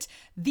of it.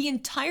 The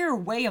entire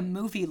way a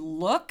movie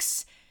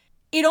looks,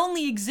 it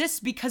only exists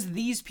because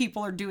these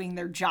people are doing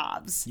their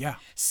jobs. Yeah.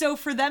 So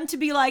for them to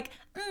be like,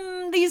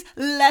 these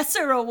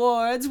lesser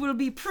awards will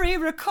be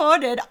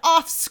pre-recorded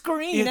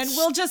off-screen and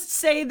we'll just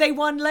say they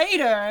won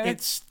later.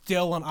 It's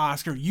still an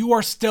Oscar. You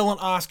are still an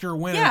Oscar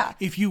winner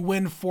if you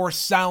win for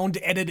sound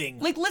editing.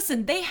 Like,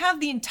 listen, they have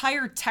the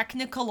entire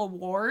technical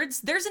awards.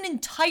 There's an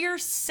entire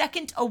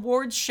second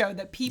awards show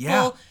that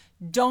people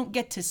don't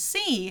get to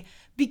see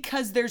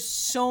because there's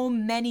so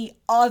many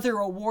other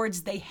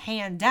awards they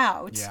hand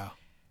out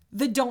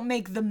that don't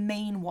make the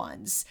main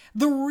ones.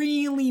 The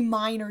really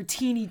minor,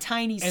 teeny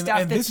tiny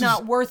stuff that's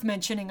not worth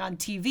mentioning on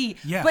TV.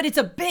 Yeah. But it's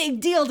a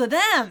big deal to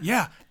them.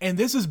 Yeah. And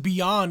this is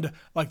beyond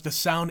like the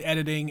sound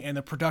editing and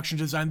the production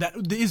design that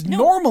is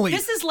normally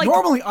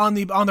on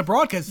the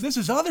broadcast. This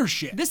is other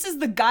shit. This is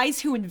the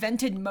guys who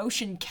invented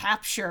motion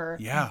capture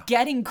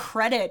getting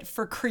credit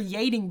for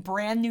creating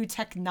brand new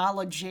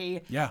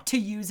technology to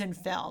use in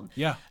film.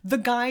 Yeah. The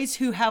guys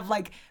who have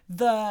like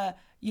the,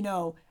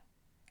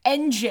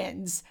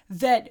 engines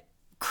that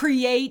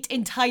create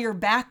entire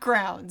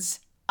backgrounds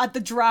at the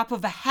drop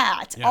of a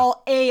hat,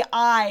 all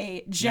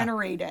AI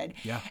generated.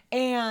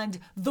 And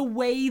the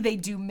way they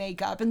do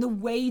makeup and the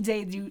way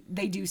they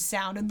do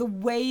sound and the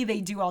way they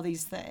do all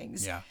these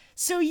things.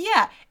 So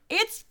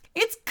it's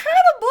kind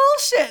of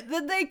bullshit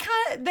that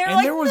they're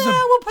like,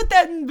 we'll put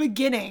that in the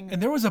beginning.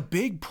 And there was a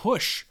big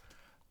push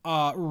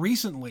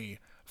recently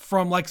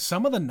from like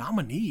some of the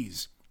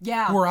nominees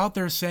who are out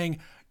there saying,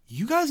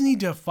 you guys need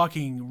to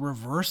fucking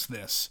reverse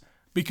this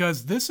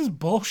because this is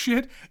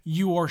bullshit.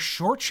 You are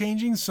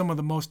shortchanging some of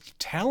the most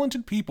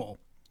talented people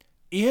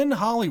in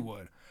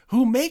Hollywood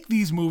who make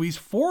these movies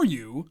for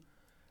you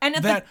and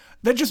that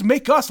just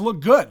make us look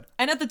good.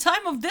 And at the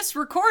time of this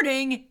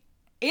recording,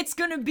 it's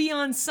going to be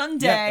on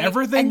Sunday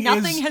and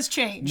nothing has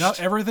changed. No,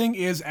 everything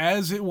is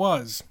as it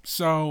was.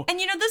 So, and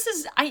this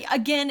is,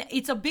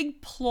 it's a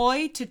big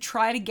ploy to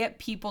try to get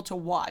people to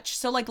watch.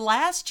 So like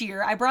last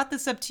year, I brought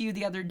this up to you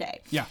the other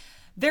day. Yeah.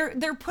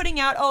 They're putting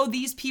out,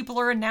 these people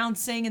are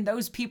announcing and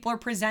those people are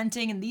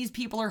presenting and these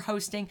people are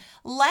hosting.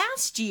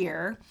 Last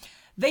year,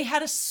 They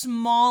had a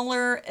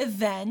smaller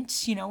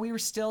event. You know, we were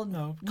still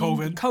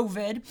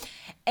COVID.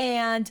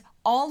 And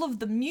all of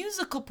the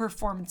musical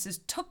performances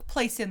took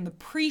place in the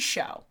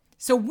pre-show.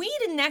 So we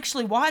didn't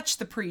actually watch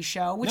the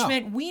pre-show, which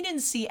meant we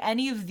didn't see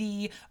any of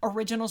the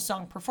original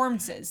song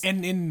performances.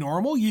 And in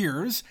normal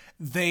years,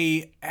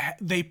 they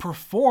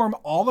perform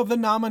all of the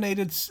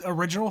nominated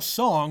original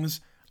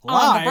songs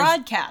live, on the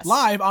broadcast.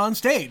 Live on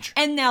stage.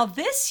 And now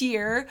this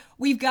year,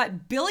 we've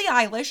got Billie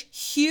Eilish,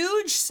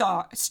 huge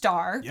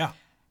star. Yeah.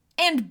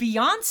 And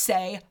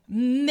Beyonce,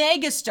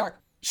 megastar.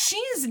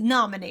 She's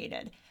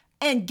nominated.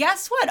 And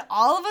guess what?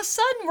 All of a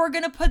sudden, we're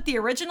going to put the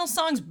original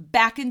songs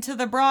back into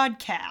the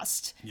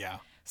broadcast. Yeah.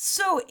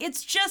 So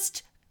it's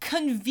just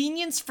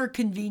convenience for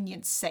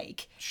convenience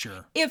sake.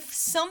 Sure. If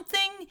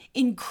something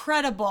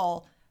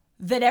incredible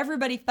that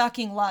everybody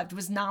fucking loved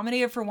was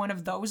nominated for one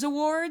of those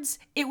awards,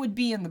 it would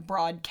be in the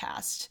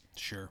broadcast.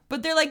 Sure.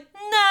 But they're like,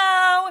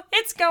 no,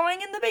 it's going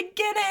in the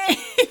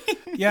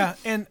beginning. Yeah,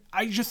 and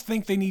I just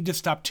think they need to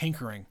stop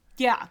tinkering.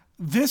 Yeah.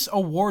 This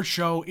award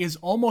show is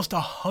almost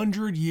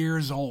 100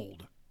 years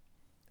old.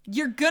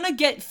 You're going to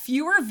get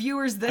fewer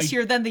viewers this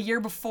year than the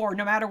year before,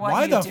 no matter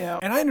what you do.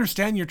 And I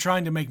understand you're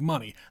trying to make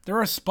money. There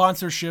are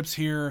sponsorships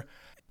here,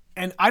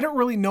 and I don't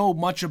really know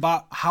much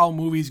about how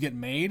movies get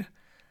made,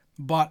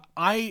 but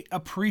I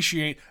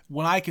appreciate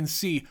when I can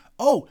see,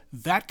 oh,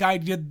 that guy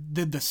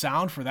did the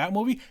sound for that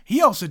movie.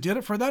 He also did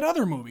it for that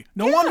other movie.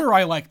 No wonder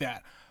I like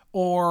that.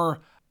 Or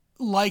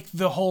like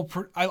the whole...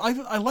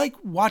 I like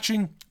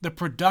watching the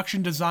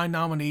production design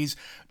nominees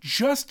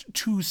just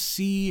to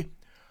see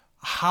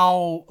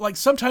how, like,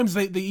 sometimes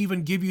they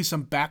even give you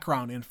some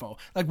background info.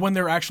 Like when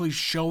they're actually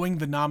showing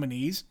the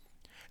nominees,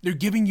 they're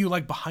giving you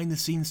like behind the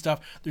scenes stuff.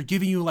 They're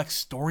giving you like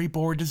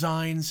storyboard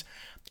designs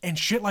and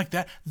shit like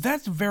that.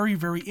 That's very,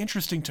 very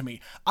interesting to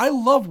me. I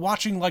love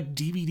watching like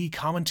DVD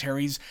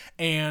commentaries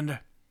and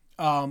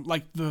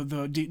like the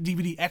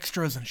DVD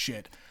extras and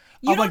shit.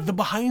 Of like the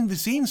behind the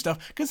scenes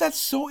stuff, because that's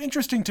so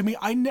interesting to me.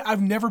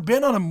 I've never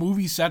been on a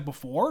movie set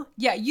before.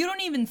 Yeah, you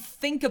don't even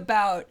think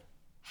about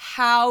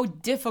how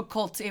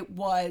difficult it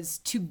was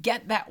to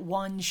get that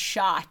one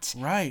shot.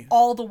 Right.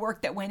 All the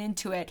work that went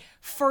into it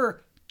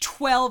for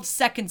 12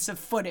 seconds of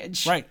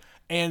footage. Right.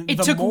 And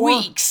it took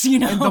weeks, you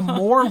know. And the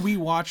more we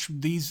watch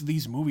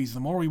these movies, the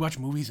more we watch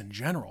movies in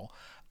general,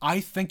 I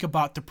think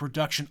about the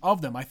production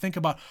of them. I think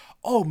about,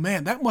 oh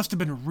man, that must have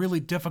been really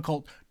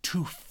difficult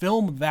to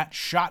film that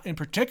shot in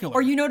particular.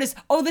 Or you notice,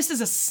 oh, this is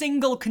a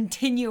single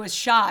continuous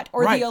shot,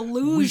 or the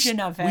illusion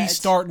of it. We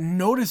start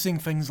noticing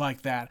things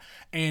like that,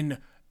 and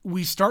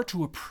we start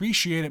to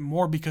appreciate it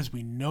more because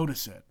we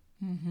notice it.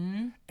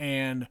 Mm-hmm.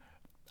 And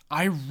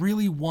I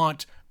really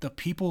want the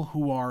people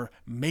who are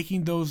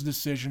making those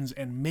decisions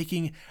and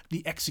making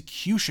the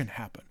execution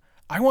happen,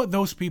 I want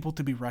those people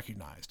to be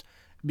recognized.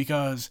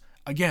 Because,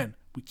 again,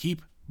 we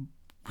keep,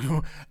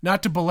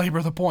 not to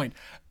belabor the point,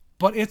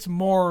 but it's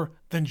more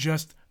than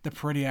just the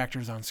pretty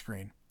actors on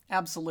screen.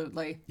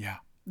 Absolutely. Yeah.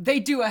 They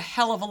do a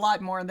hell of a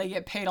lot more and they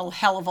get paid a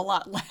hell of a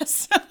lot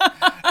less.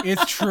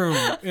 It's true.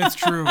 It's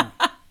true.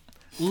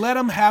 Let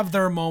them have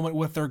their moment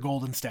with their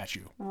golden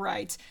statue.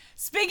 Right.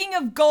 Speaking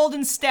of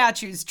golden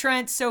statues,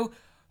 Trent, so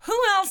who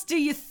else do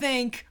you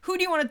think, who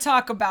do you want to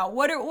talk about?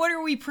 What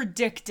are we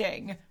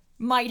predicting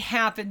might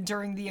happen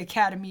during the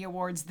Academy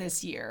Awards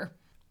this year?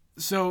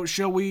 So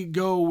shall we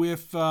go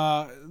with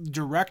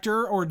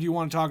director, or do you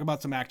want to talk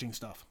about some acting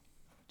stuff?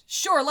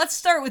 Sure, let's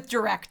start with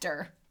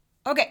director.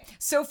 Okay,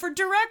 so for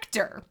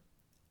director,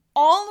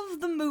 all of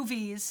the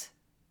movies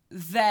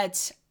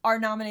that are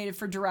nominated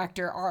for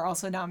director are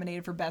also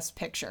nominated for Best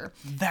Picture.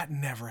 That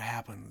never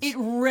happens. It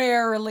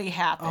rarely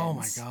happens. Oh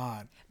my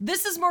God.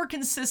 This is more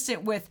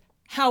consistent with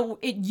how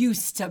it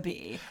used to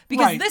be,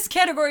 because this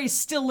category is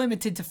still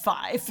limited to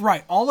 5.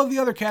 Right. All of the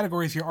other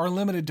categories here are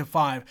limited to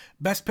 5.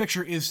 Best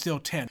Picture is still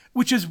 10,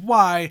 which is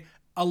why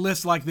a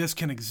list like this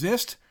can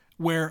exist,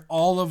 where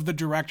all of the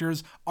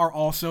directors are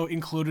also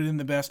included in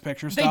the Best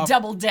Picture stuff. They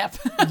double dip.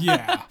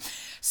 Yeah.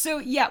 So,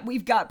 yeah,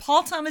 we've got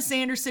Paul Thomas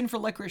Anderson for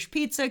Licorice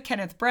Pizza,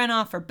 Kenneth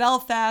Branagh for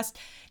Belfast,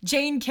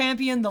 Jane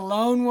Campion, the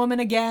lone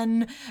woman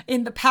again,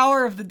 in The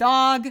Power of the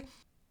Dog,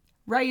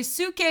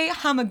 Ryusuke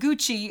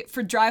Hamaguchi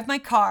for Drive My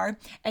Car,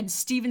 and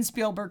Steven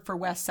Spielberg for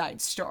West Side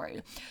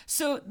Story.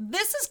 So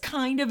this is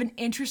kind of an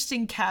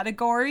interesting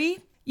category.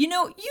 You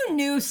know, you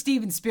knew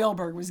Steven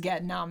Spielberg was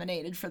getting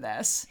nominated for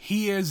this.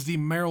 He is the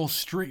Meryl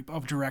Streep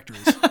of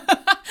directors.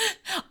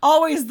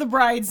 Always the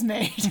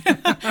bridesmaid.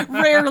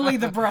 Rarely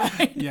the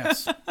bride.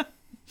 Yes.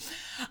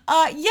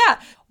 Yeah,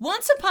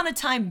 Once Upon a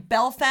Time,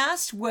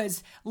 Belfast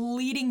was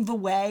leading the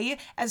way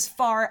as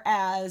far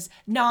as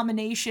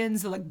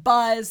nominations, like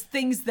buzz,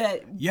 things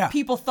that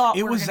people thought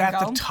were going to go. It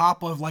was at the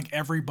top of like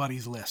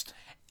everybody's list.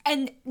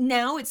 And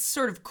now it's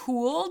sort of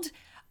cooled.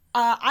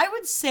 I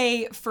would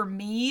say, for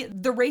me,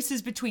 the race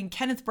is between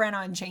Kenneth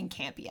Branagh and Jane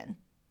Campion.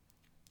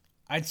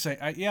 I'd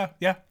say,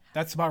 yeah,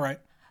 that's about right.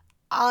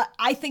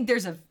 I think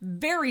there's a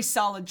very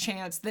solid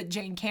chance that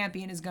Jane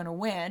Campion is going to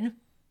win,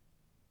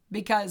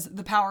 because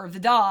The Power of the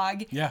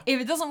Dog. Yeah. If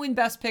it doesn't win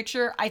Best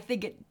Picture, I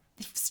think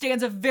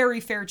stands a very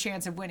fair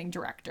chance of winning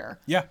director.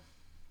 Yeah.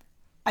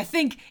 I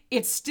think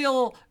it's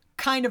still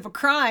kind of a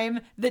crime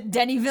that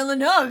Denis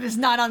Villeneuve is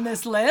not on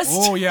this list.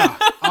 Oh yeah.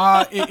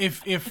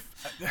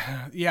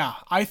 Yeah,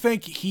 I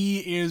think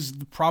he is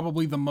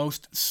probably the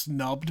most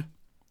snubbed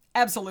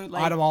Absolutely.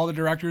 out of all the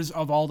directors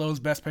of all those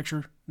Best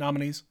Picture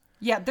nominees.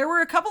 Yeah, there were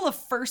a couple of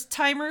first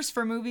timers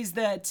for movies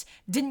that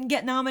didn't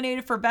get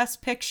nominated for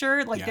Best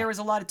Picture. Like there was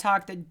a lot of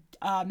talk that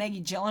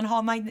Maggie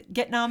Gyllenhaal might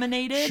get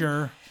nominated.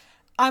 Sure.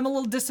 I'm a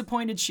little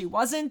disappointed she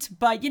wasn't,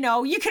 but you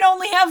can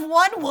only have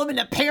one woman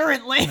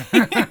apparently.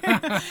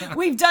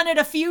 We've done it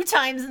a few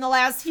times in the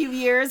last few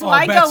years.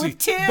 Why go with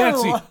two?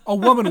 Betsy, a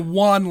woman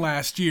won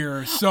last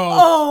year, so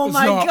Oh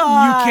my so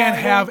God. you can't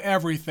have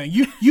everything.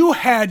 You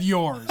had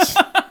yours.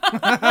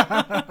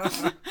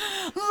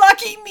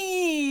 Lucky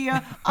me.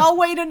 I'll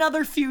wait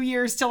another few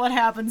years till it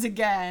happens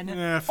again.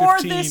 Or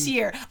 15. this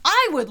year.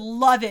 I would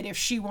love it if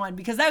she won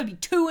because that would be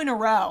 2 in a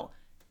row.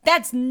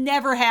 That's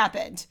never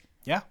happened.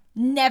 Yeah.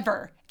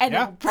 Never. And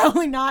Yeah. it will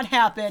probably not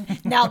happen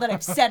now that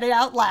I've said it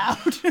out loud.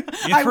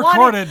 It's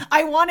recorded.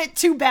 I want it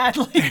too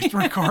badly. It's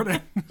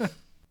recorded.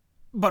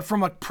 But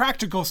from a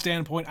practical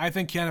standpoint, I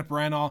think Kenneth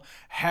Branagh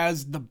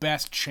has the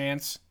best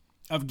chance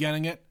of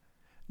getting it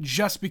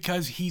just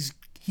because he's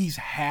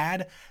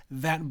had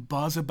that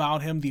buzz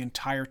about him the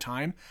entire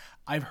time.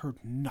 I've heard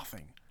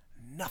nothing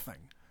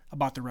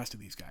about the rest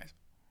of these guys.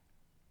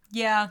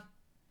 Yeah.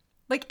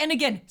 And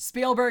again,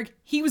 Spielberg,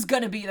 he was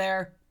going to be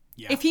there.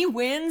 Yeah. If he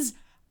wins,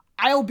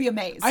 I'll be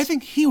amazed. I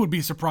think he would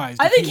be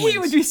surprised. I if think he he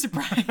wins. would be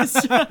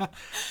surprised. Not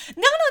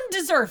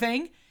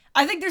undeserving.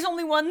 I think there's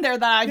only one there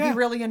that I'd be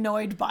really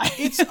annoyed by.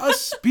 It's a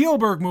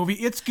Spielberg movie.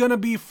 It's gonna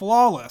be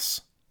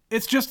flawless.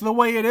 It's just the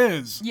way it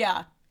is.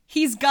 Yeah.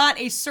 He's got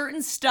a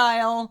certain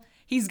style.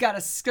 He's got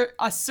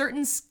a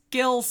certain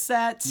skill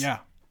set. Yeah.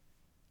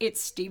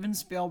 It's Steven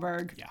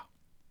Spielberg. Yeah.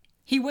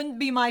 He wouldn't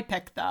be my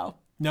pick, though.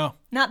 No.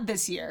 Not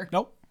this year.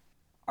 Nope.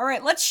 All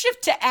right, let's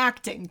shift to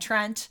acting,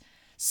 Trent.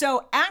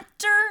 So,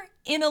 actor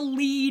in a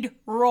lead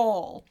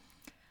role.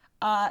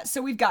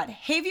 So we've got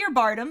Javier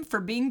Bardem for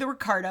Being the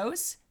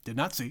Ricardos, Did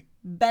not see.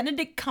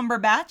 Benedict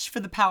Cumberbatch for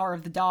The Power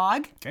of the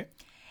Dog, Okay.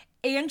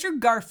 Andrew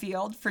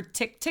Garfield for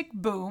Tick, Tick,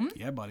 Boom,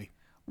 Yeah, buddy.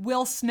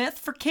 Will Smith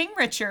for King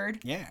Richard,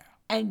 Yeah.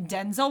 and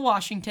Denzel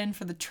Washington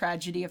for The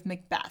Tragedy of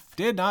Macbeth.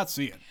 Did not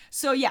see it.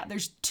 So yeah,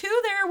 there's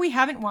 2 there we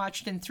haven't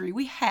watched and 3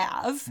 we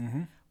have.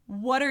 Mm-hmm.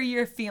 What are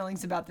your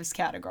feelings about this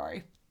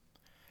category?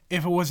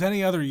 If it was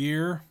any other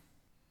year,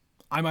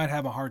 I might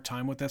have a hard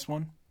time with this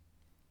one.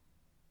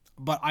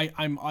 But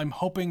I'm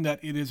hoping that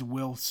it is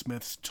Will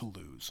Smith's to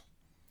lose.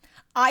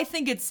 I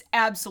think it's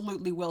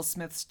absolutely Will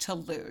Smith's to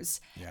lose.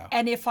 Yeah.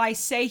 And if I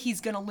say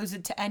he's going to lose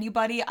it to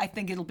anybody, I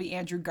think it'll be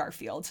Andrew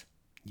Garfield.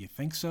 You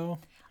think so?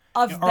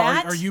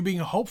 Are you being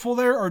hopeful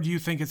there, or do you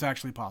think it's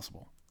actually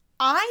possible?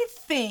 I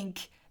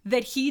think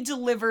that he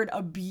delivered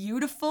a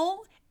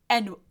beautiful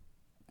and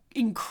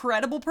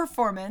incredible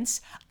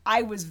performance.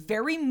 I was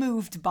very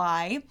moved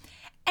by,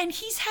 and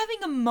he's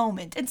having a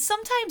moment. And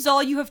sometimes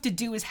all you have to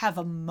do is have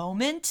a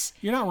moment,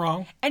 You're not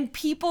wrong. and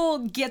people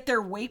get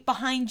their weight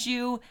behind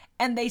you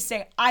and they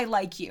say, I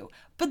like you.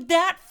 But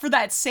that, for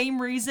that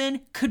same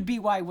reason, could be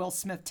why Will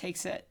Smith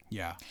takes it.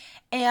 Yeah.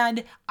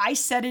 And I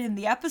said it in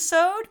the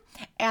episode,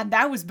 and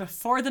that was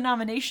before the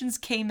nominations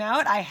came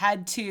out. I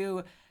had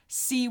to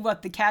see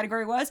what the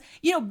category was.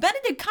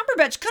 Benedict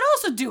Cumberbatch could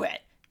also do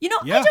it. Yeah.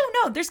 I don't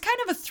know. There's kind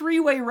of a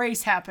 3-way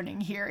race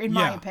happening here, in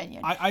my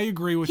opinion. I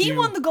agree with you. He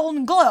won the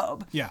Golden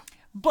Globe. Yeah.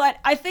 But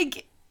I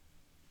think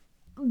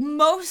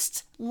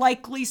most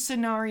likely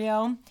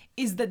scenario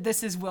is that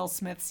this is Will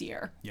Smith's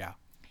year. Yeah.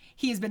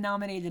 He has been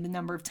nominated a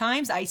number of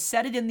times. I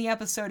said it in the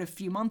episode a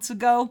few months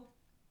ago,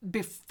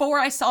 before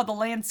I saw the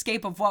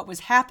landscape of what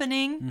was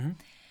happening,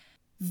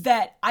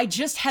 that I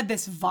just had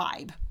this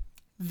vibe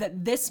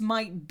that this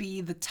might be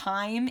the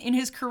time in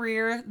his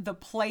career, the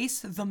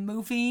place, the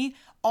movie,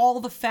 all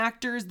the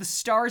factors, the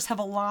stars have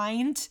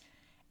aligned.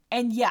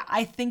 And yeah,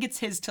 I think it's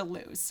his to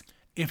lose.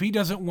 If he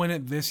doesn't win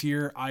it this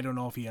year, I don't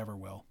know if he ever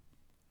will.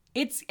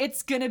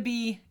 It's gonna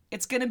be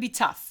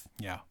tough.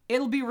 Yeah.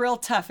 It'll be real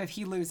tough if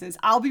he loses.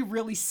 I'll be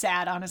really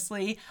sad,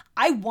 honestly.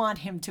 I want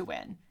him to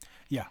win.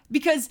 Yeah.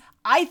 Because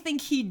I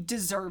think he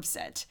deserves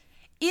it.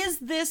 Is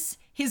this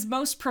his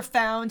most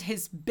profound,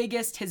 his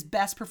biggest, his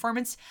best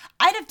performance?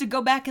 I'd have to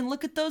go back and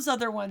look at those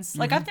other ones.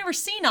 Like, I've never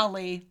seen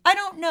Ali. I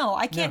don't know.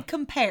 I can't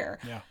compare.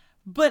 Yeah.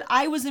 But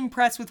I was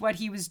impressed with what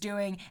he was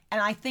doing,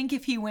 and I think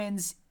if he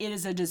wins, it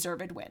is a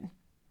deserved win.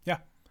 Yeah.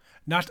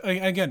 Not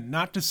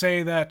to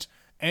say that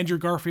Andrew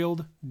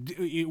Garfield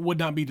it would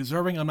not be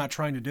deserving. I'm not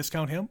trying to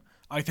discount him.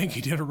 I think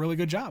he did a really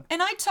good job.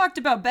 And I talked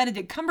about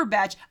Benedict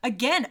Cumberbatch.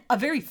 Again, a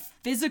very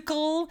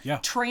physical Yeah.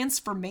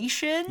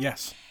 transformation.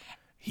 Yes.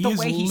 He The is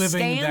way he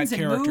living stands that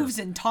and character. moves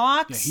and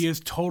talks. Yeah, he is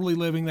totally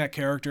living that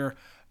character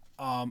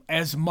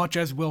as much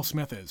as Will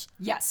Smith is.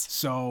 Yes.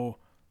 So,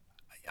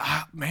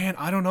 man,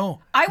 I don't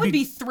know. I would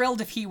be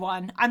thrilled if he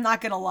won. I'm not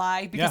going to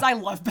lie, because Yeah. I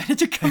love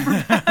Benedict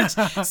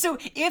Cumberbatch. So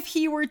if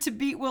he were to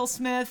beat Will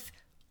Smith,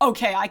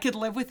 okay, I could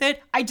live with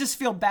it. I just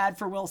feel bad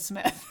for Will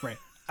Smith. Right.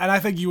 And I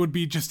think you would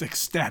be just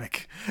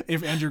ecstatic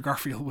if Andrew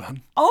Garfield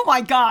won. Oh my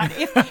God.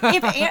 If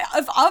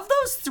of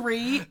those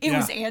three, it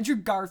was Andrew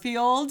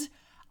Garfield,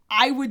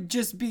 I would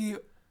just be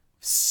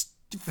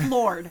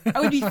floored. I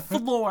would be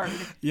floored.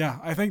 Yeah,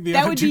 I think the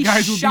other two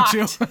guys shocked.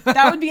 would be too.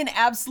 That would be an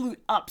absolute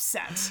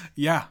upset.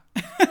 Yeah,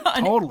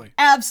 totally.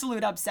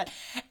 Absolute upset.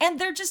 And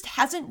there just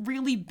hasn't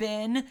really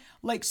been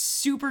like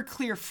super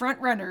clear front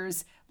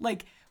runners.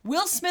 Like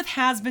Will Smith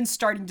has been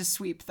starting to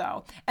sweep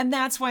though. And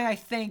that's why I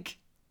think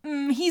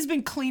he's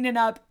been cleaning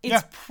up.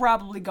 It's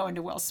probably going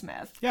to Will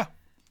Smith. Yeah.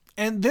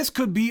 And this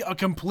could be a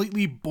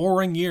completely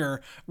boring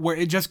year where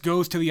it just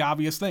goes to the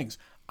obvious things.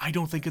 I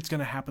don't think it's going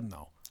to happen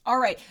though. All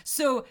right.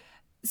 So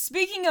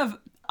speaking of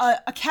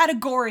a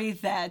category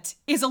that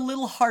is a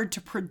little hard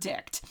to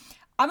predict,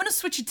 I'm going to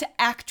switch it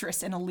to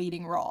actress in a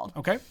leading role.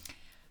 Okay.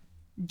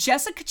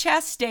 Jessica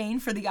Chastain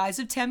for The Eyes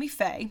of Tammy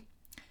Faye,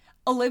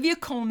 Olivia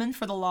Colman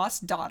for The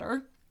Lost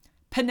Daughter,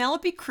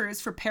 Penelope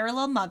Cruz for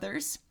Parallel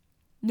Mothers,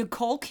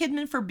 Nicole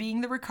Kidman for Being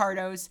the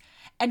Ricardos,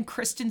 and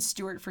Kristen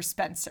Stewart for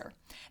Spencer.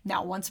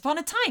 Now, once upon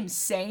a time,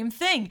 same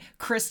thing.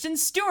 Kristen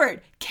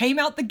Stewart came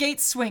out the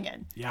gate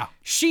swinging. Yeah.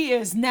 She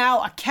is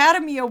now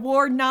Academy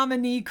Award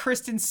nominee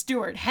Kristen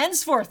Stewart.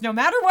 Henceforth, no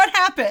matter what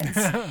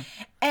happens.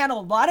 And a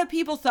lot of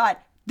people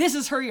thought, this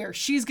is her year.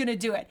 She's going to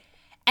do it.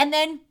 And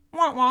then,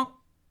 wonk wonk.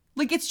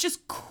 Like, it's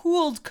just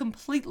cooled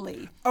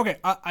completely. Okay,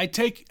 I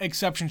take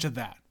exception to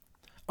that.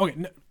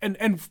 Okay,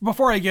 and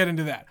before I get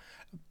into that,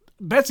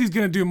 Betsy's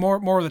going to do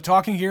more of the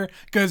talking here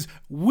because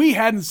we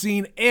hadn't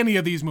seen any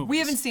of these movies. We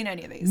haven't seen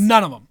any of these.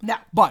 None of them. No.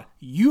 But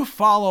you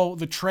follow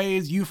the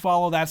trades, you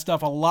follow that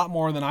stuff a lot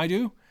more than I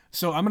do.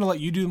 So I'm going to let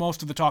you do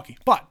most of the talking.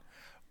 But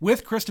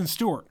with Kristen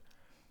Stewart,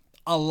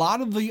 a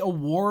lot of the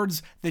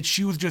awards that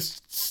she was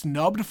just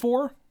snubbed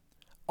for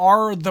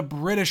are the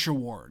British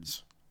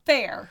awards.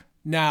 Fair.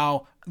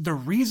 Now, the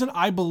reason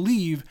I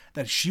believe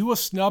that she was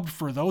snubbed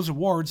for those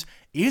awards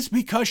is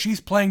because she's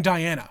playing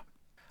Diana.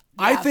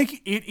 Yeah. I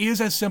think it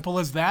is as simple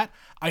as that.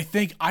 I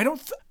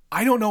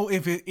don't know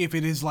if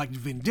it is like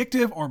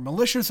vindictive or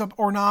malicious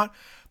or not,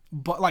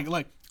 but like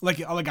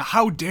a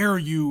how dare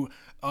you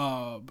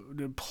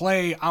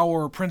play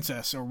our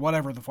princess or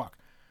whatever the fuck.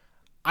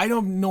 I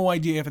have no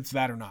idea if it's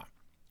that or not.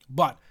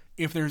 But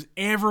if there's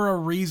ever a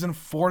reason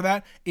for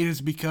that, it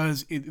is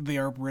because they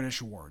are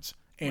British awards.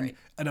 And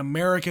an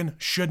American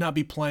should not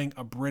be playing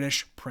a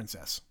British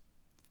princess.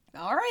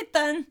 All right,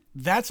 then.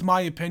 That's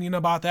my opinion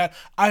about that.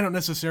 I don't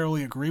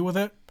necessarily agree with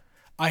it.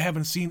 I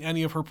haven't seen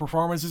any of her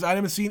performances. I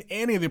haven't seen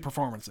any of the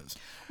performances.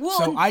 Well,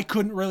 so I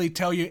couldn't really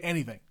tell you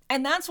anything.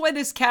 And that's why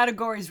this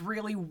category is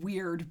really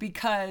weird,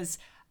 because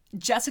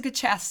Jessica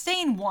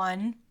Chastain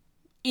won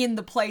in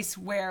the place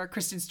where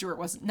Kristen Stewart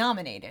wasn't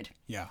nominated.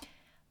 Yeah.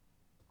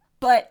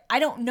 But I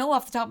don't know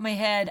off the top of my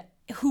head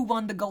who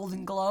won the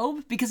Golden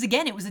Globe, because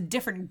again, it was a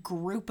different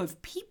group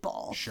of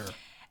people. Sure.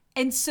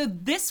 And so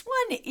this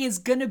one is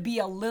going to be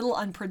a little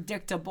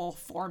unpredictable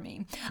for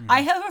me.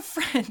 I have a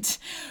friend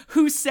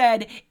who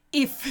said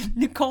if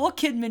Nicole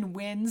Kidman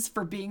wins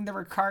for Being the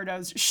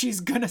Ricardos, she's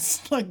going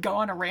to go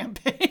on a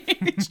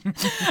rampage.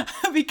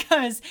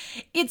 Because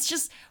it's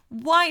just,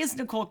 why is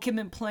Nicole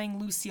Kidman playing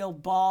Lucille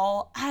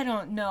Ball? I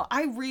don't know.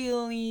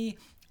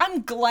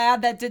 I'm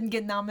glad that didn't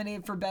get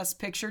nominated for Best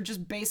Picture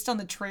just based on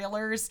the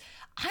trailers.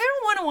 I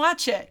don't want to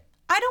watch it.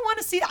 I don't want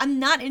to see it. I'm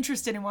not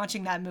interested in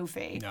watching that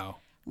movie. No.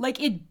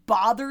 Like, it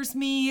bothers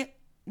me,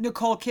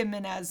 Nicole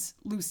Kidman as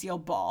Lucille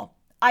Ball.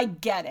 I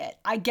get it.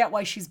 I get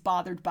why she's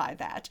bothered by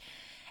that.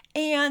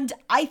 And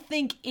I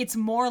think it's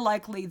more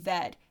likely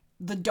that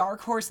the dark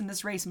horse in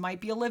this race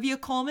might be Olivia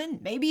Colman.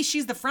 Maybe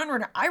she's the front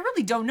runner. I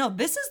really don't know.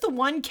 This is the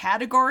one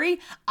category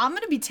I'm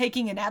going to be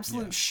taking an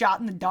absolute shot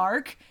in the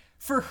dark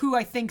for who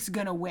I think's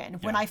going to win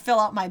when I fill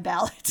out my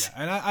ballot.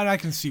 Yeah, and I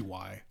can see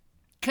why.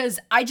 Because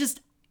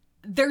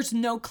there's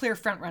no clear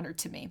front runner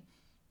to me.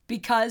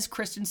 Because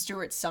Kristen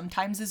Stewart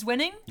sometimes is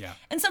winning,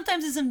 and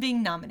sometimes isn't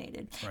being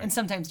nominated. Right. And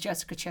sometimes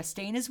Jessica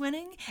Chastain is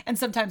winning, and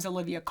sometimes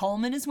Olivia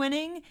Colman is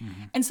winning,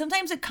 and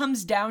sometimes it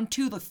comes down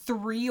to the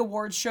 3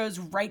 award shows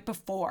right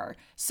before.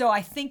 So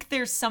I think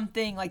there's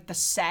something like the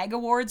SAG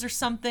Awards or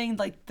something,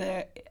 like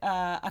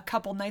a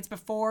couple nights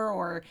before,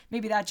 or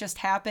maybe that just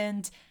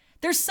happened.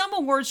 There's some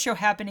awards show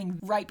happening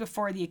right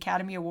before the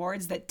Academy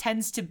Awards that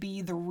tends to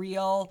be the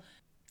real,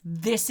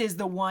 this is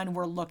the one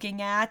we're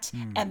looking at,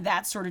 and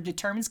that sort of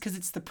determines, because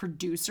it's the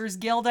Producers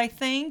Guild, I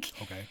think.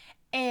 Okay.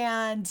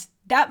 And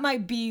that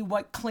might be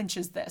what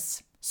clinches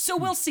this. So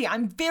we'll see.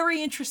 I'm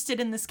very interested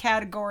in this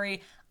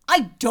category.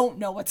 I don't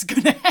know what's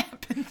going to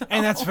happen, though.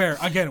 And that's fair.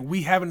 Again,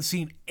 we haven't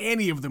seen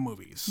any of the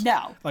movies.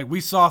 No. Like,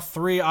 we saw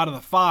 3 out of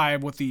the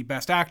 5 with the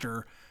Best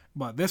Actor,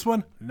 but this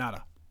one,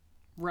 nada.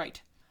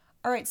 Right.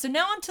 All right, so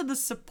now on to the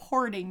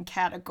supporting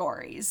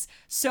categories.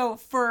 So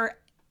for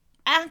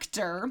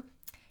actor,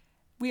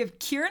 we have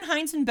Ciarán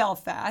Hinds in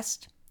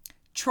Belfast,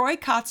 Troy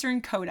Kotsur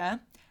in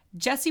Coda,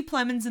 Jesse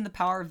Plemons in The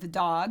Power of the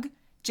Dog,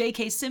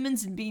 J.K.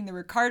 Simmons in Being the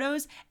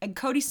Ricardos, and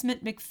Kodi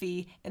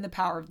Smit-McPhee in The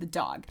Power of the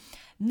Dog.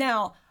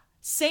 Now,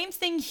 same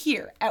thing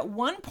here. At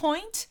one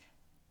point,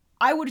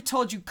 I would have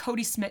told you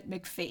Kodi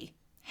Smit-McPhee.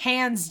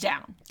 hands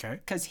down. Okay.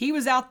 Because he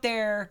was out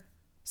there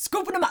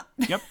scooping them up.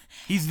 Yep.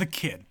 He's the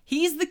kid.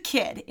 He's the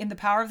kid in The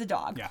Power of the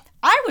Dog. Yeah.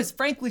 I was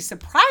frankly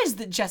surprised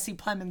that Jesse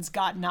Plemons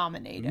got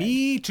nominated.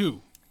 Me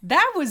too.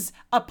 That was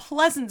a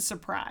pleasant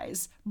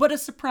surprise, but a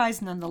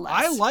surprise nonetheless.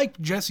 I like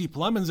Jesse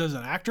Plemons as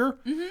an actor,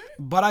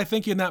 but I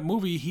think in that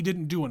movie he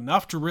didn't do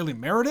enough to really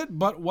merit it,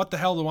 but what the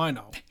hell do I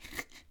know?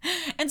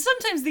 And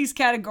sometimes these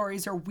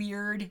categories are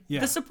weird.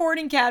 Yeah. The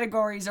supporting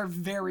categories are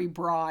very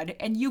broad,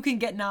 and you can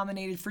get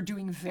nominated for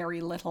doing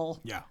very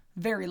little. Yeah.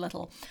 Very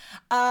little.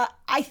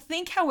 I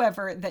think,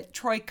 however, that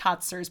Troy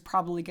Kotsur is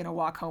probably going to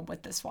walk home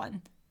with this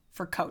one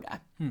for Coda.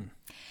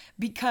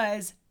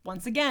 Because,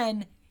 once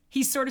again,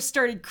 he sort of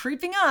started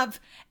creeping up,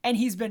 and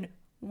he's been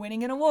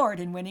winning an award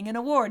and winning an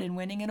award and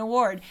winning an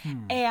award.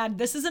 And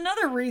this is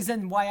another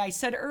reason why I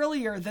said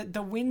earlier that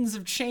the winds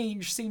of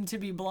change seem to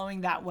be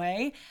blowing that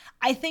way.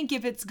 I think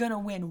if it's going to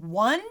win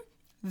one,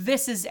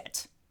 this is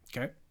it.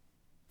 Okay.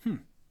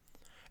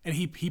 And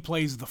he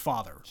plays the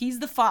father He's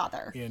the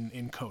father.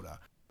 in Coda.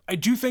 I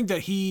do think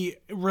that he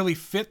really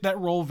fit that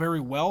role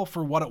very well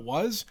for what it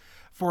was,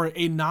 for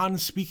a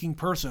non-speaking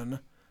person,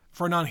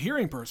 for a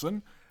non-hearing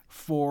person,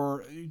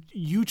 for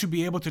you to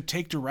be able to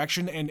take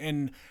direction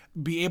and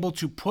be able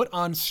to put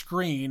on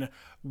screen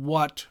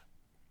what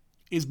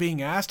is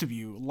being asked of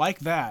you like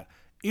that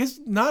is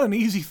not an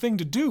easy thing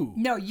to do.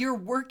 No, you're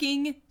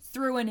working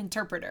through an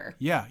interpreter.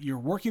 Yeah, you're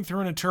working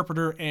through an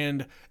interpreter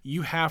and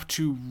you have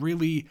to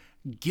really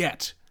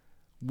get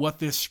what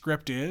this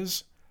script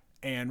is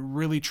and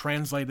really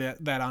translate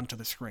that onto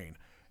the screen.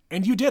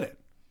 And you did it.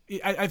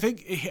 I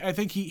think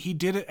he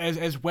did it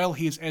as well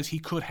as he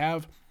could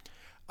have.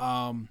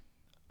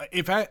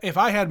 If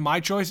I had my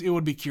choice, it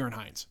would be Ciarán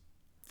Hinds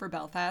For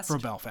Belfast. for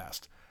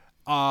Belfast.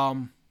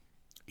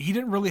 He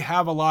didn't really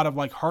have a lot of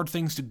like hard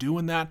things to do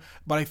in that,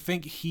 but I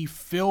think he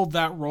filled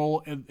that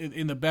role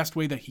in the best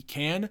way that he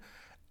can,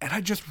 and I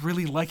just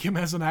really like him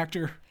as an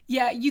actor.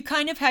 Yeah, you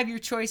kind of have your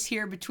choice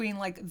here between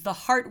like the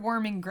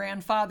heartwarming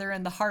grandfather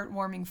and the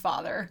heartwarming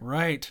father.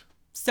 Right.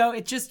 So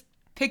it just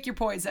pick your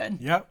poison.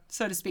 Yep.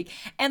 So to speak.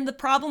 And the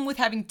problem with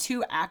having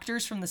two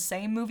actors from the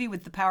same movie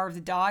with The Power of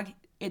the Dog,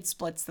 it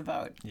splits the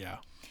vote. Yeah.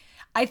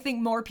 I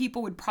think more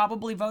people would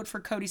probably vote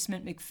for Cody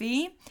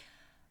Smith-McPhee,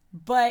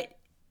 but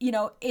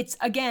it's,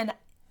 again,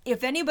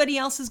 if anybody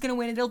else is going to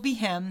win it, it'll be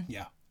him.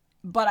 Yeah.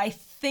 But I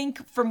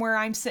think from where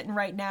I'm sitting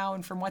right now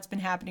and from what's been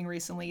happening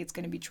recently, it's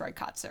going to be Troy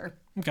Kotsur.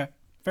 Okay.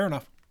 Fair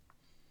enough.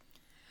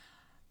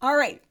 All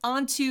right,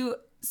 on to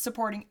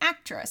supporting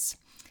actress.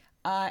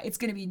 It's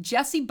going to be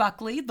Jessie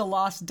Buckley, The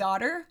Lost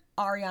Daughter,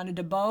 Ariana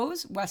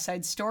DeBose, West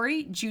Side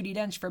Story, Judi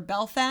Dench for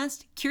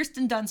Belfast,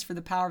 Kirsten Dunst for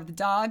The Power of the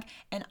Dog,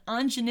 and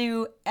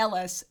Anjanou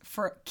Ellis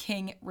for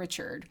King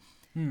Richard.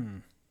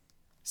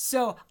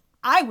 So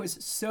I was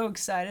so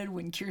excited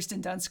when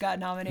Kirsten Dunst got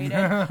nominated.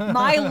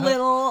 My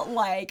little,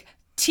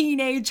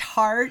 teenage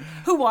heart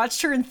who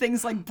watched her in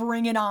things like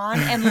Bring It On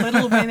and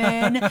Little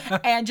Women,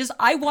 and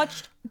I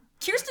watched.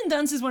 Kirsten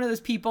Dunst is one of those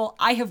people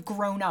I have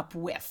grown up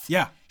with.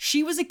 Yeah.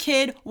 She was a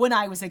kid when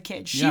I was a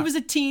kid. She was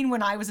a teen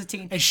when I was a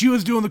teen. And she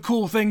was doing the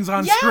cool things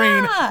on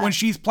screen when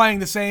she's playing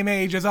the same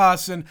age as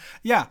us. And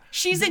yeah.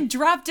 She's in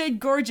Drop Dead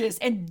Gorgeous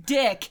and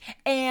Dick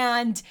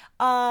and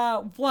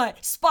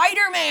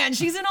Spider-Man.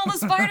 She's in all the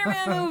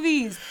Spider-Man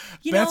movies.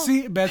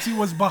 Betsy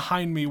was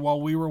behind me while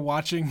we were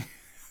watching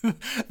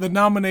the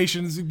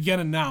nominations get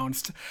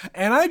announced.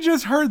 And I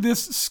just heard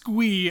this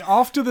squee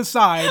off to the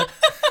side.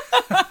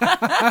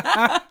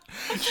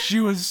 She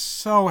was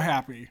so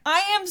happy.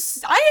 I am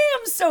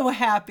so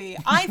happy.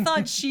 I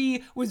thought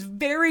she was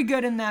very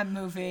good in that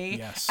movie.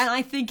 Yes. And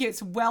I think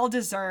it's well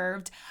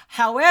deserved.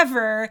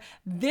 However,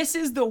 this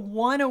is the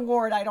one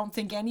award I don't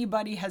think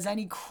anybody has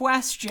any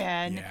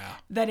question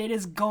that it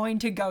is going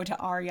to go to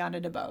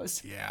Ariana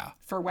DeBose. Yeah.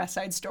 For West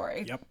Side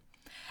Story. Yep.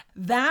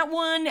 That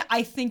one,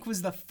 I think,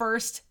 was the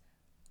first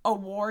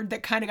award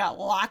that kind of got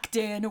locked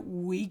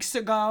in weeks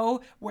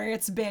ago, where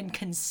it's been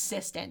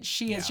consistent.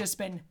 She has just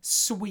been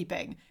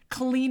sweeping,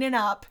 cleaning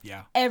up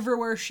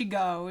everywhere she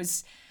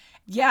goes.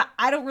 Yeah,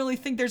 I don't really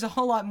think there's a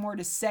whole lot more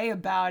to say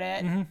about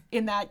it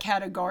in that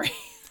category.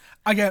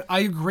 Again,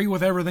 I agree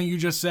with everything you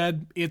just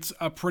said. It's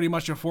pretty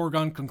much a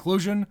foregone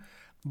conclusion,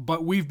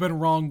 but we've been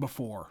wrong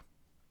before.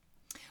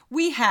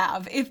 We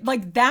have. If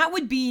that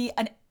would be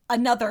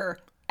another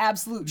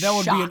absolute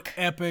shock. That would be an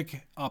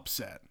epic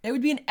upset. It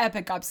would be an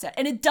epic upset.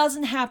 And it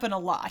doesn't happen a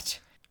lot.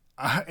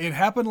 It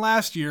happened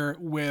last year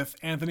with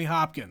Anthony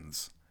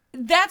Hopkins.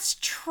 That's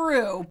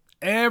true.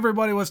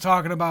 Everybody was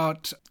talking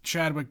about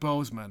Chadwick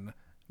Boseman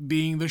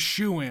being the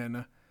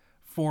shoo-in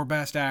for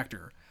Best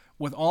Actor.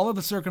 With all of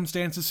the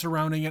circumstances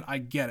surrounding it, I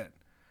get it.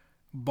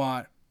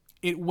 But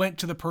it went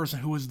to the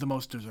person who was the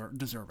most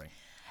deserving.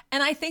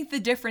 And I think the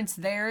difference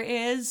there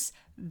is,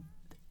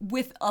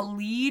 with a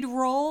lead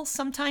role,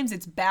 sometimes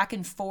it's back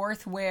and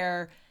forth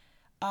where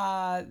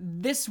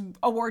this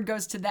award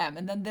goes to them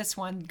and then this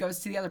one goes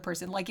to the other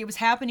person. Like it was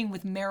happening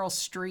with Meryl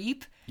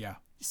Streep. Yeah.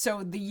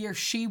 So the year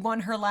she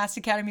won her last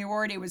Academy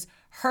Award, it was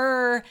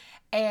her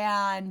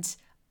and,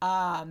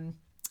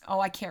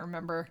 I can't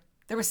remember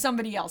there was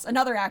somebody else,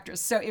 another actress.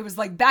 So it was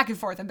like back and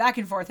forth and back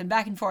and forth and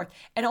back and forth.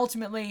 And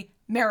ultimately,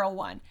 Meryl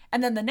won.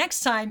 And then the next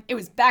time, it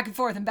was back and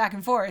forth and back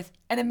and forth.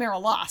 And then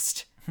Meryl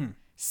lost.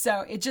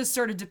 So it just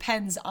sort of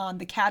depends on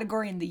the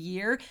category and the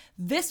year.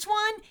 This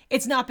one,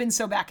 it's not been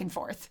so back and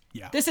forth.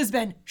 Yeah. This has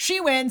been she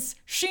wins,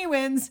 she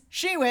wins,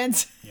 she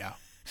wins. Yeah.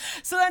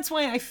 So that's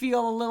why I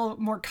feel a little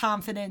more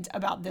confident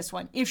about this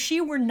one. If she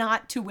were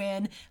not to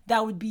win,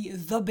 that would be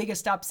the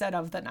biggest upset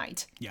of the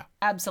night. Yeah.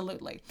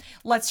 Absolutely.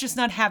 Let's just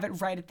not have it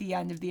right at the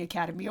end of the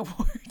Academy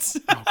Awards.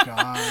 Oh,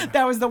 God.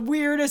 That was the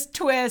weirdest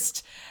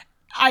twist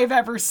I've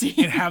ever seen.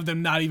 And have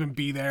them not even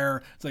be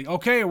there. It's like,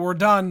 okay, we're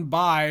done.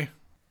 Bye.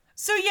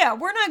 So yeah,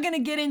 we're not going to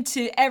get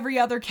into every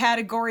other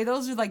category.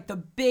 Those are like the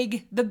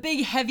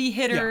big heavy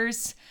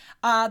hitters.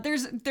 Yeah.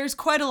 There's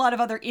quite a lot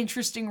of other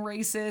interesting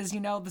races. You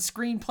know, the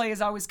screenplay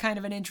is always kind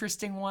of an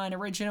interesting one.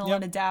 Original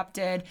and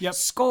adapted. Yep.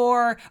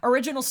 Score.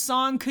 Original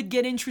song could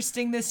get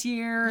interesting this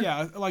year.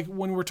 Yeah, like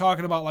when we're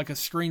talking about like a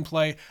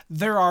screenplay,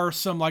 there are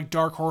some like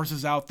dark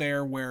horses out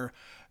there where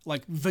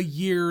like the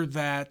year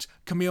that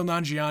Kumail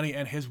Nanjiani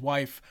and his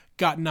wife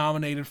got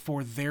nominated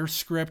for their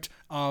script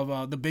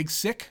of The Big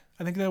Sick,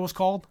 I think that was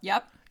called.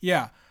 Yep.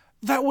 Yeah.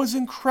 That was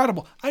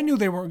incredible. I knew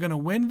they weren't going to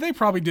win. They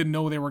probably didn't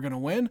know they were going to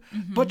win.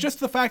 But just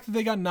the fact that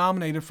they got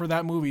nominated for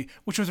that movie,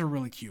 which was a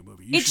really cute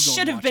movie. It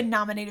should have been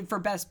nominated for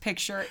Best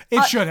Picture.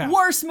 It should have.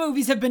 Worse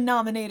movies have been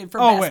nominated for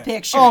Best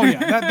Picture. Oh,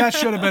 yeah. That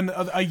should have been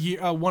a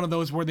year, one of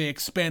those where they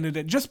expanded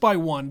it just by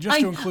one, just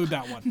to include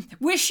that one.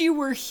 Wish You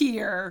Were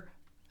Here.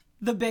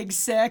 The Big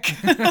Sick.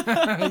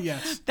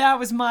 Yes. That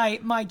was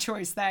my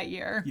choice that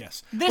year.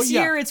 Yes. This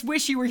year, it's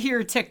Wish You Were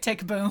Here, Tick,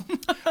 Tick, Boom.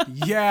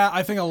 Yeah,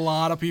 I think a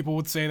lot of people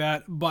would say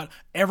that, but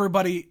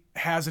everybody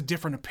has a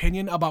different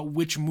opinion about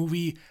which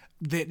movie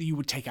that you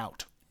would take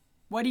out.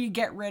 What do you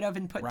get rid of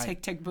and put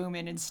Tick, Tick, Boom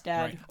in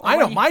instead? Right. I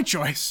know my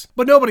choice,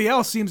 but nobody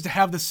else seems to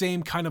have the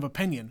same kind of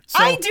opinion.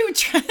 So, I do,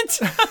 Trent.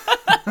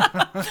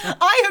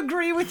 I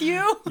agree with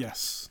you.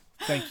 Yes.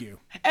 Thank you.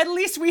 At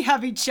least we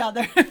have each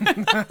other.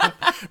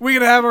 We're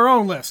going to have our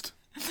own list.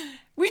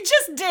 We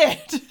just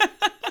did.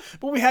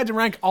 But we had to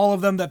rank all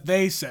of them that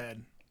they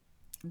said.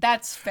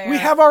 That's fair. We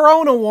have our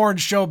own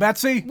award show,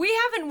 Betsy. We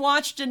haven't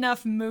watched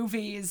enough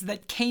movies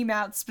that came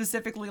out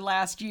specifically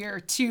last year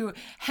to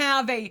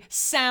have a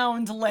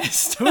sound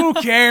list. Who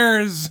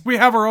cares? We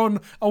have our own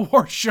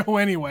award show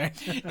anyway.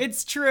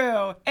 It's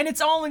true. And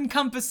it's all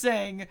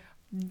encompassing.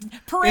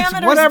 Parameters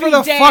It's whatever be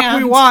the damned. fuck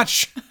we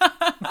watch.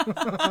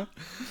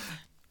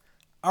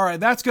 All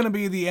right, that's going to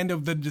be the end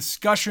of the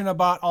discussion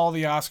about all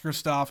the Oscar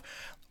stuff.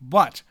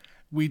 But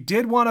we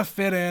did want to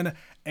fit in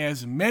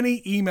as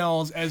many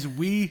emails as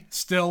we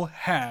still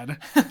had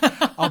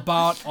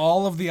about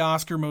all of the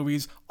Oscar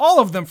movies. All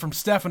of them from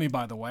Stephanie,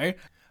 by the way.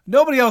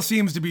 Nobody else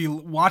seems to be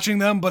watching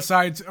them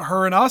besides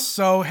her and us.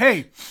 So,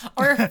 hey.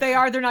 Or if they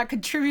are, they're not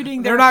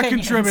contributing their They're not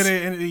opinions.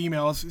 contributing in the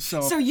emails.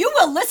 So you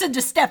will listen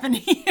to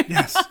Stephanie.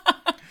 Yes.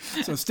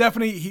 So,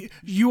 Stephanie,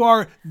 you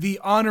are the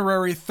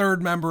honorary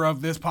third member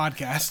of this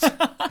podcast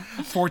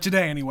for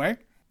today, anyway.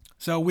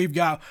 So, we've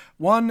got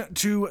 4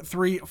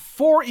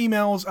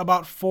 emails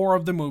about 4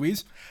 of the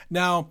movies.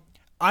 Now,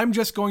 I'm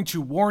just going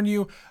to warn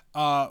you,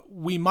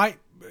 we might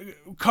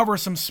cover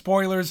some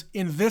spoilers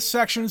in this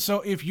section. So,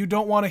 if you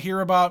don't want to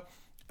hear about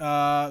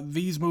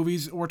these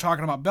movies, we're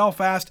talking about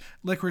Belfast,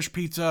 Licorice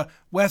Pizza,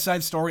 West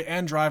Side Story,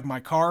 and Drive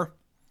My Car.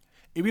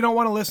 If you don't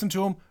want to listen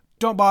to them,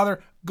 don't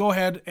bother. Go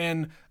ahead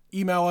and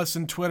email us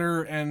and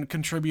Twitter and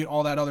contribute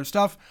all that other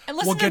stuff. And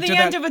listen to the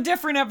end of a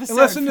different episode.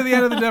 Listen to the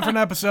end of the different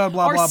episode,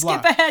 blah, blah, blah. Or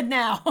skip ahead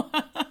now.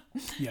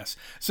 Yes.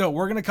 So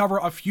we're going to cover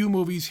a few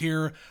movies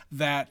here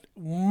that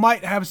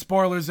might have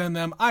spoilers in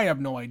them. I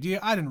have no idea.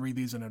 I didn't read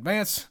these in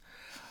advance.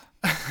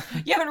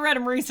 You haven't read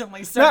them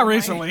recently, so. Not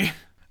recently.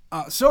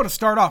 So to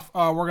start off,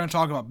 we're going to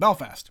talk about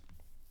Belfast.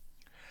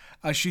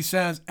 She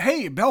says,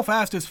 hey,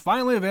 Belfast is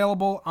finally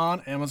available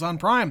on Amazon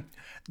Prime.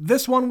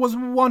 This one was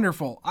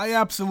wonderful. I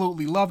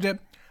absolutely loved it.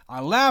 I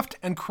laughed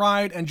and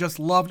cried and just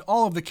loved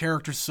all of the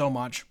characters so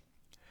much.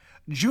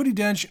 Judi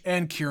Dench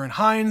and Ciarán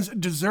Hinds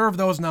deserve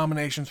those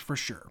nominations for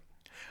sure.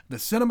 The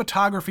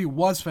cinematography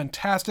was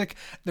fantastic.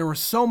 There were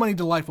so many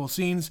delightful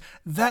scenes.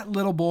 That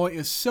little boy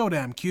is so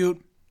damn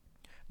cute.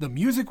 The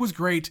music was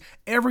great.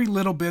 Every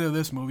little bit of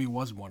this movie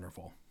was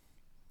wonderful.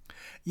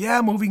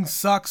 Yeah, moving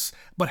sucks,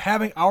 but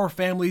having our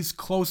families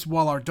close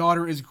while our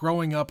daughter is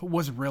growing up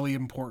was really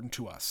important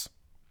to us.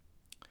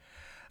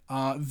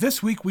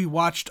 This week we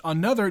watched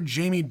another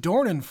Jamie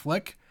Dornan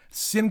flick,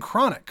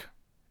 Synchronic.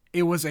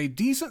 It was a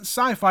decent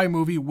sci-fi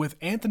movie with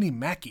Anthony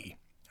Mackie.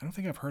 I don't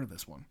think I've heard of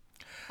this one.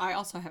 I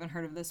also haven't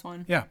heard of this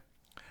one. Yeah.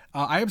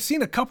 I have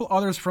seen a couple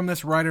others from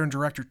this writer and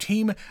director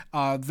team.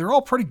 They're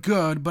all pretty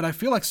good, but I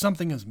feel like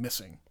something is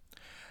missing.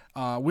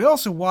 We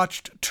also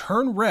watched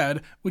Turn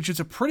Red, which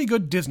is a pretty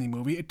good Disney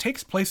movie. It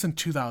takes place in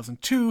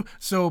 2002,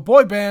 so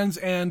boy bands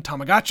and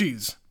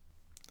Tamagotchis.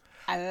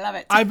 I love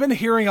it. I've been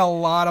hearing a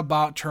lot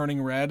about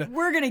Turning Red.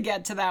 We're going to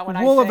get to that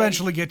one, We'll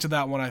eventually get to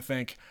that one, I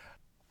think.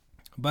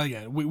 But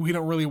yeah, we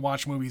don't really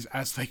watch movies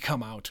as they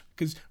come out,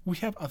 because we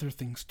have other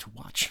things to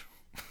watch.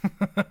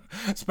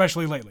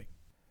 Especially lately.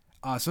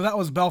 So that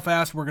was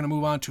Belfast. We're going to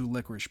move on to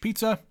Licorice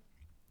Pizza.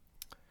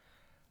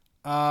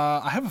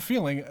 I have a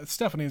feeling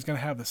Stephanie is going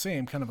to have the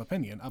same kind of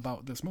opinion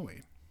about this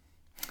movie.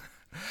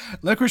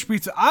 Licorice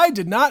Pizza. I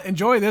did not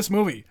enjoy this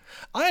movie.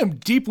 I am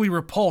deeply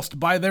repulsed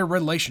by their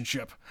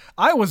relationship.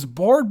 I was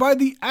bored by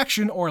the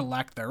action or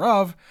lack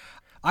thereof.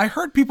 I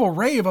heard people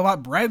rave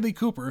about Bradley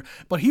Cooper,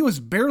 but he was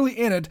barely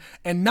in it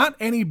and not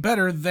any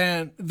better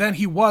than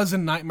he was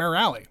in Nightmare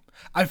Alley.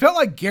 I felt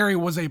like Gary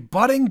was a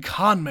budding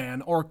con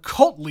man or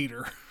cult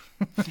leader.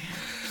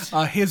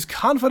 His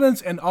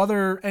confidence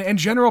and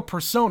general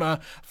persona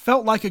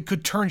felt like it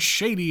could turn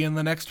shady in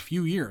the next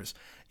few years.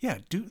 Yeah,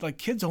 dude, like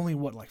kid's only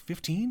what, like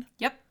 15?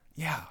 Yep.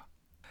 Yeah.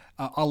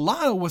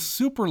 Alana was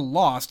super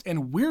lost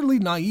and weirdly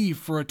naive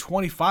for a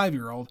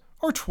 25-year-old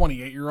or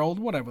 28-year-old,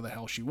 whatever the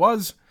hell she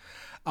was.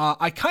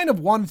 I kind of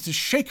wanted to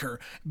shake her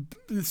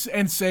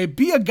and say,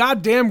 be a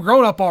goddamn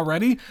grown-up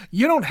already.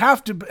 You don't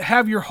have to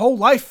have your whole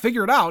life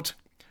figured out.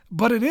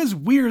 But it is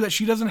weird that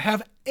she doesn't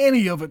have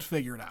any of it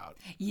figured out.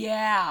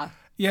 Yeah.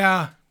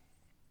 Yeah.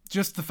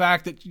 Just the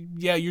fact that,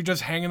 yeah, you're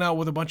just hanging out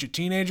with a bunch of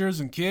teenagers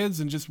and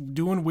kids and just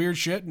doing weird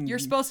shit. And you're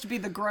supposed to be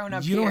the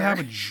grown-up You here. don't have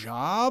a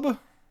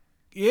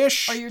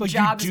job-ish. Or your like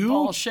job you is do.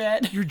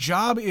 bullshit. Your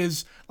job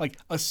is, like,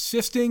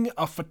 assisting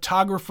a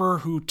photographer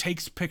who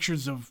takes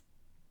pictures of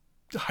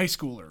high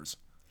schoolers.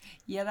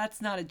 Yeah,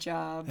 that's not a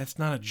job. That's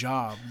not a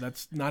job.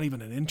 That's not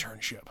even an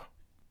internship.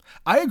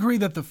 I agree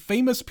that the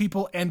famous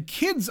people and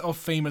kids of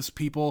famous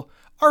people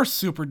are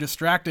super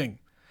distracting.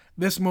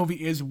 This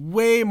movie is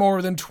way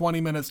more than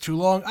 20 minutes too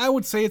long. I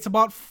would say it's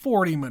about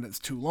 40 minutes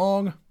too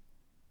long.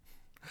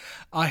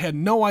 I had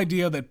no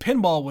idea that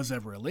pinball was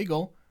ever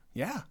illegal.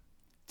 Yeah.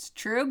 It's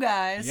true,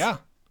 guys. Yeah.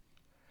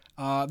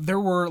 There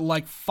were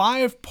like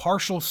 5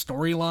 partial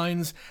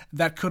storylines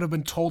that could have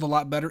been told a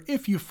lot better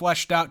if you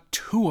fleshed out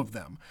 2 of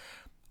them.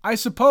 I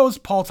suppose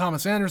Paul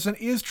Thomas Anderson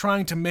is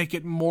trying to make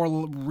it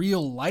more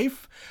real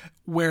life,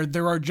 where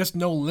there are just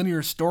no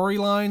linear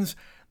storylines.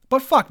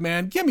 But fuck,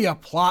 man, give me a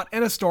plot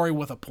and a story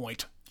with a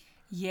point.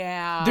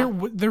 Yeah.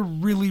 There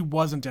really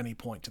wasn't any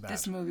point to that.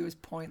 This movie was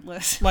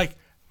pointless. Like,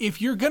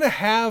 if you're gonna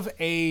have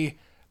a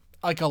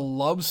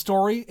love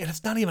story, and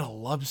it's not even a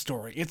love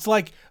story, it's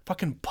like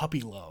fucking puppy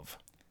love.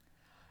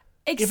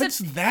 Except it's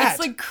that. It's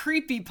like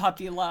creepy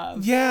puppy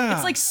love. Yeah.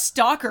 It's like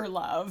stalker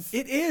love.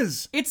 It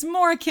is. It's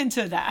more akin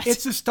to that.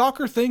 It's a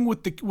stalker thing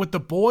with the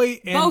boy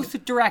and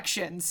both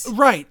directions.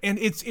 Right, and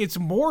it's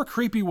more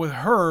creepy with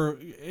her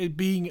it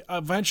being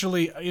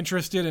eventually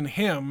interested in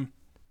him.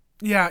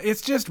 Yeah,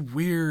 it's just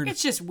weird.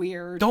 It's just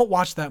weird. Don't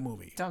watch that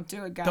movie. Don't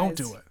do it, guys. Don't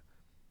do it.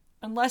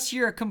 Unless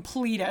you're a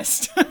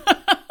completist.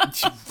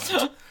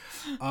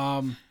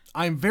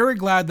 I'm very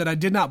glad that I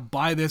did not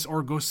buy this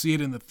or go see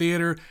it in the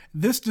theater.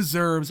 This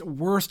deserves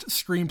worst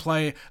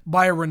screenplay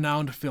by a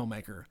renowned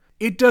filmmaker.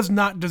 It does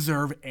not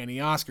deserve any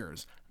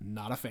Oscars.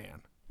 Not a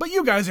fan. But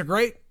you guys are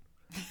great.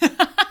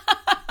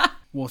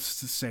 We'll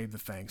save the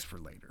thanks for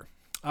later.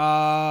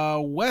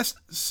 West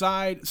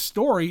Side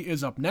Story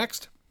is up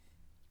next.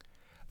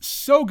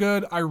 So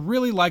good. I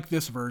really like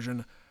this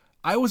version.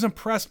 I was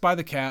impressed by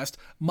the cast.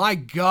 My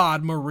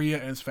God,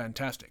 Maria is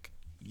fantastic.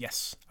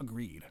 Yes,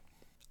 agreed.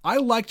 I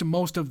liked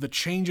most of the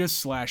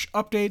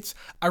changes/updates.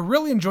 I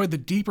really enjoyed the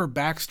deeper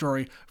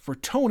backstory for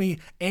Tony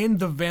and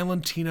the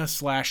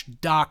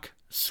Valentina/Doc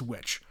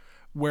switch,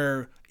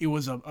 where it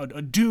was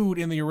a dude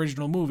in the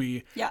original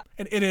movie. Yeah.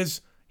 And it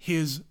is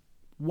his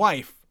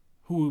wife,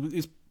 who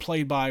is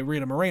played by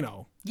Rita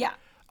Moreno. Yeah.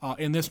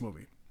 In this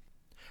movie.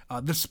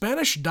 The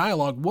Spanish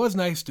dialogue was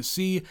nice to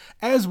see,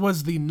 as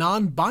was the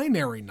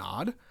non-binary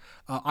nod.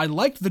 I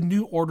liked the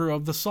new order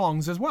of the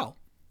songs as well.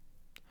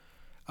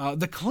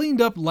 The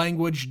cleaned up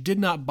language did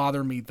not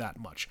bother me that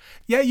much.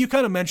 Yeah, you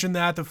kind of mentioned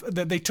that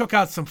they took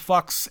out some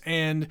fucks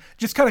and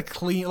just kind of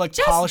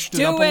polished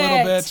it up a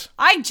little bit.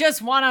 I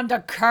just want them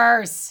to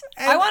curse.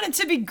 I want it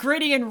to be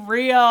gritty and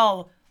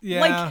real. Yeah.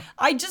 Like,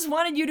 I just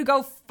wanted you to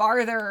go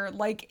farther.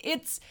 Like,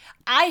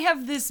 I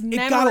have this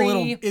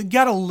memory. It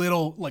got a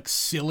little like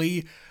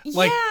silly.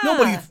 Like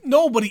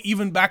nobody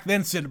even back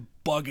then said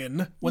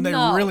buggin' when they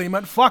really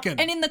meant fucking.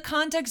 And in the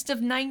context of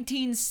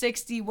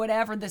 1960,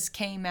 whatever this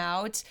came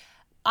out,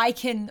 I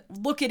can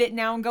look at it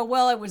now and go,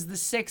 well, it was the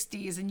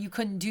 60s and you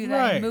couldn't do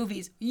that in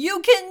movies. You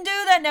can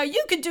do that now.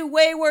 You could do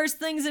way worse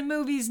things in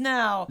movies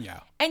now.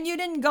 Yeah. And you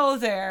didn't go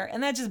there.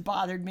 And that just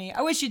bothered me.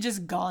 I wish you'd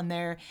just gone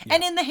there. Yeah.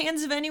 And in the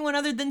hands of anyone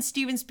other than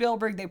Steven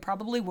Spielberg, they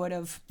probably would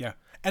have. Yeah.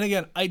 And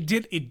again,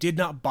 it did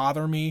not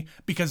bother me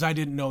because I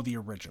didn't know the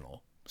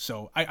original.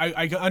 So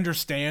I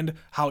understand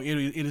how it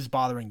is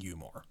bothering you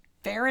more.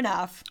 Fair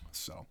enough.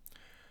 So.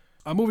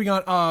 Moving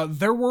on,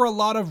 there were a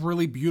lot of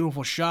really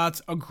beautiful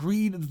shots.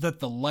 Agreed that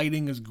the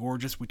lighting is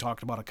gorgeous. We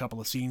talked about a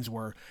couple of scenes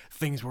where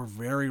things were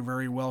very,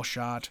 very well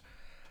shot.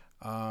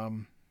 As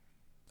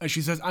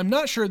she says, I'm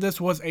not sure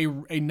this was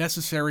a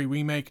necessary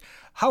remake.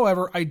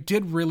 However, I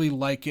did really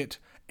like it,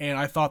 and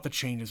I thought the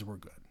changes were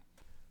good.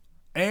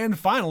 And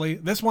finally,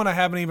 this one I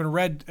haven't even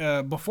read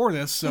before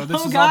this, so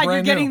this is all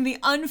brand new. You're getting the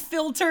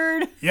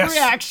unfiltered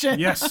reaction.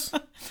 Yes.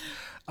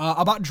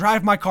 About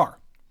Drive My Car.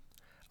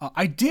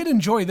 I did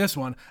enjoy this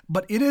one,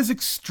 but it is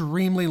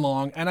extremely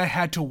long and I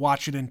had to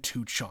watch it in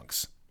 2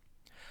 chunks.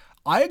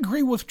 I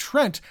agree with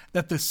Trent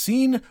that the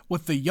scene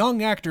with the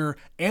young actor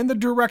and the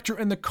director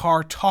in the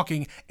car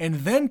talking and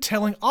then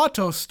telling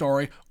Otto's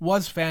story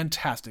was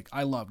fantastic.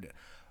 I loved it.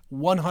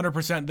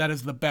 100% that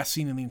is the best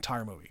scene in the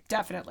entire movie.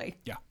 Definitely.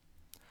 Yeah.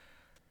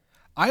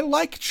 I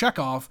like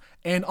Chekhov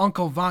and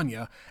Uncle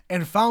Vanya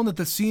and found that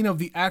the scene of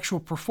the actual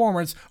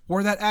performance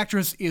where that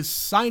actress is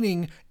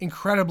signing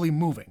incredibly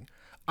moving.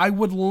 I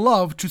would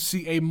love to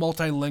see a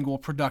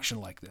multilingual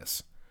production like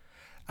this.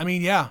 I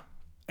mean, yeah.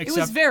 It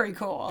was very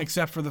cool.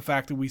 Except for the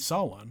fact that we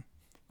saw one.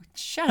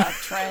 Shut up,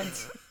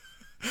 Trent.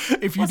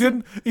 If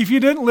you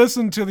didn't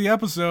listen to the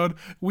episode,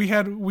 we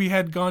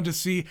had gone to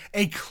see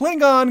a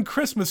Klingon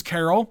Christmas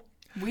Carol.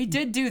 We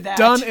did do that.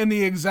 Done in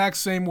the exact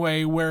same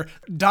way, where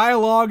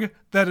dialogue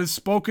that is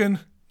spoken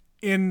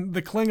in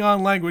the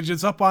Klingon language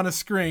is up on a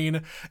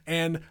screen,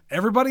 and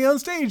everybody on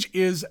stage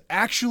is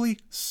actually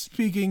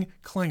speaking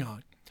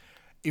Klingon.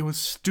 It was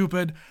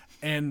stupid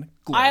and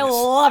glorious. I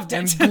loved it.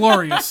 And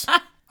glorious.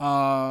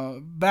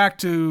 Back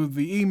to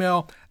the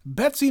email.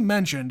 Betsy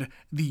mentioned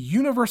the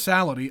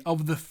universality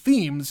of the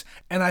themes,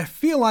 and I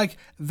feel like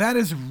that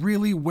is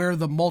really where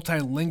the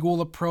multilingual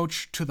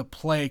approach to the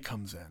play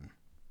comes in.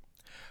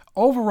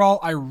 Overall,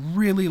 I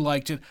really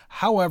liked it.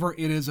 However,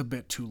 it is a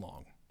bit too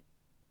long.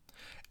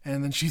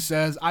 And then she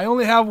says, I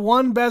only have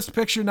one Best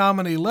Picture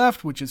nominee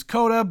left, which is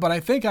Coda, but I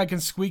think I can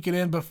squeak it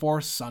in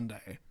before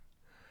Sunday.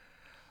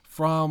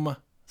 From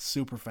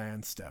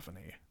Superfan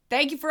Stephanie.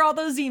 Thank you for all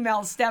those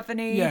emails,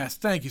 Stephanie. Yes,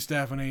 thank you,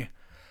 Stephanie.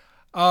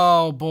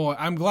 Oh, boy.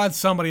 I'm glad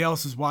somebody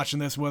else is watching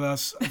this with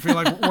us. I feel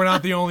like we're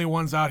not the only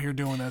ones out here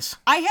doing this.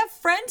 I have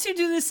friends who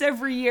do this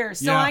every year,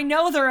 so Yeah. I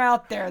know they're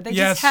out there. They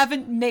Yes. just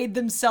haven't made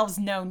themselves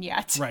known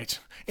yet. Right.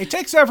 It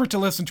takes effort to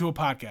listen to a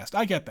podcast.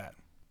 I get that.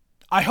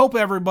 I hope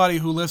everybody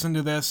who listened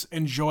to this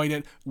enjoyed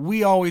it.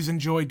 We always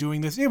enjoy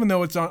doing this, even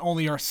though it's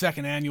only our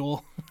second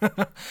annual.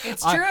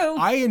 It's true.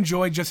 I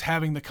enjoy just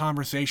having the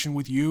conversation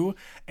with you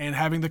and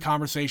having the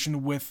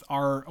conversation with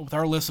our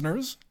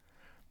listeners.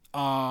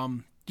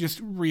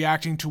 Just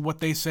reacting to what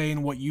they say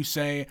and what you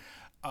say.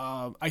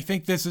 I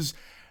think it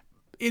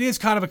is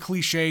kind of a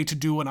cliche to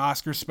do an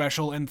Oscar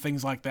special and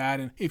things like that.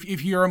 And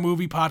if you're a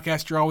movie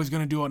podcast, you're always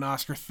going to do an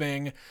Oscar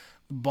thing.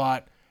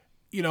 But,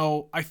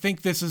 I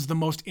think this is the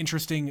most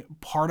interesting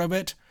part of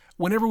it.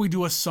 Whenever we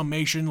do a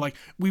summation, like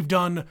we've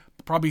done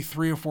probably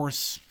 3 or 4,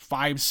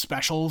 5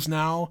 specials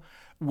now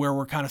where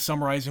we're kind of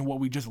summarizing what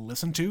we just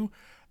listened to.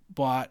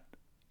 But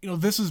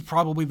this is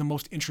probably the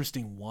most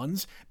interesting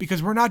ones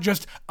because we're not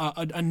just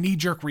a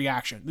knee-jerk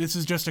reaction. This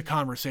is just a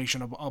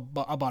conversation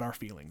about our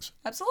feelings.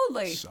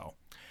 Absolutely. So,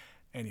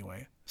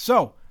 anyway.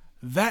 So,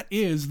 that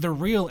is the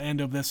real end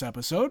of this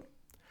episode.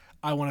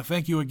 I want to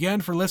thank you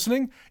again for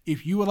listening.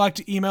 If you would like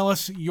to email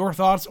us your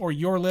thoughts or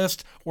your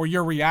list or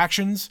your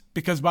reactions,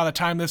 because by the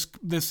time this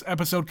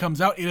episode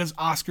comes out, it is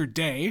Oscar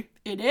Day.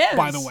 It is.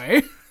 By the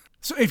way.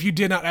 So, if you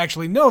did not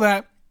actually know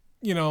that,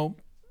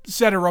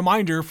 set a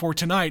reminder for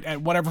tonight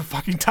at whatever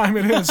fucking time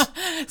it is.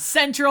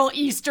 Central,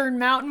 Eastern,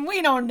 Mountain,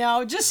 we don't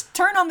know. Just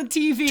turn on the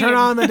TV. Turn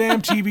on the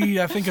damn TV.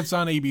 I think it's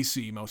on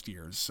ABC most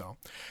years. So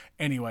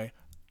anyway,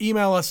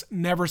 email us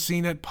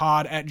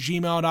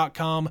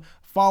neverseenitpod@gmail.com.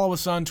 Follow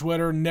us on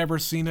Twitter,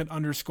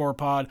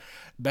 neverseenit_pod.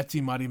 Betsy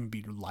might even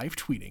be live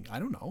tweeting. I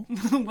don't know.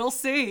 We'll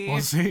see.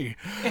 We'll see.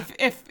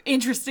 If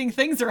interesting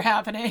things are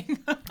happening.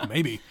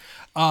 Maybe.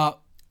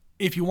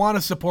 If you want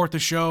to support the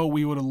show,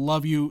 we would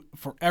love you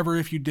forever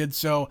if you did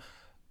so.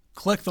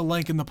 Click the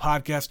link in the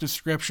podcast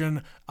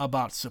description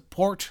about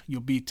support.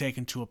 You'll be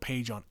taken to a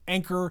page on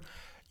Anchor.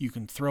 You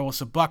can throw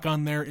us a buck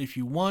on there if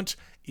you want.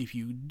 If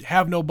you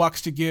have no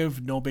bucks to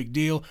give, no big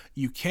deal.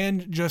 You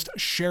can just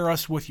share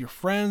us with your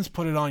friends,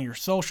 put it on your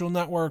social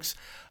networks,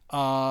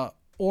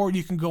 or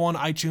you can go on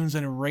iTunes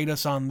and rate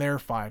us on there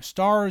 5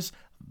 stars.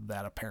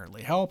 That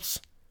apparently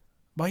helps.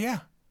 But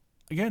yeah,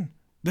 again,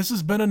 this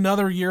has been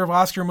another year of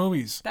Oscar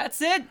movies.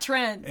 That's it,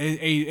 Trent.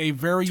 A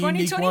very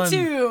unique one.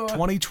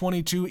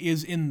 2022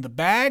 is in the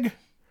bag.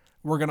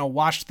 We're going to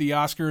watch the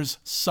Oscars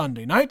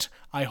Sunday night.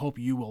 I hope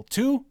you will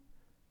too.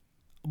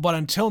 But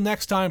until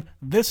next time,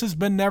 this has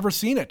been Never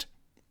Seen It.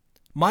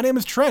 My name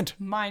is Trent.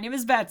 My name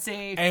is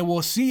Betsy. And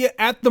we'll see you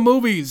at the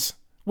movies.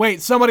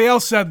 Wait, somebody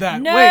else said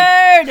that.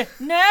 Nerd! Wait.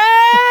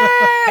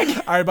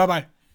 Nerd! All right, bye-bye.